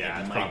than yeah. It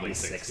It's might probably be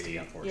 60.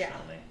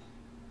 unfortunately.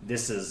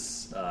 This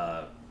is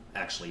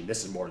actually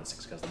this is more than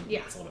 60 because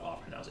it's a little bit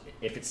off right now.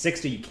 If it's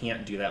 60, you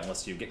can't do that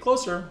unless you get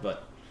closer.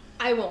 But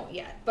I won't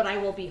yet, but I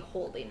will be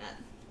holding it.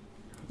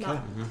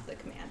 Not the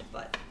command,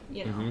 but,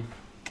 you know.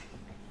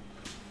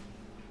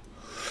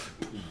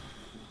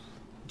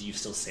 do you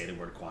still say the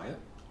word quiet?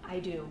 I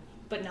do,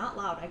 but not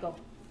loud. I go,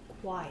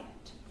 quiet.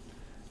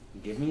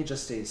 Give me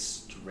just a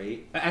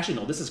straight... Actually,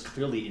 no, this is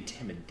clearly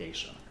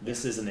intimidation.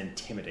 This is an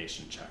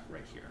intimidation check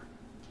right here.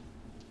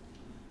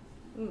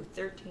 Ooh,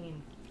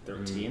 13.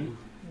 13?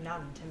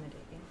 Not intimidating.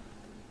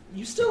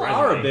 You still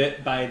are a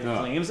bit by the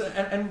flames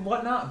and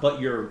whatnot,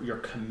 but your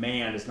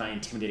command is not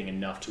intimidating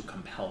enough to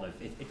compel it.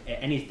 If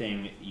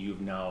anything,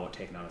 you've now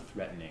taken on a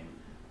threatening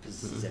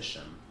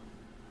position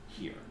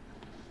here.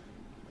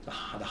 The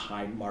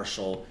High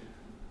Marshal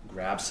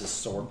grabs his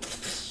sword,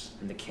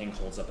 and the king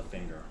holds up a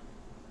finger.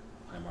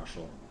 High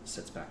Marshal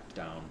sits back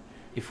down.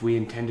 If we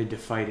intended to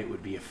fight, it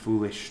would be a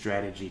foolish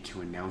strategy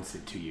to announce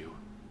it to you.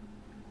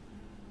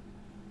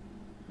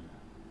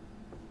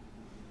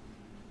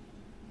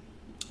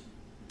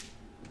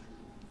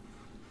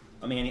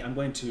 I mean, I'm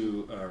going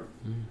to,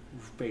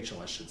 Rachel,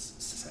 I should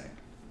say,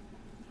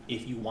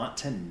 if you want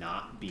to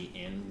not be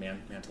in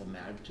Mantle of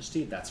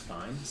Majesty, that's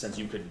fine, since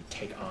you could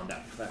take on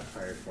that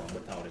fiery form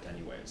without it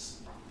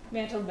anyways.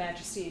 Mantle of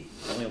Majesty.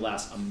 It only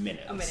lasts a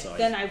minute. A minute. So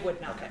Then I would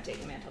not have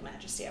taken Mantle of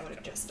Majesty. I would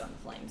have just done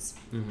the flames.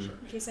 Sure.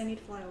 In case I need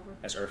to fly over.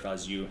 As Urfa,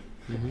 as you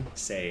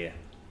say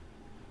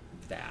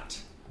that,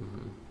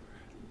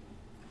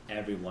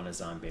 everyone is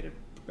on bated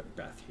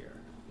breath here.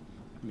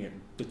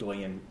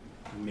 Dodoyan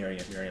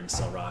Miriam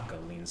Silraka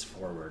leans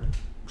forward,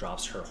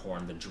 drops her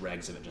horn, the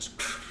dregs of it just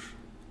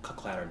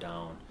clatter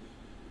down.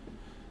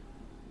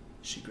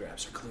 She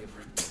grabs her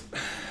cleaver.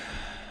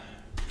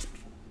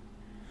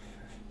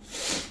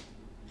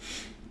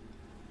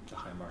 The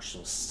High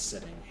Marshal's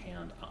sitting,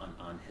 hand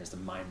on his. The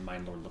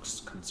Mind Lord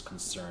looks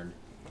concerned.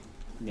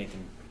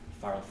 Nathan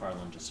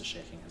Farland just is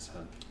shaking his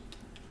head.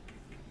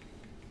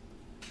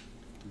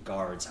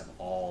 Guards have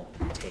all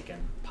taken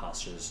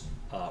postures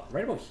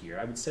right about here.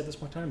 I would say at this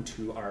point in time,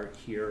 2 are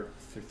here,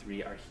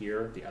 3 are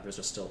here. The others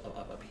are still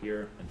up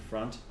here in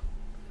front.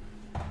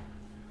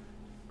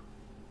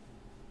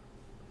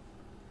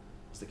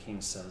 As the king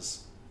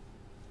says,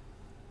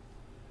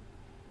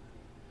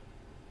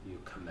 You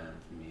command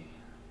me.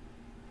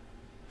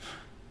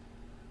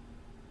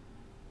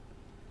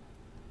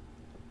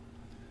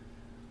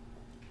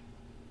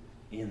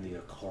 In the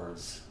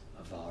accords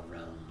of our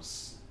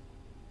realms,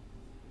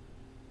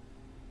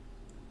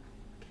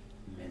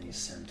 many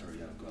centuries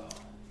ago,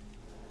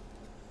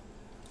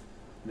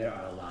 there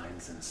are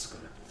lines in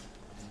script.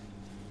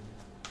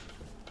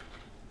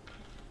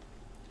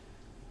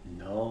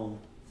 No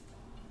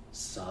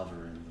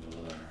sovereign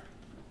ruler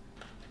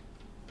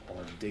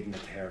or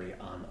dignitary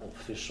on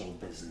official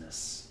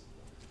business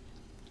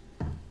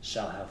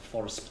shall have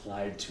force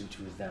applied to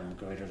them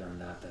greater than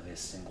that of a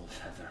single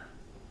feather.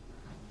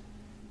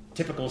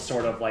 typical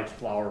sort of like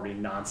flowery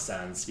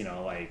nonsense,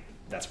 like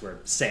that's where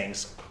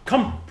sayings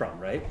come from,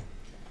 right?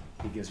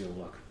 He gives you a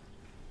look.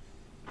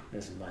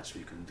 There's much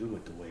we can do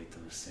with the weight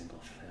of a single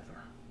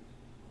feather.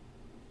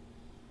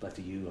 But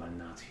you are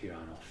not here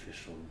on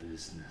official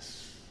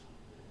business,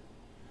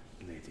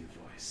 lady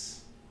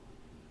voice.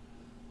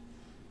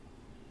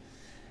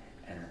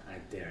 And I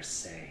dare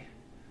say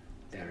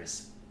there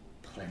is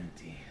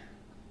plenty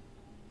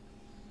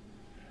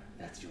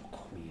that your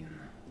queen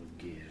would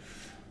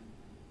give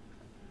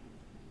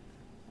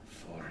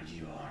for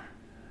your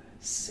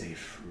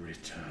safe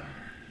return.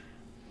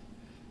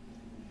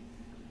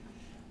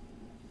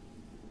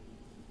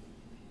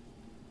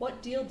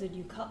 What deal did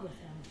you cut with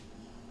him?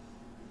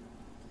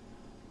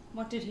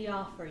 What did he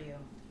offer you?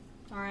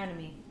 Our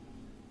enemy.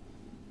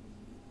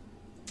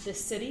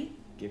 This city?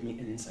 Give me an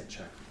insight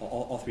check.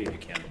 All three of you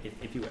can,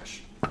 if you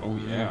wish. Oh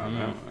yeah,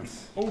 that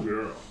was. Oh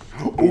yeah.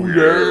 Oh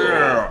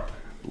yeah.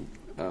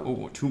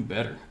 Oh, two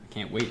better. I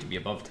can't wait to be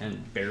above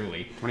 10.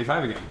 Barely.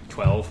 25 again.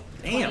 12.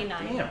 Damn.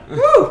 29.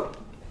 Woo!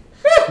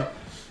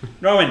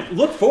 Rowan,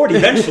 look forward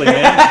eventually,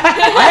 man.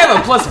 I have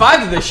a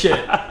 +5 to this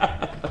shit.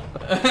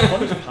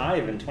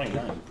 25 and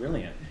 29.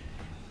 Brilliant.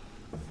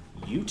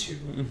 You two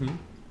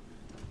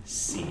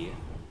see,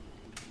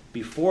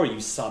 before you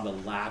saw the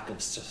lack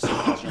of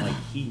surprise, you're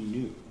like, he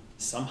knew.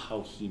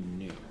 Somehow he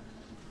knew.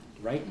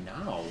 Right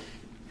now,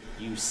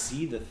 you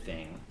see the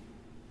thing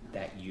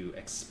that you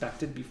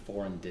expected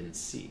before and didn't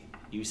see.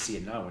 You see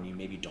it now when you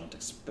maybe don't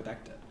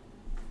expect it.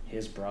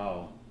 His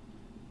brow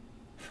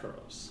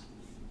furrows.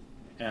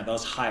 And at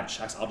those hive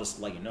checks, I'll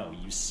just let you know,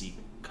 you see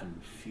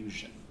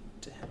confusion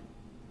to him.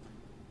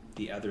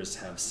 The others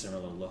have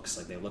similar looks,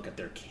 like they look at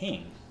their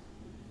king,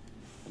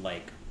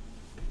 like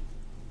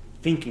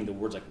thinking the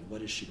words like,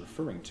 what is she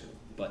referring to?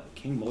 But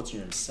King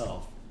Motier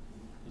himself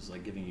was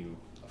like giving you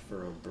a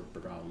furrowed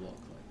brow look.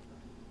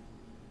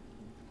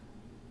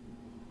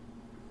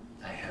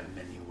 Like, I have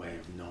many ways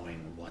of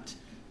knowing what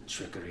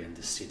trickery and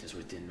deceit is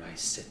within my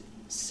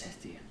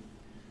city.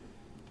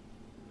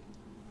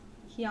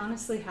 He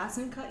honestly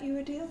hasn't cut you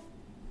a deal?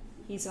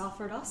 He's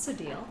offered us a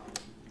deal.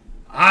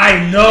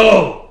 I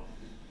know!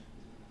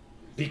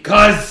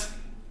 Because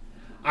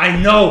I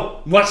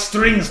know what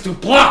strings to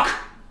pluck!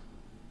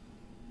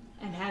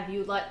 And have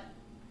you let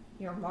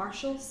your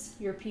marshals,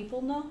 your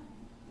people know?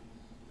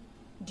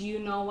 Do you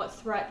know what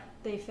threat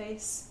they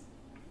face?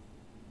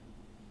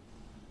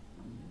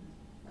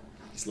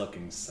 He's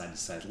looking side to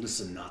side.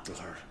 Listen not to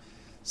her.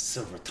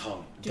 Silver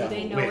tongue, Do devil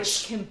they know witch.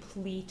 it's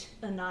complete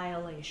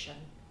annihilation?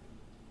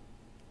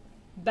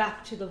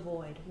 Back to the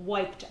void,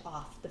 wiped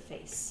off the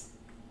face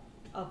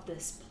of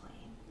this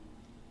plane.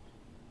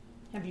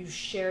 Have you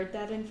shared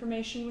that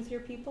information with your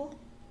people?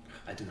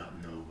 I do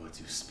not know what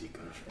you speak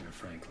of, and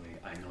frankly,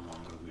 I no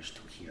longer wish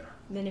to hear.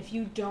 Then if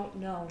you don't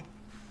know,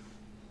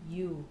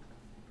 you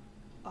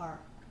are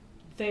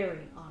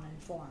very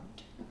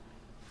uninformed.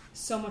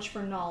 So much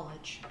for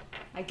knowledge.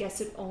 I guess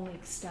it only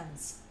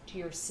extends to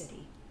your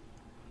city.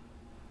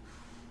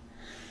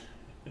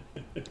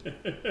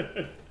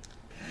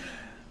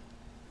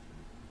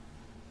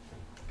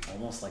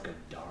 almost like a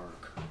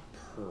dark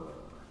purr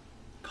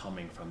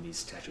coming from these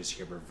statues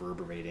here,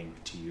 reverberating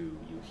to you.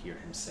 You hear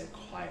him say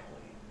quietly,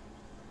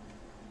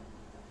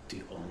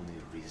 The only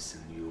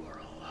reason you are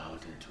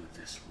allowed into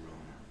this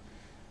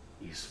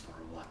room is for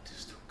what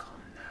is to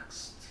come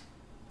next.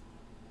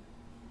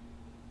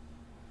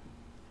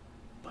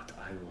 But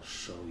I will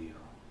show you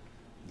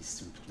the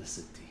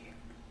simplicity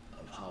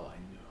of how I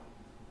knew.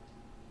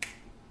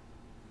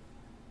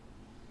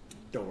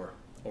 door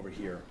over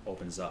here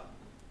opens up,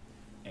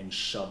 and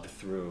shoved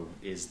through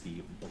is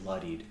the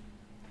bloodied,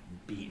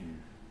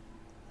 beaten,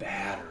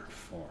 battered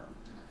form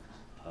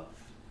of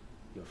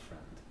your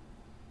friend,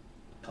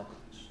 Calculus.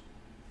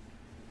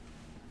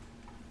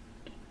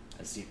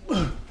 As he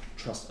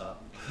trusts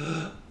up,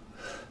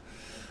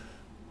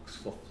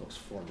 looks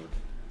forward.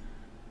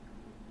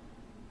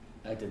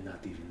 I did not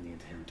even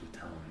need him to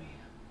tell me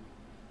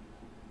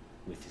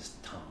with his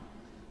tongue.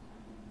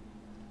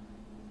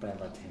 But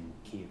I let him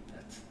keep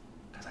it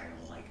because I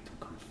like to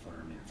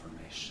confirm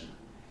information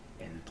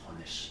and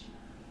punish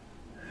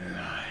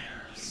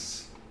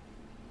liars.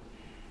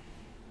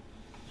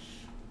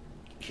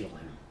 Kill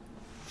him.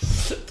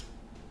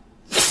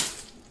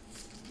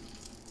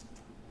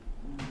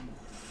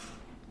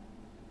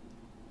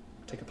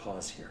 Take a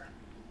pause here.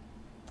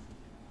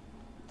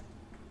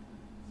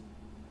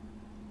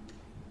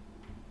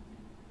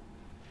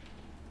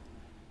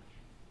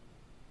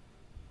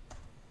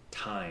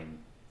 Time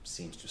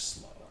seems to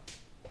slow.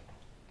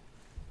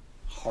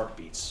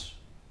 Heartbeats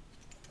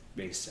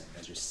racing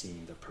as you're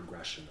seeing the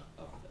progression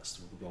of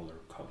this roller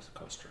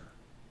coaster.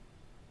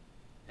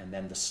 And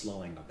then the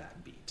slowing of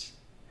that beat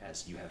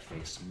as you have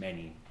faced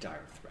many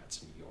dire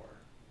threats in your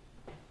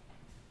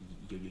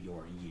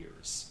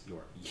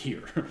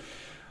year.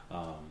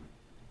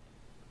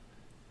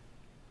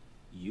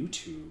 You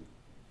two,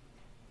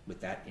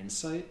 with that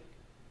insight,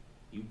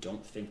 you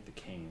don't think the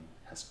king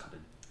has cut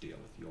a deal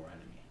with your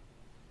enemy.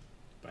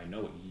 But I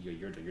know what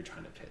you're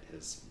trying to pit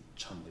his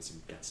chumblies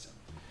against him.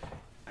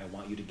 I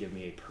want you to give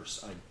me a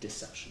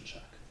deception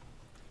check.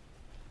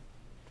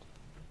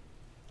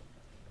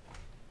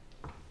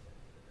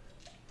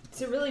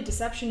 Is it really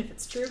deception if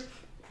it's true?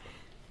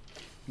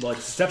 Well,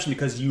 it's deception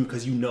because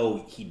you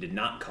know he did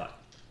not cut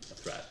a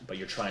threat, but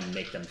you're trying to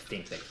make them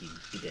think that he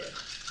did.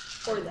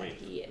 Or that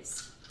he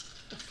is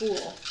a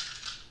fool.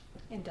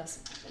 And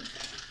doesn't.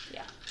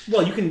 Yeah.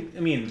 Well, you can. I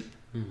mean,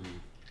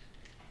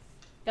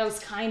 That was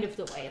kind of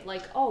the way.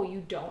 Like, oh,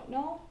 you don't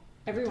know?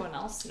 Everyone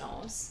else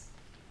knows.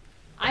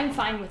 I'm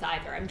fine with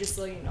either. I'm just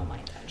letting you know my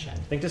intention. I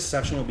think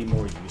deception will be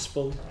more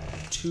useful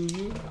to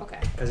you. Okay.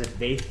 Because if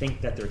they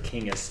think that their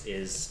king is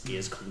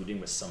colluding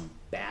with some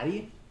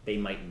baddie, they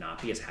might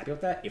not be as happy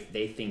with that. If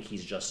they think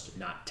he's just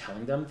not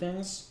telling them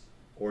things,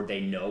 or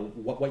they know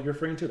what you're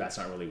referring to, that's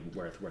not really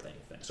worth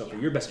anything. So for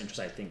your best interest,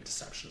 I think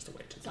deception is the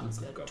way to Sounds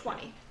good. go.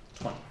 20.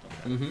 20.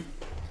 Okay.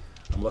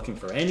 I'm looking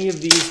for any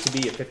of these to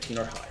be a 15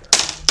 or higher.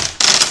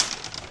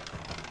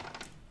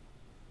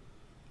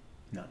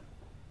 None.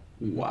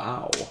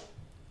 Wow.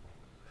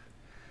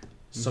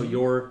 So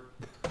your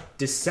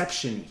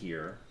deception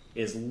here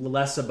is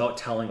less about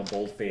telling a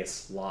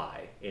bold-faced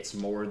lie. It's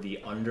more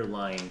the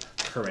underlying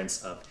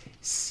currents of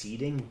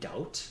seeding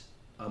doubt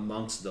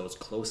amongst those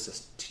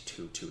closest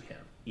to him.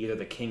 Either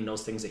the king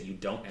knows things that you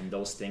don't, and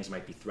those things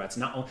might be threats.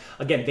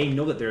 Again, they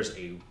know that there's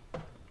a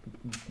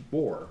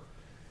war.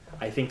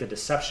 I think the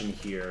deception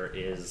here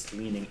is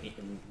leaning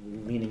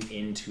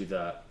into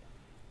the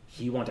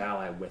he won't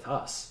ally with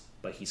us,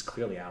 but he's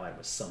clearly allied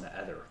with some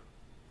other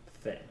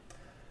thing.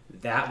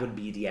 That would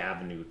be the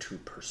avenue to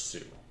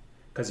pursue.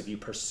 Because if you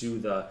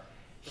pursue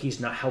he's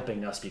not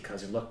helping us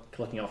because he's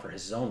looking out for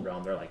his own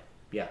realm, they're like,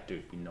 yeah,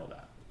 dude, we know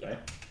that. Right?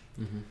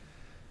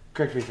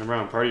 Correct me if I'm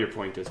wrong. Part of your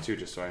point is too,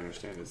 just so I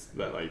understand, is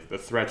that like the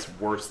threat's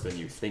worse than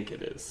you think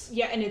it is.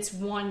 Yeah, and it's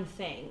one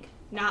thing.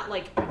 Not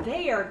like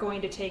they are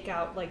going to take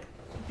out, like,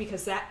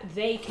 because that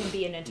they can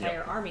be an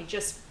entire army.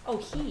 Just, oh,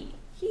 he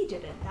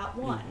did it, that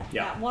one.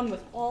 Yeah. That one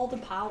with all the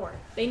power.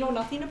 They know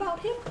nothing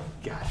about him?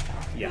 Gotcha.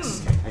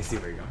 Yes. Okay, I see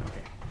where you're going.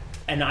 Okay.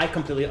 And I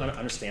completely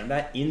understand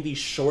that. In the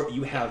short,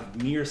 you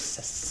have mere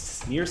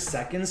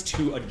seconds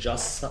to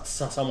adjust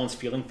someone's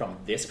feeling from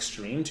this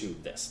extreme to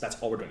this.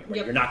 That's all we're doing. Right?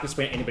 Yep. You're not going to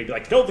explain anybody be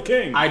like, kill the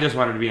king. I just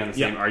wanted to be on the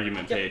same Yeah.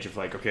 argument page of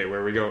like, okay,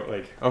 where we go,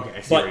 like, okay,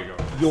 I see But where you're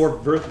going. your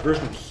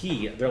version of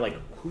he, they're like,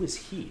 who is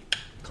he?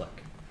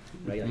 Click.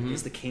 Right? Like,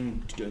 is the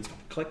king doing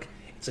something? Click.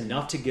 It's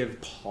enough to give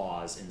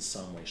pause in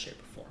some way, shape,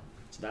 or form.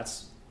 So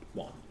that's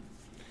one.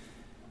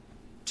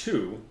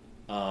 Two,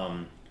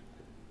 I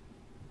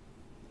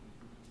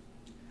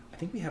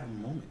think we have a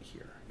moment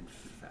here, in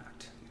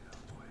fact.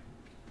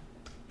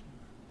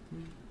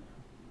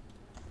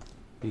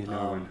 Me and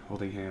Owen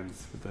holding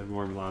hands with the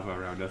warm lava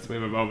around us. We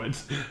have a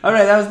moment. All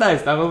right, that was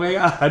nice. Now moving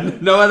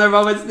on. No other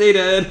moments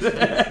needed.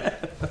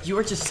 You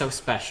are just so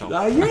special.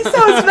 Oh, you're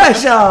so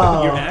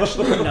special. You're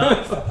actually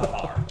not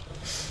far.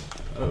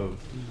 Oh.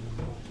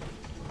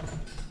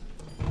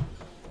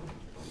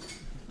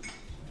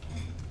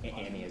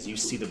 Annie, as you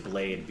see the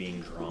blade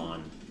being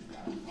drawn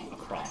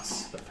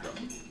across the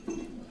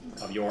throat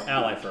of your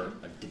ally for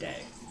a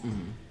day,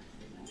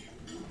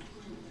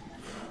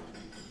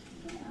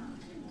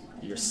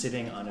 you're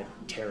sitting on a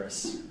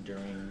terrace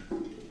during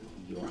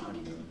your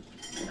honeymoon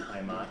in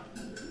Heimat,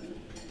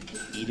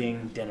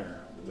 eating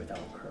dinner with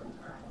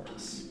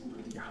Alcurus,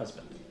 your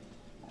husband.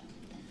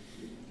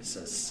 He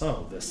says,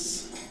 so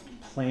this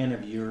plan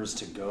of yours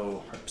to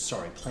go,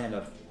 plan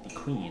of the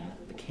queen,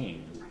 the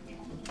king,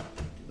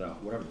 the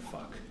whatever the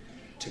fuck,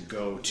 to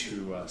go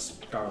to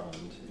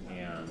Scarland,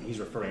 and he's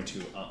referring to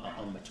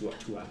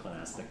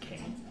Eklund as the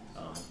king,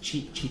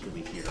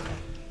 cheekily here,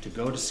 to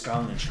go to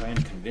Scarland and try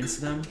and convince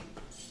them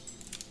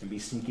and be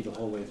sneaky the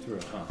whole way through,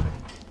 huh?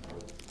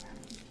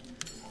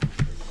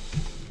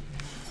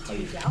 Do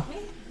you doubt me?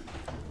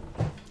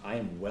 I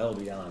am well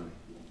beyond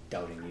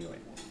doubting you,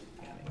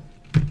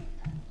 Annie.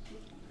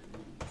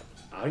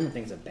 I don't even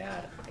think it's a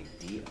bad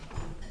idea.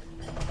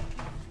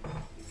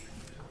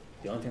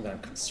 The only thing that I'm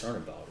concerned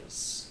about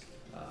is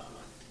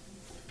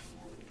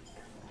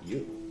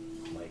you.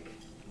 Like,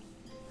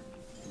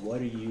 what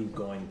are you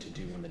going to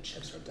do when the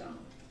chips are down?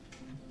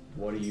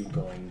 What are you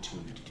going to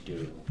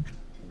do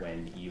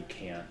when you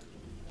can't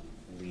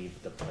leave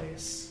the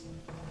place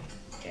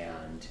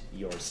and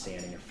you're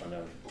standing in front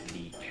of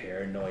the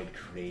paranoid,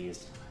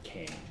 crazed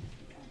king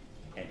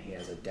and he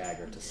has a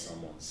dagger to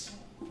someone's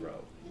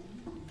throat?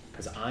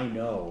 Because I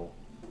know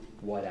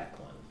what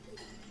Eklund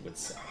would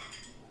say.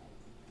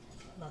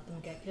 Let them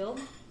get killed?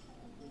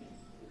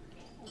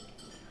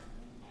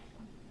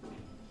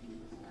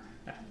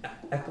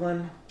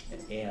 Eklund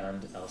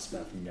and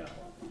Elspeth know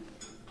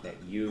that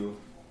you,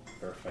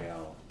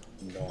 Raphael,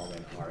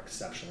 Norman are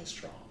exceptionally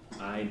strong.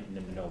 I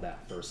know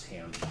that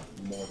firsthand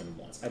more than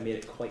once. I made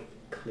it quite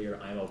clear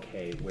I'm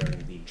okay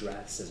wearing the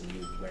dresses and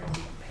you wearing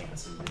the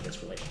pants in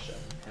this relationship.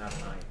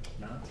 Have I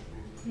not?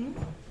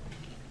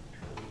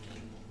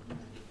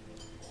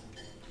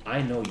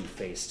 I know you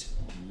faced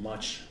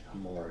much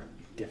more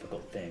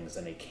difficult things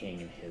than a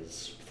king and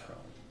his throne.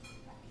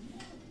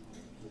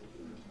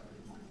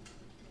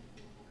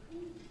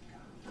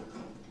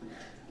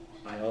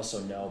 I also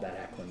know that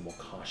Eklund will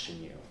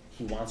caution you.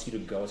 He wants you to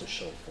go as a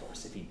show of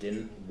force. If he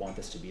didn't want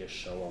this to be a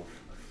show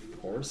of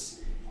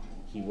force,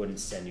 he wouldn't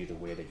send you the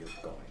way that you're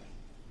going.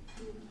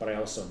 But I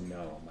also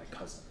know my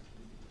cousin.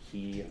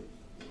 He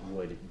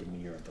would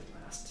demur at the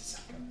last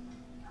second.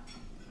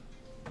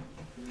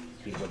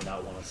 He would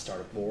not want to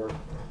start a war.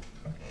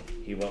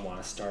 He wouldn't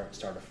want to start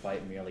a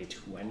fight merely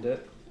to end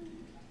it.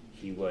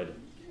 He would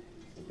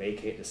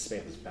vacate the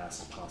space as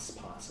fast as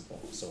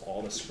possible. So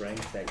all the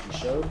strength that he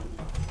showed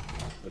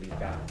would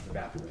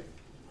evaporate.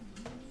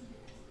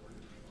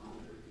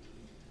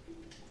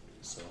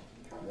 So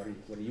what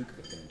are you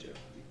going to do?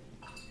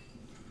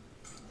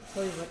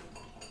 Tell you what.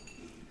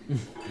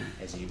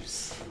 As you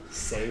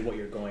say what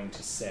you're going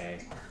to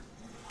say,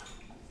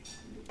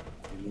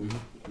 you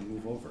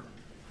move over.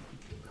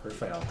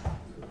 Raphael,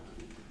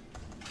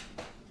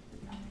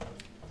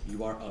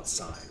 you are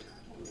outside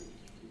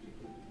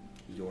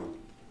your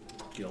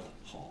guild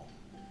hall.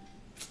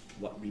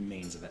 What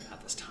remains of it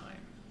at this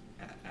time,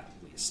 at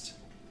least.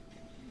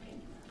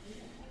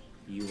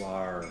 You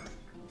are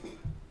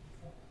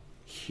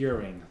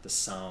hearing the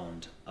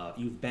sound of,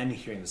 you've been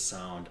hearing the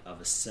sound of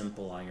a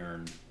simple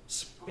iron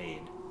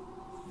spade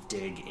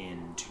dig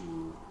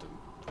into the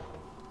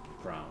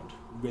ground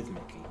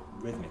rhythmically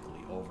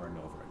over and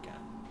over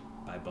again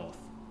by both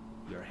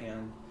your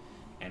hand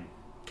and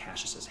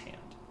Cassius's hand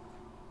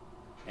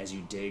as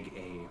you dig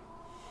a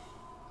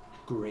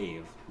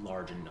grave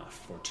large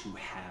enough for 2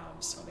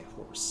 halves of a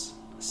horse,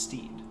 a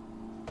steed,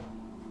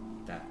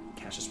 that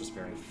Cassius was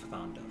very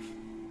fond of.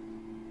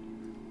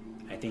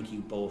 I think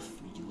you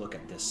look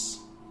at this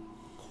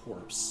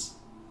corpse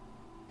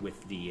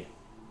with the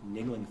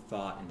niggling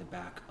thought in the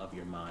back of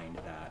your mind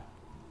that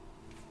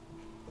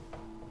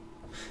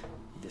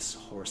this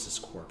horse's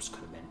corpse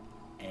could have been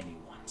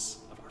anyone's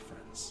of our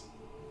friends.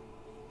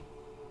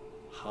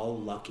 How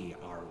lucky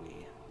are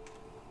we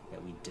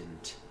that we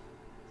didn't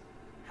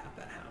have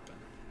that happen?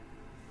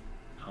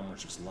 How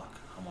much is luck?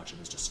 How much of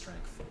it is just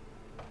strength?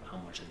 How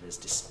much of it is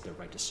the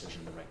right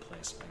decision in the right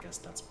place? I guess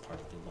that's part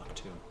of the luck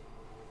too.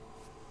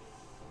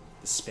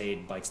 The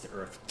spade bites the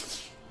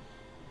earth.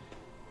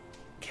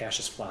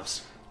 Cassius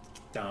flops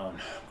down,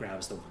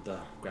 grabs the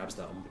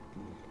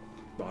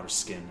water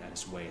skin at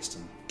his waist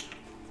and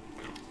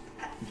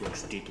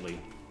digs deeply,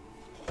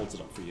 holds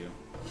it up for you,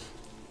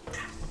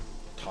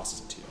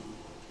 tosses it to you.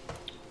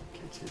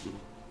 Catch it.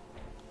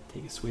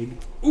 Take a swig.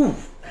 Ooh,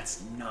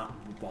 that's not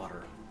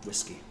water,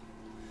 whiskey,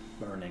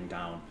 burning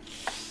down.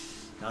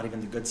 Not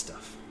even the good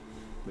stuff,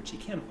 which he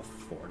can't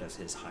afford as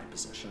his high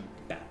position.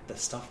 The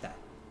stuff that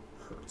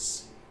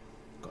hurts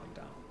going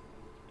down.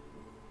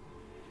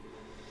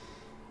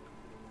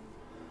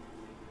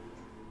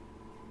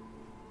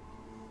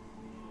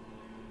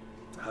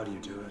 How do you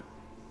do it?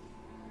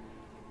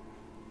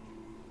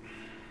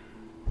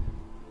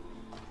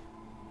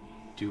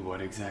 Do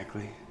what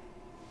exactly?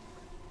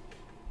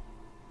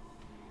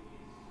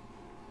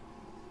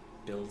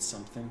 Build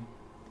something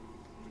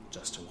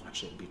just to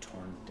watch it be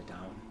torn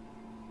down.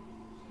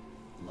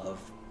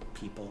 Love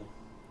people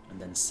and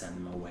then send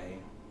them away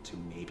to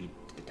maybe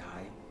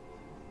die.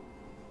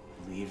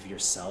 Leave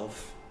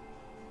yourself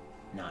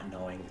not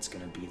knowing it's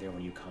going to be there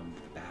when you come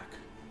back.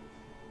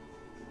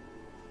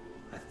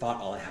 I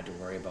thought all I had to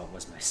worry about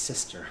was my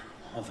sister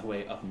all the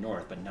way up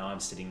north, but now I'm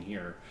sitting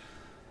here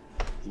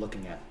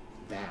looking at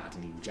that,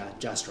 and he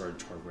gestured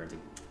toward where the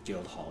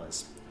guild hall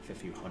is, a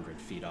few hundred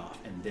feet off,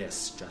 and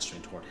this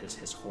gesturing toward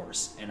his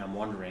horse, and I'm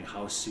wondering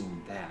how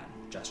soon that,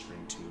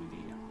 gesturing to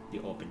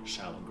the open,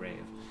 shallow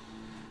grave,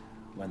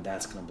 when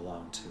that's going to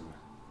belong to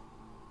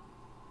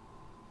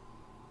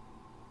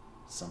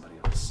somebody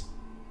else.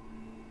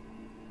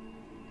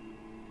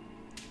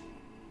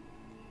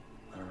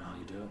 I don't know how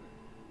you do it.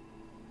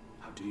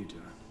 How do you do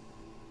it?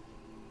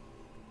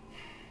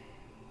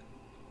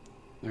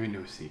 There ain't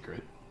no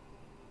secret.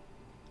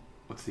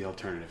 What's the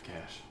alternative,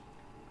 Cash?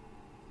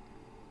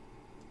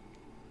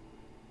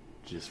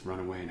 Just run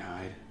away and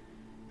hide?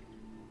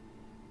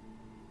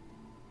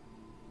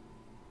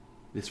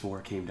 This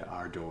war came to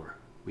our door.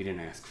 We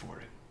didn't ask for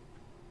it.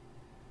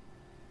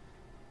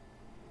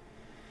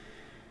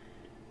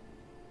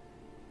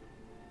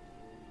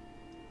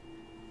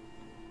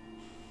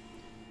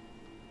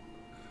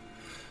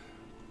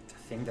 The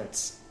thing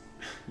that's,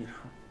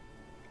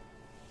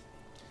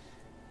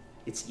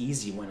 it's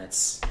easy when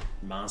it's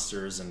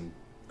monsters and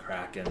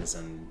krakens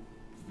and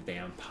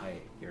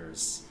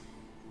vampires.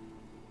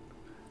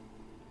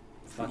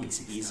 Fuck,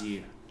 it's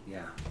easy.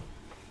 Yeah.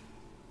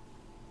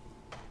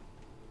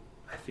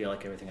 I feel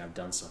like everything I've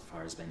done so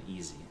far has been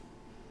easy.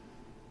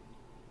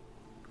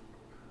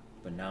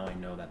 But now I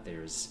know that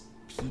there's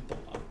people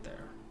out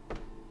there.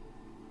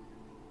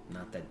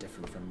 Not that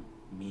different from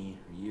me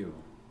or you.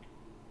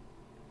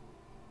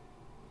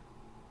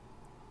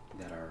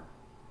 That are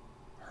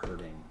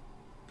hurting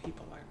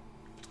people I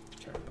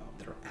care about.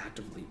 That are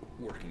actively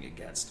working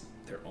against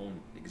their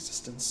own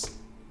existence,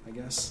 I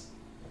guess.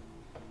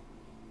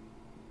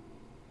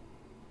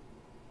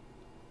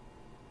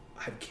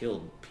 I've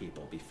killed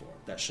people before.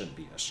 That shouldn't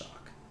be a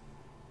shock.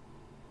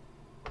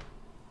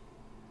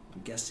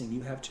 I'm guessing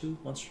you have too,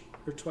 once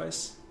or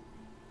twice?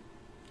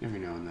 Every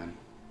now and then.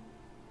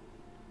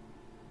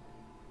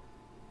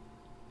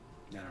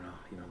 I don't know,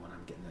 even when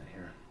I'm getting that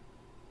here.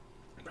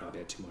 I probably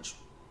had too much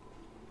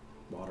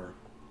water.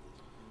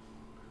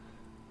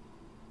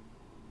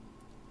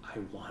 I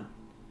want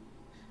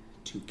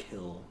to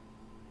kill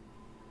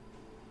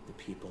the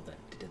people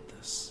that did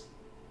this.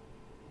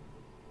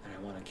 And I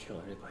want to kill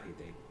everybody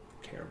they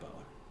care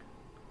about,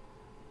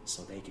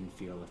 so they can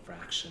feel a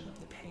fraction of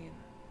the pain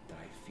that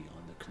I feel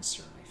and the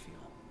concern I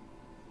feel.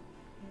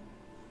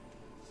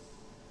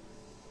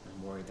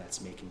 I'm worried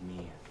that's making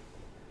me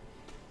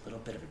a little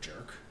bit of a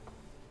jerk.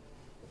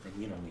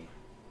 And you know me.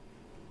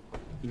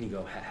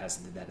 Inigo has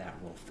that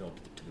role filled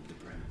to the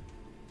brim.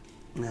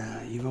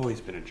 Nah, you've always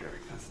been a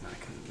jerk. That's not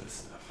because of this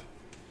stuff.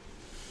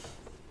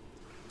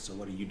 So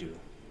what do you do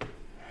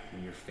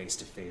when you're face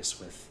to face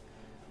with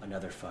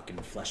another fucking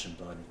flesh and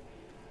blood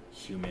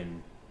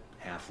human,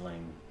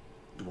 halfling,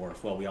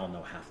 dwarf? Well, we all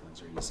know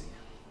halflings are easy.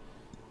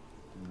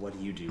 What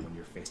do you do when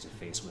you're face to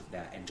face with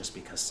that? And just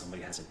because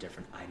somebody has a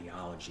different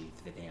ideology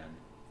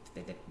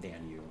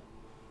than you,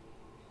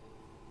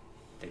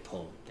 they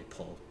pull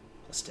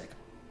a stick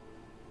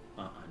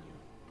on you.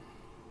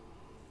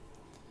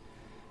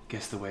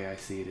 Guess the way I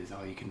see it is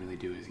all you can really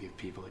do is give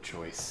people a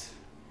choice.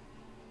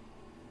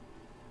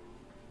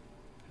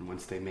 And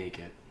once they make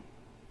it,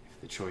 if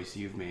the choice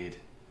you've made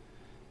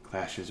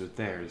clashes with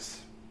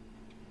theirs,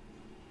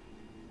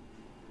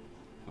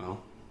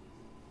 well,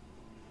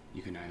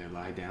 you can either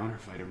lie down or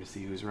fight them to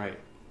see who's right.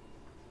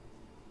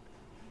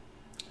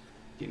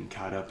 Getting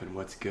caught up in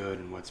what's good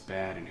and what's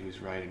bad and who's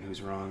right and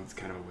who's wrong, it's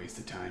kind of a waste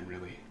of time,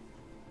 really.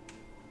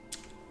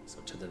 So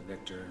to the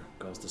victor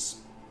goes the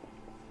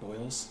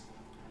spoils?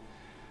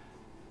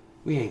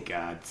 We ain't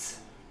gods.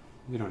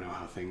 We don't know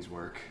how things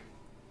work.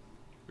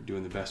 We're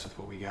doing the best with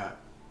what we got.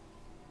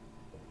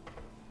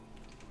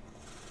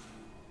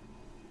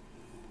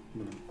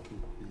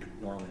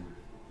 Norman,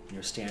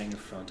 you're standing in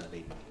front of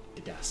a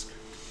desk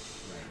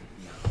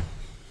right now.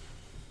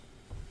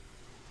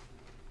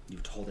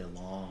 You've told a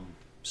long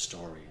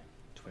story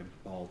to a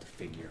bald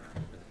figure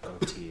with a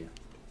goatee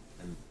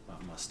and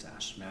a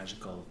mustache,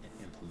 magical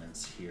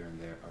implements here and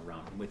there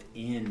around,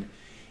 within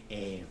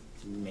a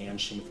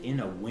mansion, within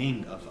a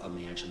wing of a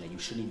mansion that you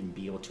shouldn't even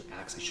be able to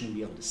access, you shouldn't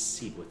be able to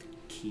see with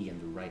key and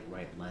the right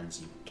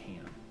lens you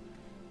can.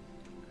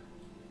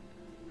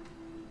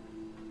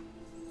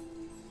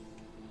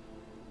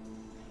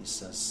 He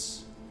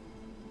says,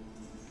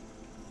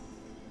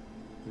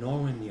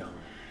 Norman Young,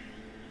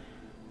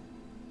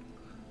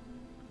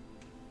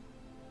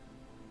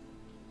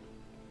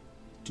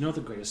 do you know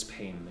the greatest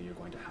pain that you're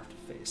going to have to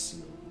face in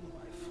your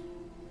life?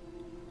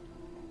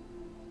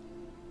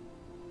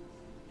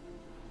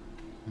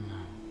 No.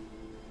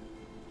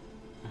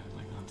 I would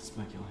like not to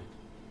speculate.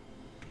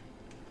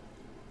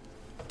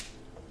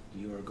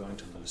 You are going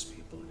to lose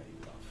people that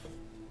you love.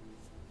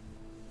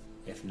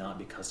 If not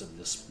because of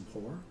this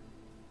war,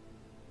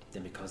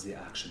 then because of the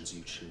actions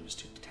you choose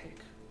to take.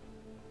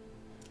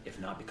 If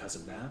not because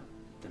of that,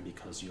 then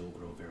because you'll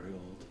grow very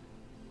old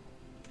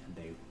and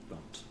they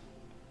won't.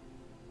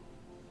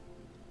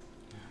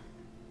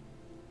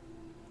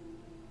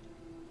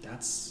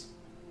 That's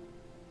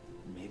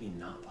maybe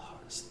not the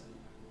hardest thing.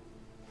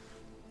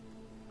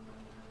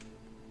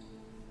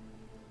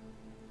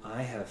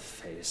 I have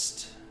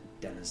faced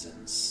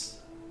denizens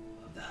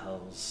of the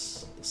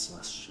hells, the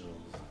celestial,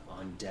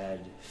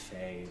 undead,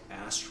 fae,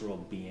 astral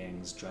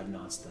beings,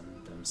 dreadnoughts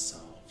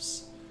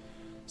themselves,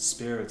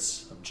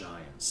 spirits of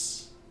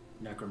giants,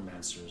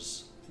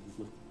 necromancers,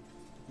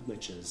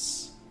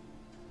 witches,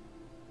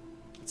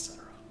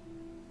 etc.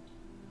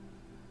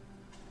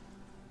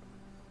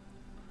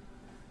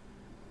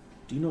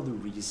 Do you know the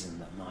reason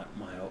that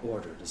my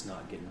order does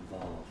not get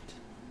involved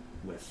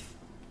with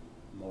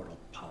mortal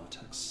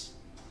politics?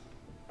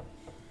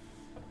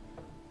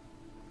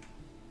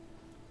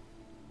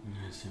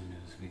 I assumed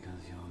it was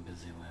because you were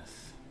busy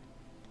with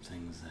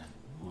things that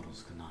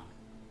mortals could not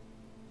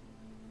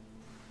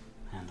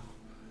handle.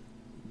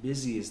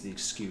 Busy is the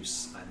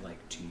excuse I'd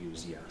like to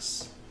use,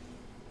 yes.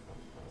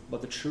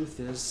 But the truth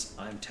is,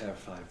 I'm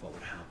terrified of what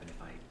would happen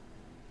if I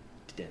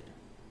did.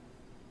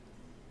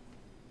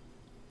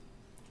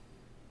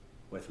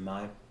 With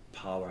my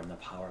power and the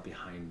power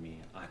behind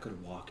me, I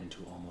could walk into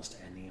almost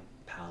any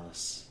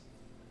palace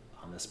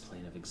on this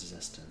plane of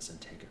existence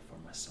and take it for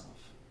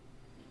myself.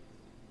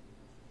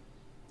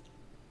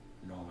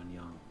 Norman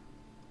Young,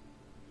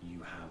 you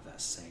have that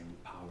same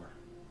power.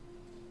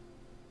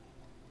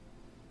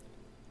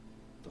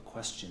 The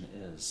question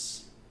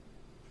is,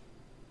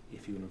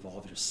 if you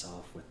involve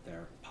yourself with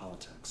their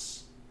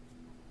politics,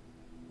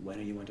 when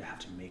are you going to have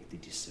to make the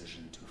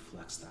decision to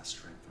flex that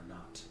strength or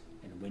not?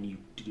 And when you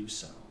do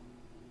so,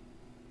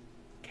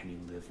 can you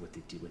live with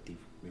the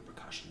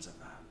repercussions of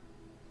that?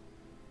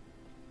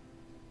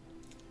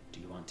 Do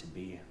you want to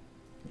be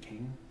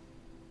king?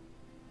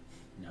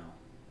 No,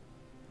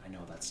 I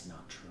know that's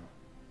not true.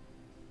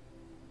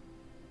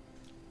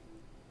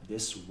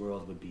 This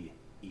world would be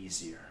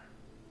easier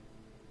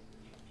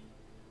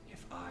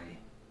if I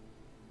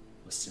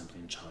was simply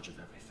in charge of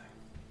everything.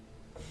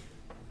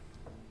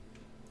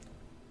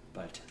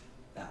 But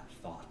that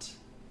thought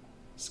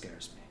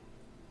scares me.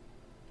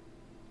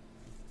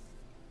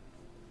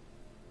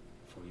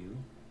 For you,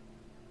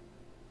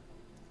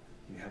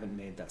 you haven't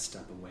made that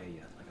step away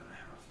yet like I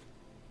have.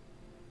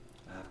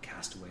 I have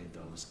cast away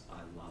those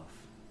I love,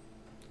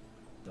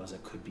 those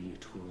that could be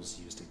tools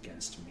used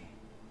against me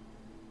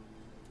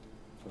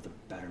for the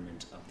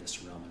betterment of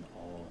this realm and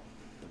all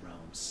the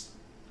realms.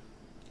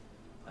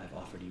 I've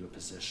offered you a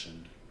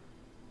position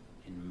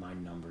in my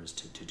numbers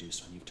to do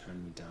so, and you've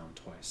turned me down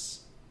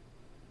twice.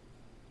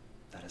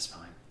 That is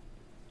fine,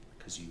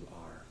 because you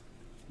are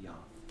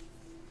young.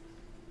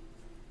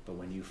 But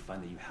when you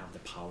find that you have the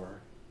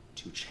power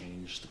to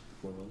change the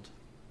world,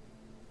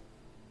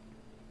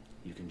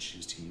 you can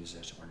choose to use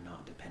it or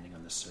not, depending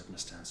on the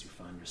circumstance you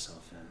find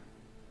yourself in.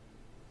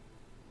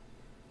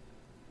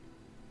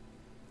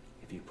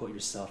 If you put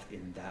yourself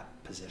in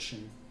that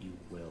position, you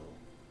will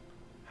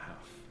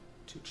have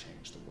to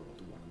change the world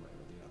one way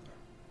or the other.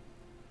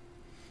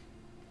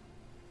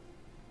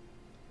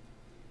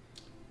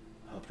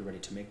 I hope you're ready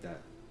to make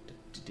that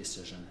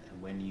decision, and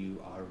when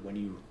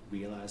you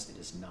realize it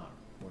is not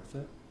worth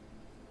it,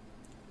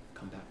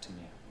 come back to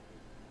me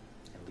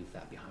and leave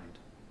that behind.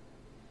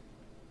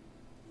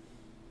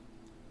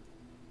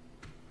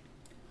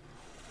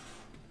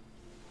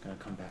 I'm going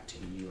to come back to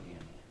you,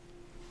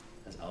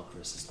 Annie, as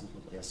Alcaris is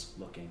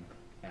looking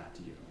at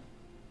you.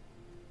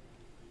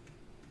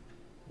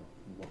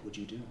 What would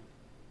you do?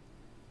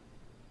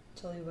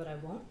 Tell you what I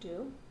won't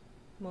do.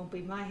 Won't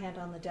be my hand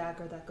on the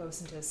dagger that goes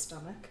into his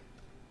stomach.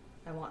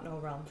 I want no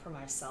realm for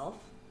myself.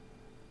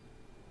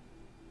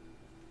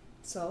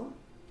 So,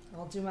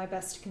 I'll do my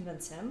best to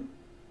convince him,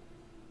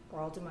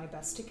 or I'll do my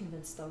best to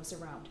convince those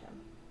around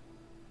him.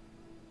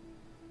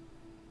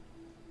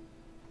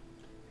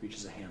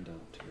 Reaches a hand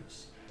out to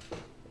yours.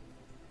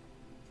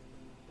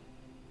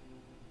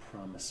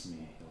 Promise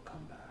me you'll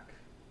come back.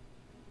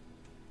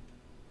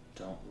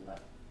 Don't let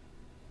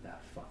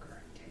that fucker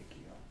take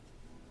you.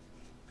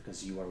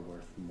 Because you are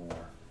worth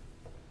more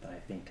than I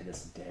think to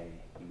this day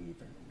you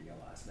even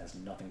realize. It has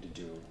nothing to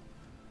do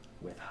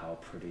with how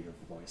pretty your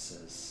voice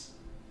is,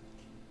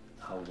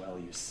 how well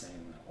you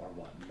sing, or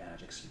what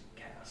magics you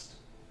cast.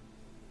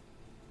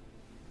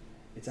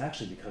 It's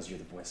actually because you're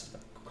the voice of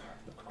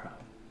the crowd.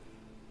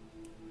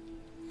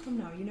 Come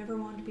now, you never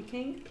wanted to be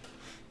king?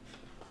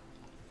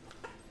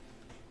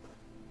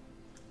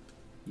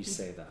 You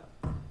say that.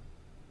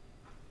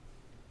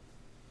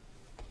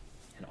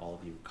 And all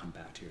of you come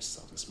back to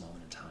yourself this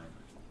moment in time,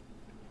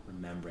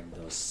 remembering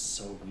those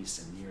so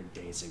recent, mere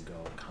days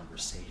ago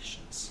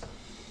conversations.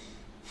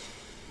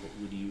 What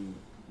would you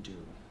do?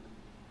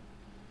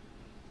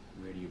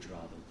 Where do you draw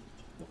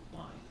the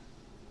line?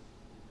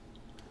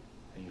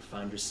 And you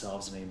find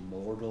yourselves in a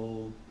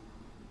mortal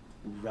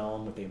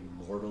realm with a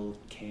mortal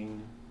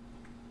king,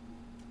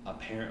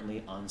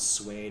 apparently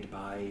unswayed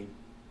by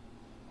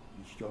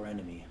your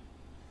enemy.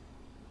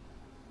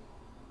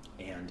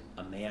 And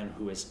a man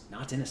who is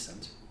not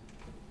innocent,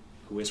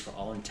 who is for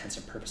all intents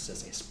and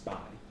purposes a spy,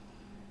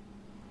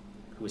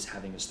 who is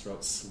having his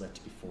throat slit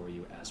before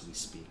you as we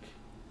speak.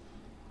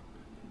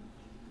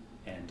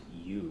 And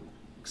you,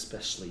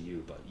 especially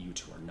you, but you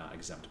two are not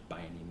exempt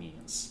by any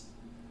means,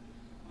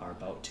 are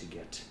about to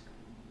get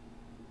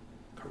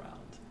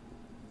corralled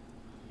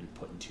and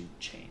put into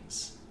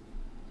chains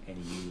and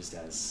used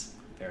as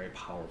very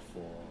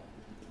powerful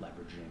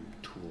leveraging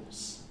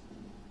tools.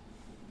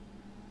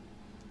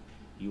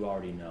 You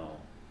already know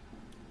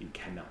you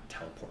cannot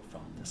teleport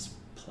from this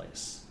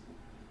place.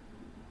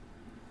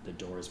 The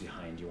doors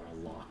behind you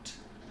are locked,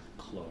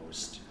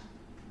 closed.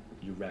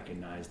 You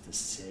recognize the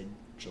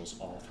sigils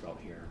all throughout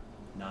here.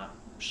 Not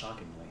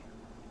shockingly.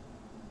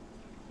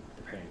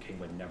 The Parent King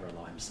would never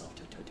allow himself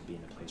to be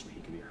in a place where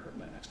he could be hurt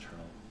by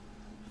external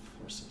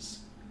forces.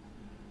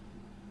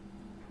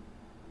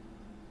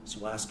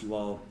 So I'll ask you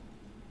all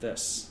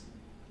this.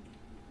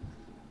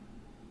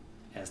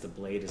 As the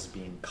blade is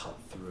being cut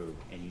through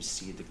and you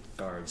see the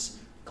guards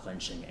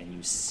clenching and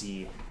you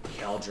see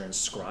Caldron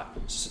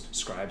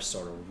scribe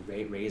sort of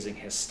raising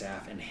his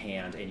staff in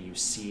hand, and you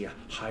see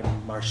High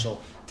Marshal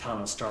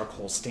Talon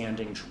Starkhold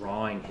standing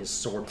drawing his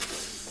sword.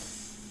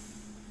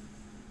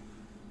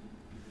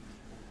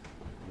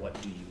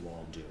 What do you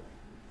all do?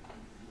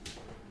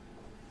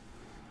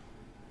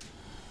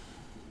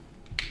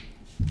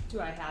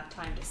 Do I have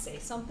time to say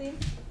something?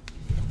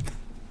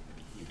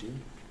 You do?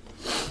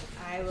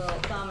 I will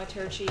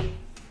thaumaturgy.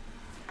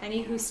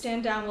 Any who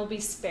stand down will be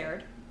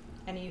spared.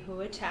 Any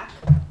who attack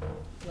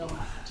will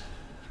not.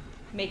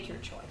 Make your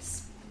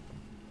choice.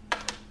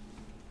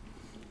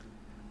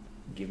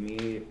 Give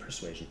me a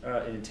persuasion,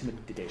 an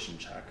intimidation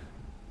check.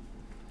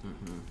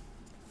 Mm-hmm.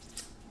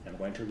 I'm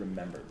going to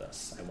remember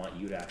this. I want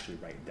you to actually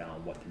write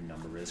down what the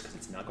number is, because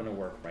it's not going to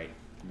work right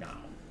now.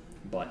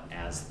 But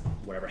as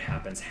whatever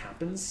happens,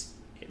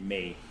 it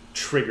may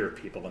trigger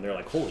people when they're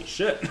like, holy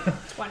shit.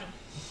 20.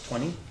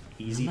 20?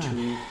 Easy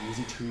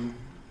to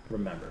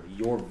remember.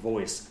 Your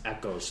voice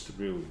echoes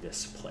through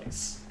this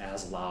place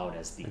as loud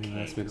as the Any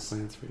last minute king's.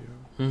 plans for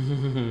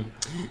you?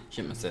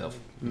 Shit myself.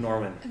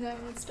 Norman, And then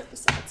I would step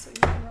aside so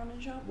you can run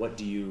and jump. what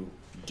do you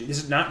do?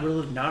 This is not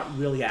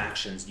really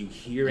actions. You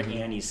hear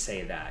Annie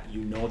say that.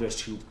 You know there's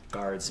two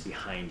guards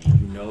behind you.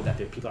 You know that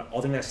there are people.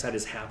 All thing that said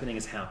is happening.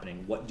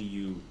 What do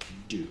you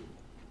do?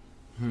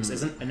 This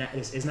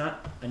is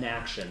not an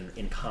action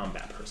in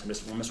combat person.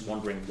 I'm just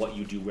wondering what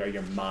you do, where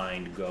your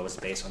mind goes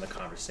based on the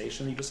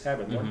conversation you just had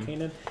with Lord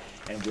Kanan,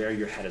 and where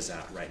your head is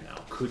at right now.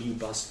 Could you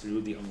bust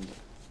through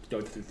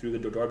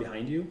the door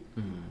behind you?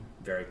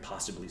 Very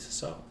possibly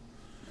so.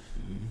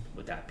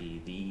 Would that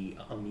be the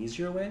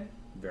easier way?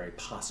 Very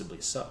possibly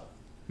so.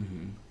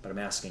 But I'm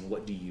asking,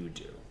 what do you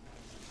do?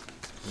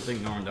 I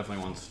think Norman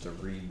definitely wants to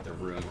read the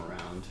room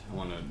around. I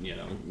want to,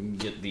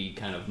 get the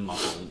kind of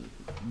muffled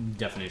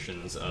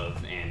definitions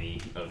of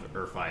Annie, of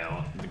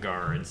Urfile, the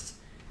guards,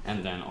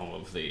 and then all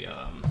of the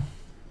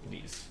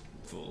these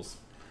fools.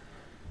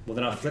 Well,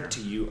 then I'll flip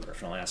to you,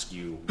 Irf, and I'll ask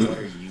you, what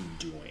are you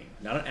doing?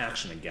 Not an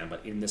action again,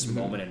 but in this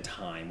moment in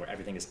time where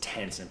everything is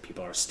tense and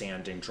people are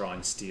standing,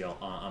 drawing steel.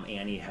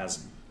 Annie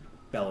has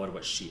bellowed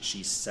what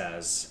she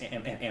says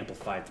and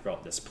amplified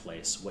throughout this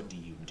place. What do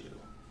you do?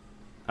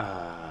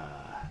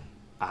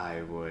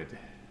 I would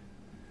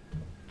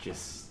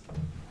just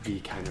be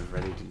kind of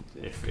ready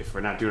to, if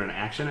we're not doing an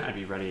action, I'd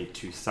be ready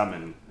to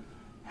summon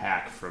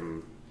Hack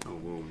from a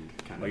wound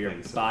kind of your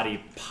thing.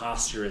 Body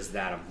posture is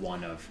that of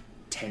one of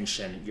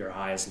tension. Your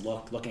eyes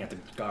looking at the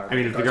guard. I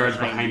mean, if the guards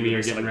behind me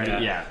are getting like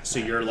ready, that. So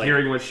you're like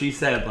hearing what she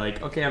said,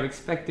 like, okay, I'm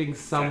expecting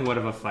somewhat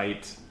of a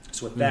fight.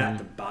 So with that,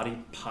 the body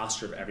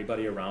posture of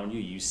everybody around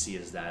you see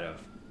as that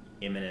of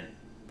imminent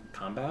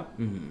combat.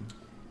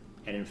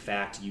 And in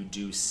fact, you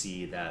do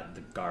see that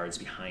the guards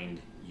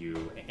behind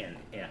you and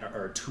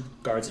or two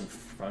guards in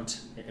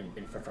front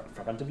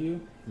of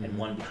you, and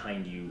one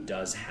behind you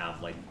does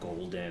have like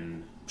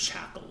golden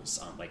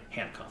shackles, like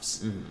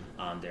handcuffs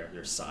on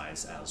their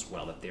sides as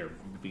well, that they're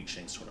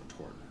reaching sort of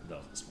toward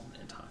this moment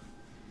in time.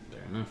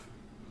 Fair enough.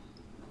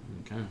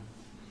 Okay.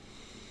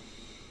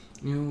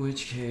 In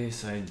which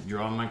case, I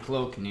draw my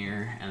cloak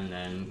near and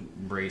then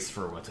brace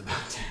for what's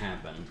about to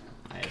happen,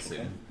 I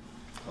assume.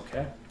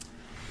 Okay.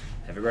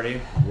 Everybody,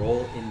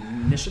 roll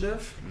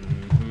initiative.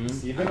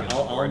 Steven,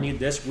 I'll need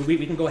this.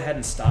 We can go ahead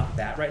and stop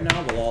that right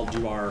now. We'll all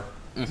do our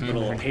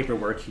little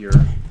paperwork here.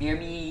 Hear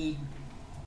me.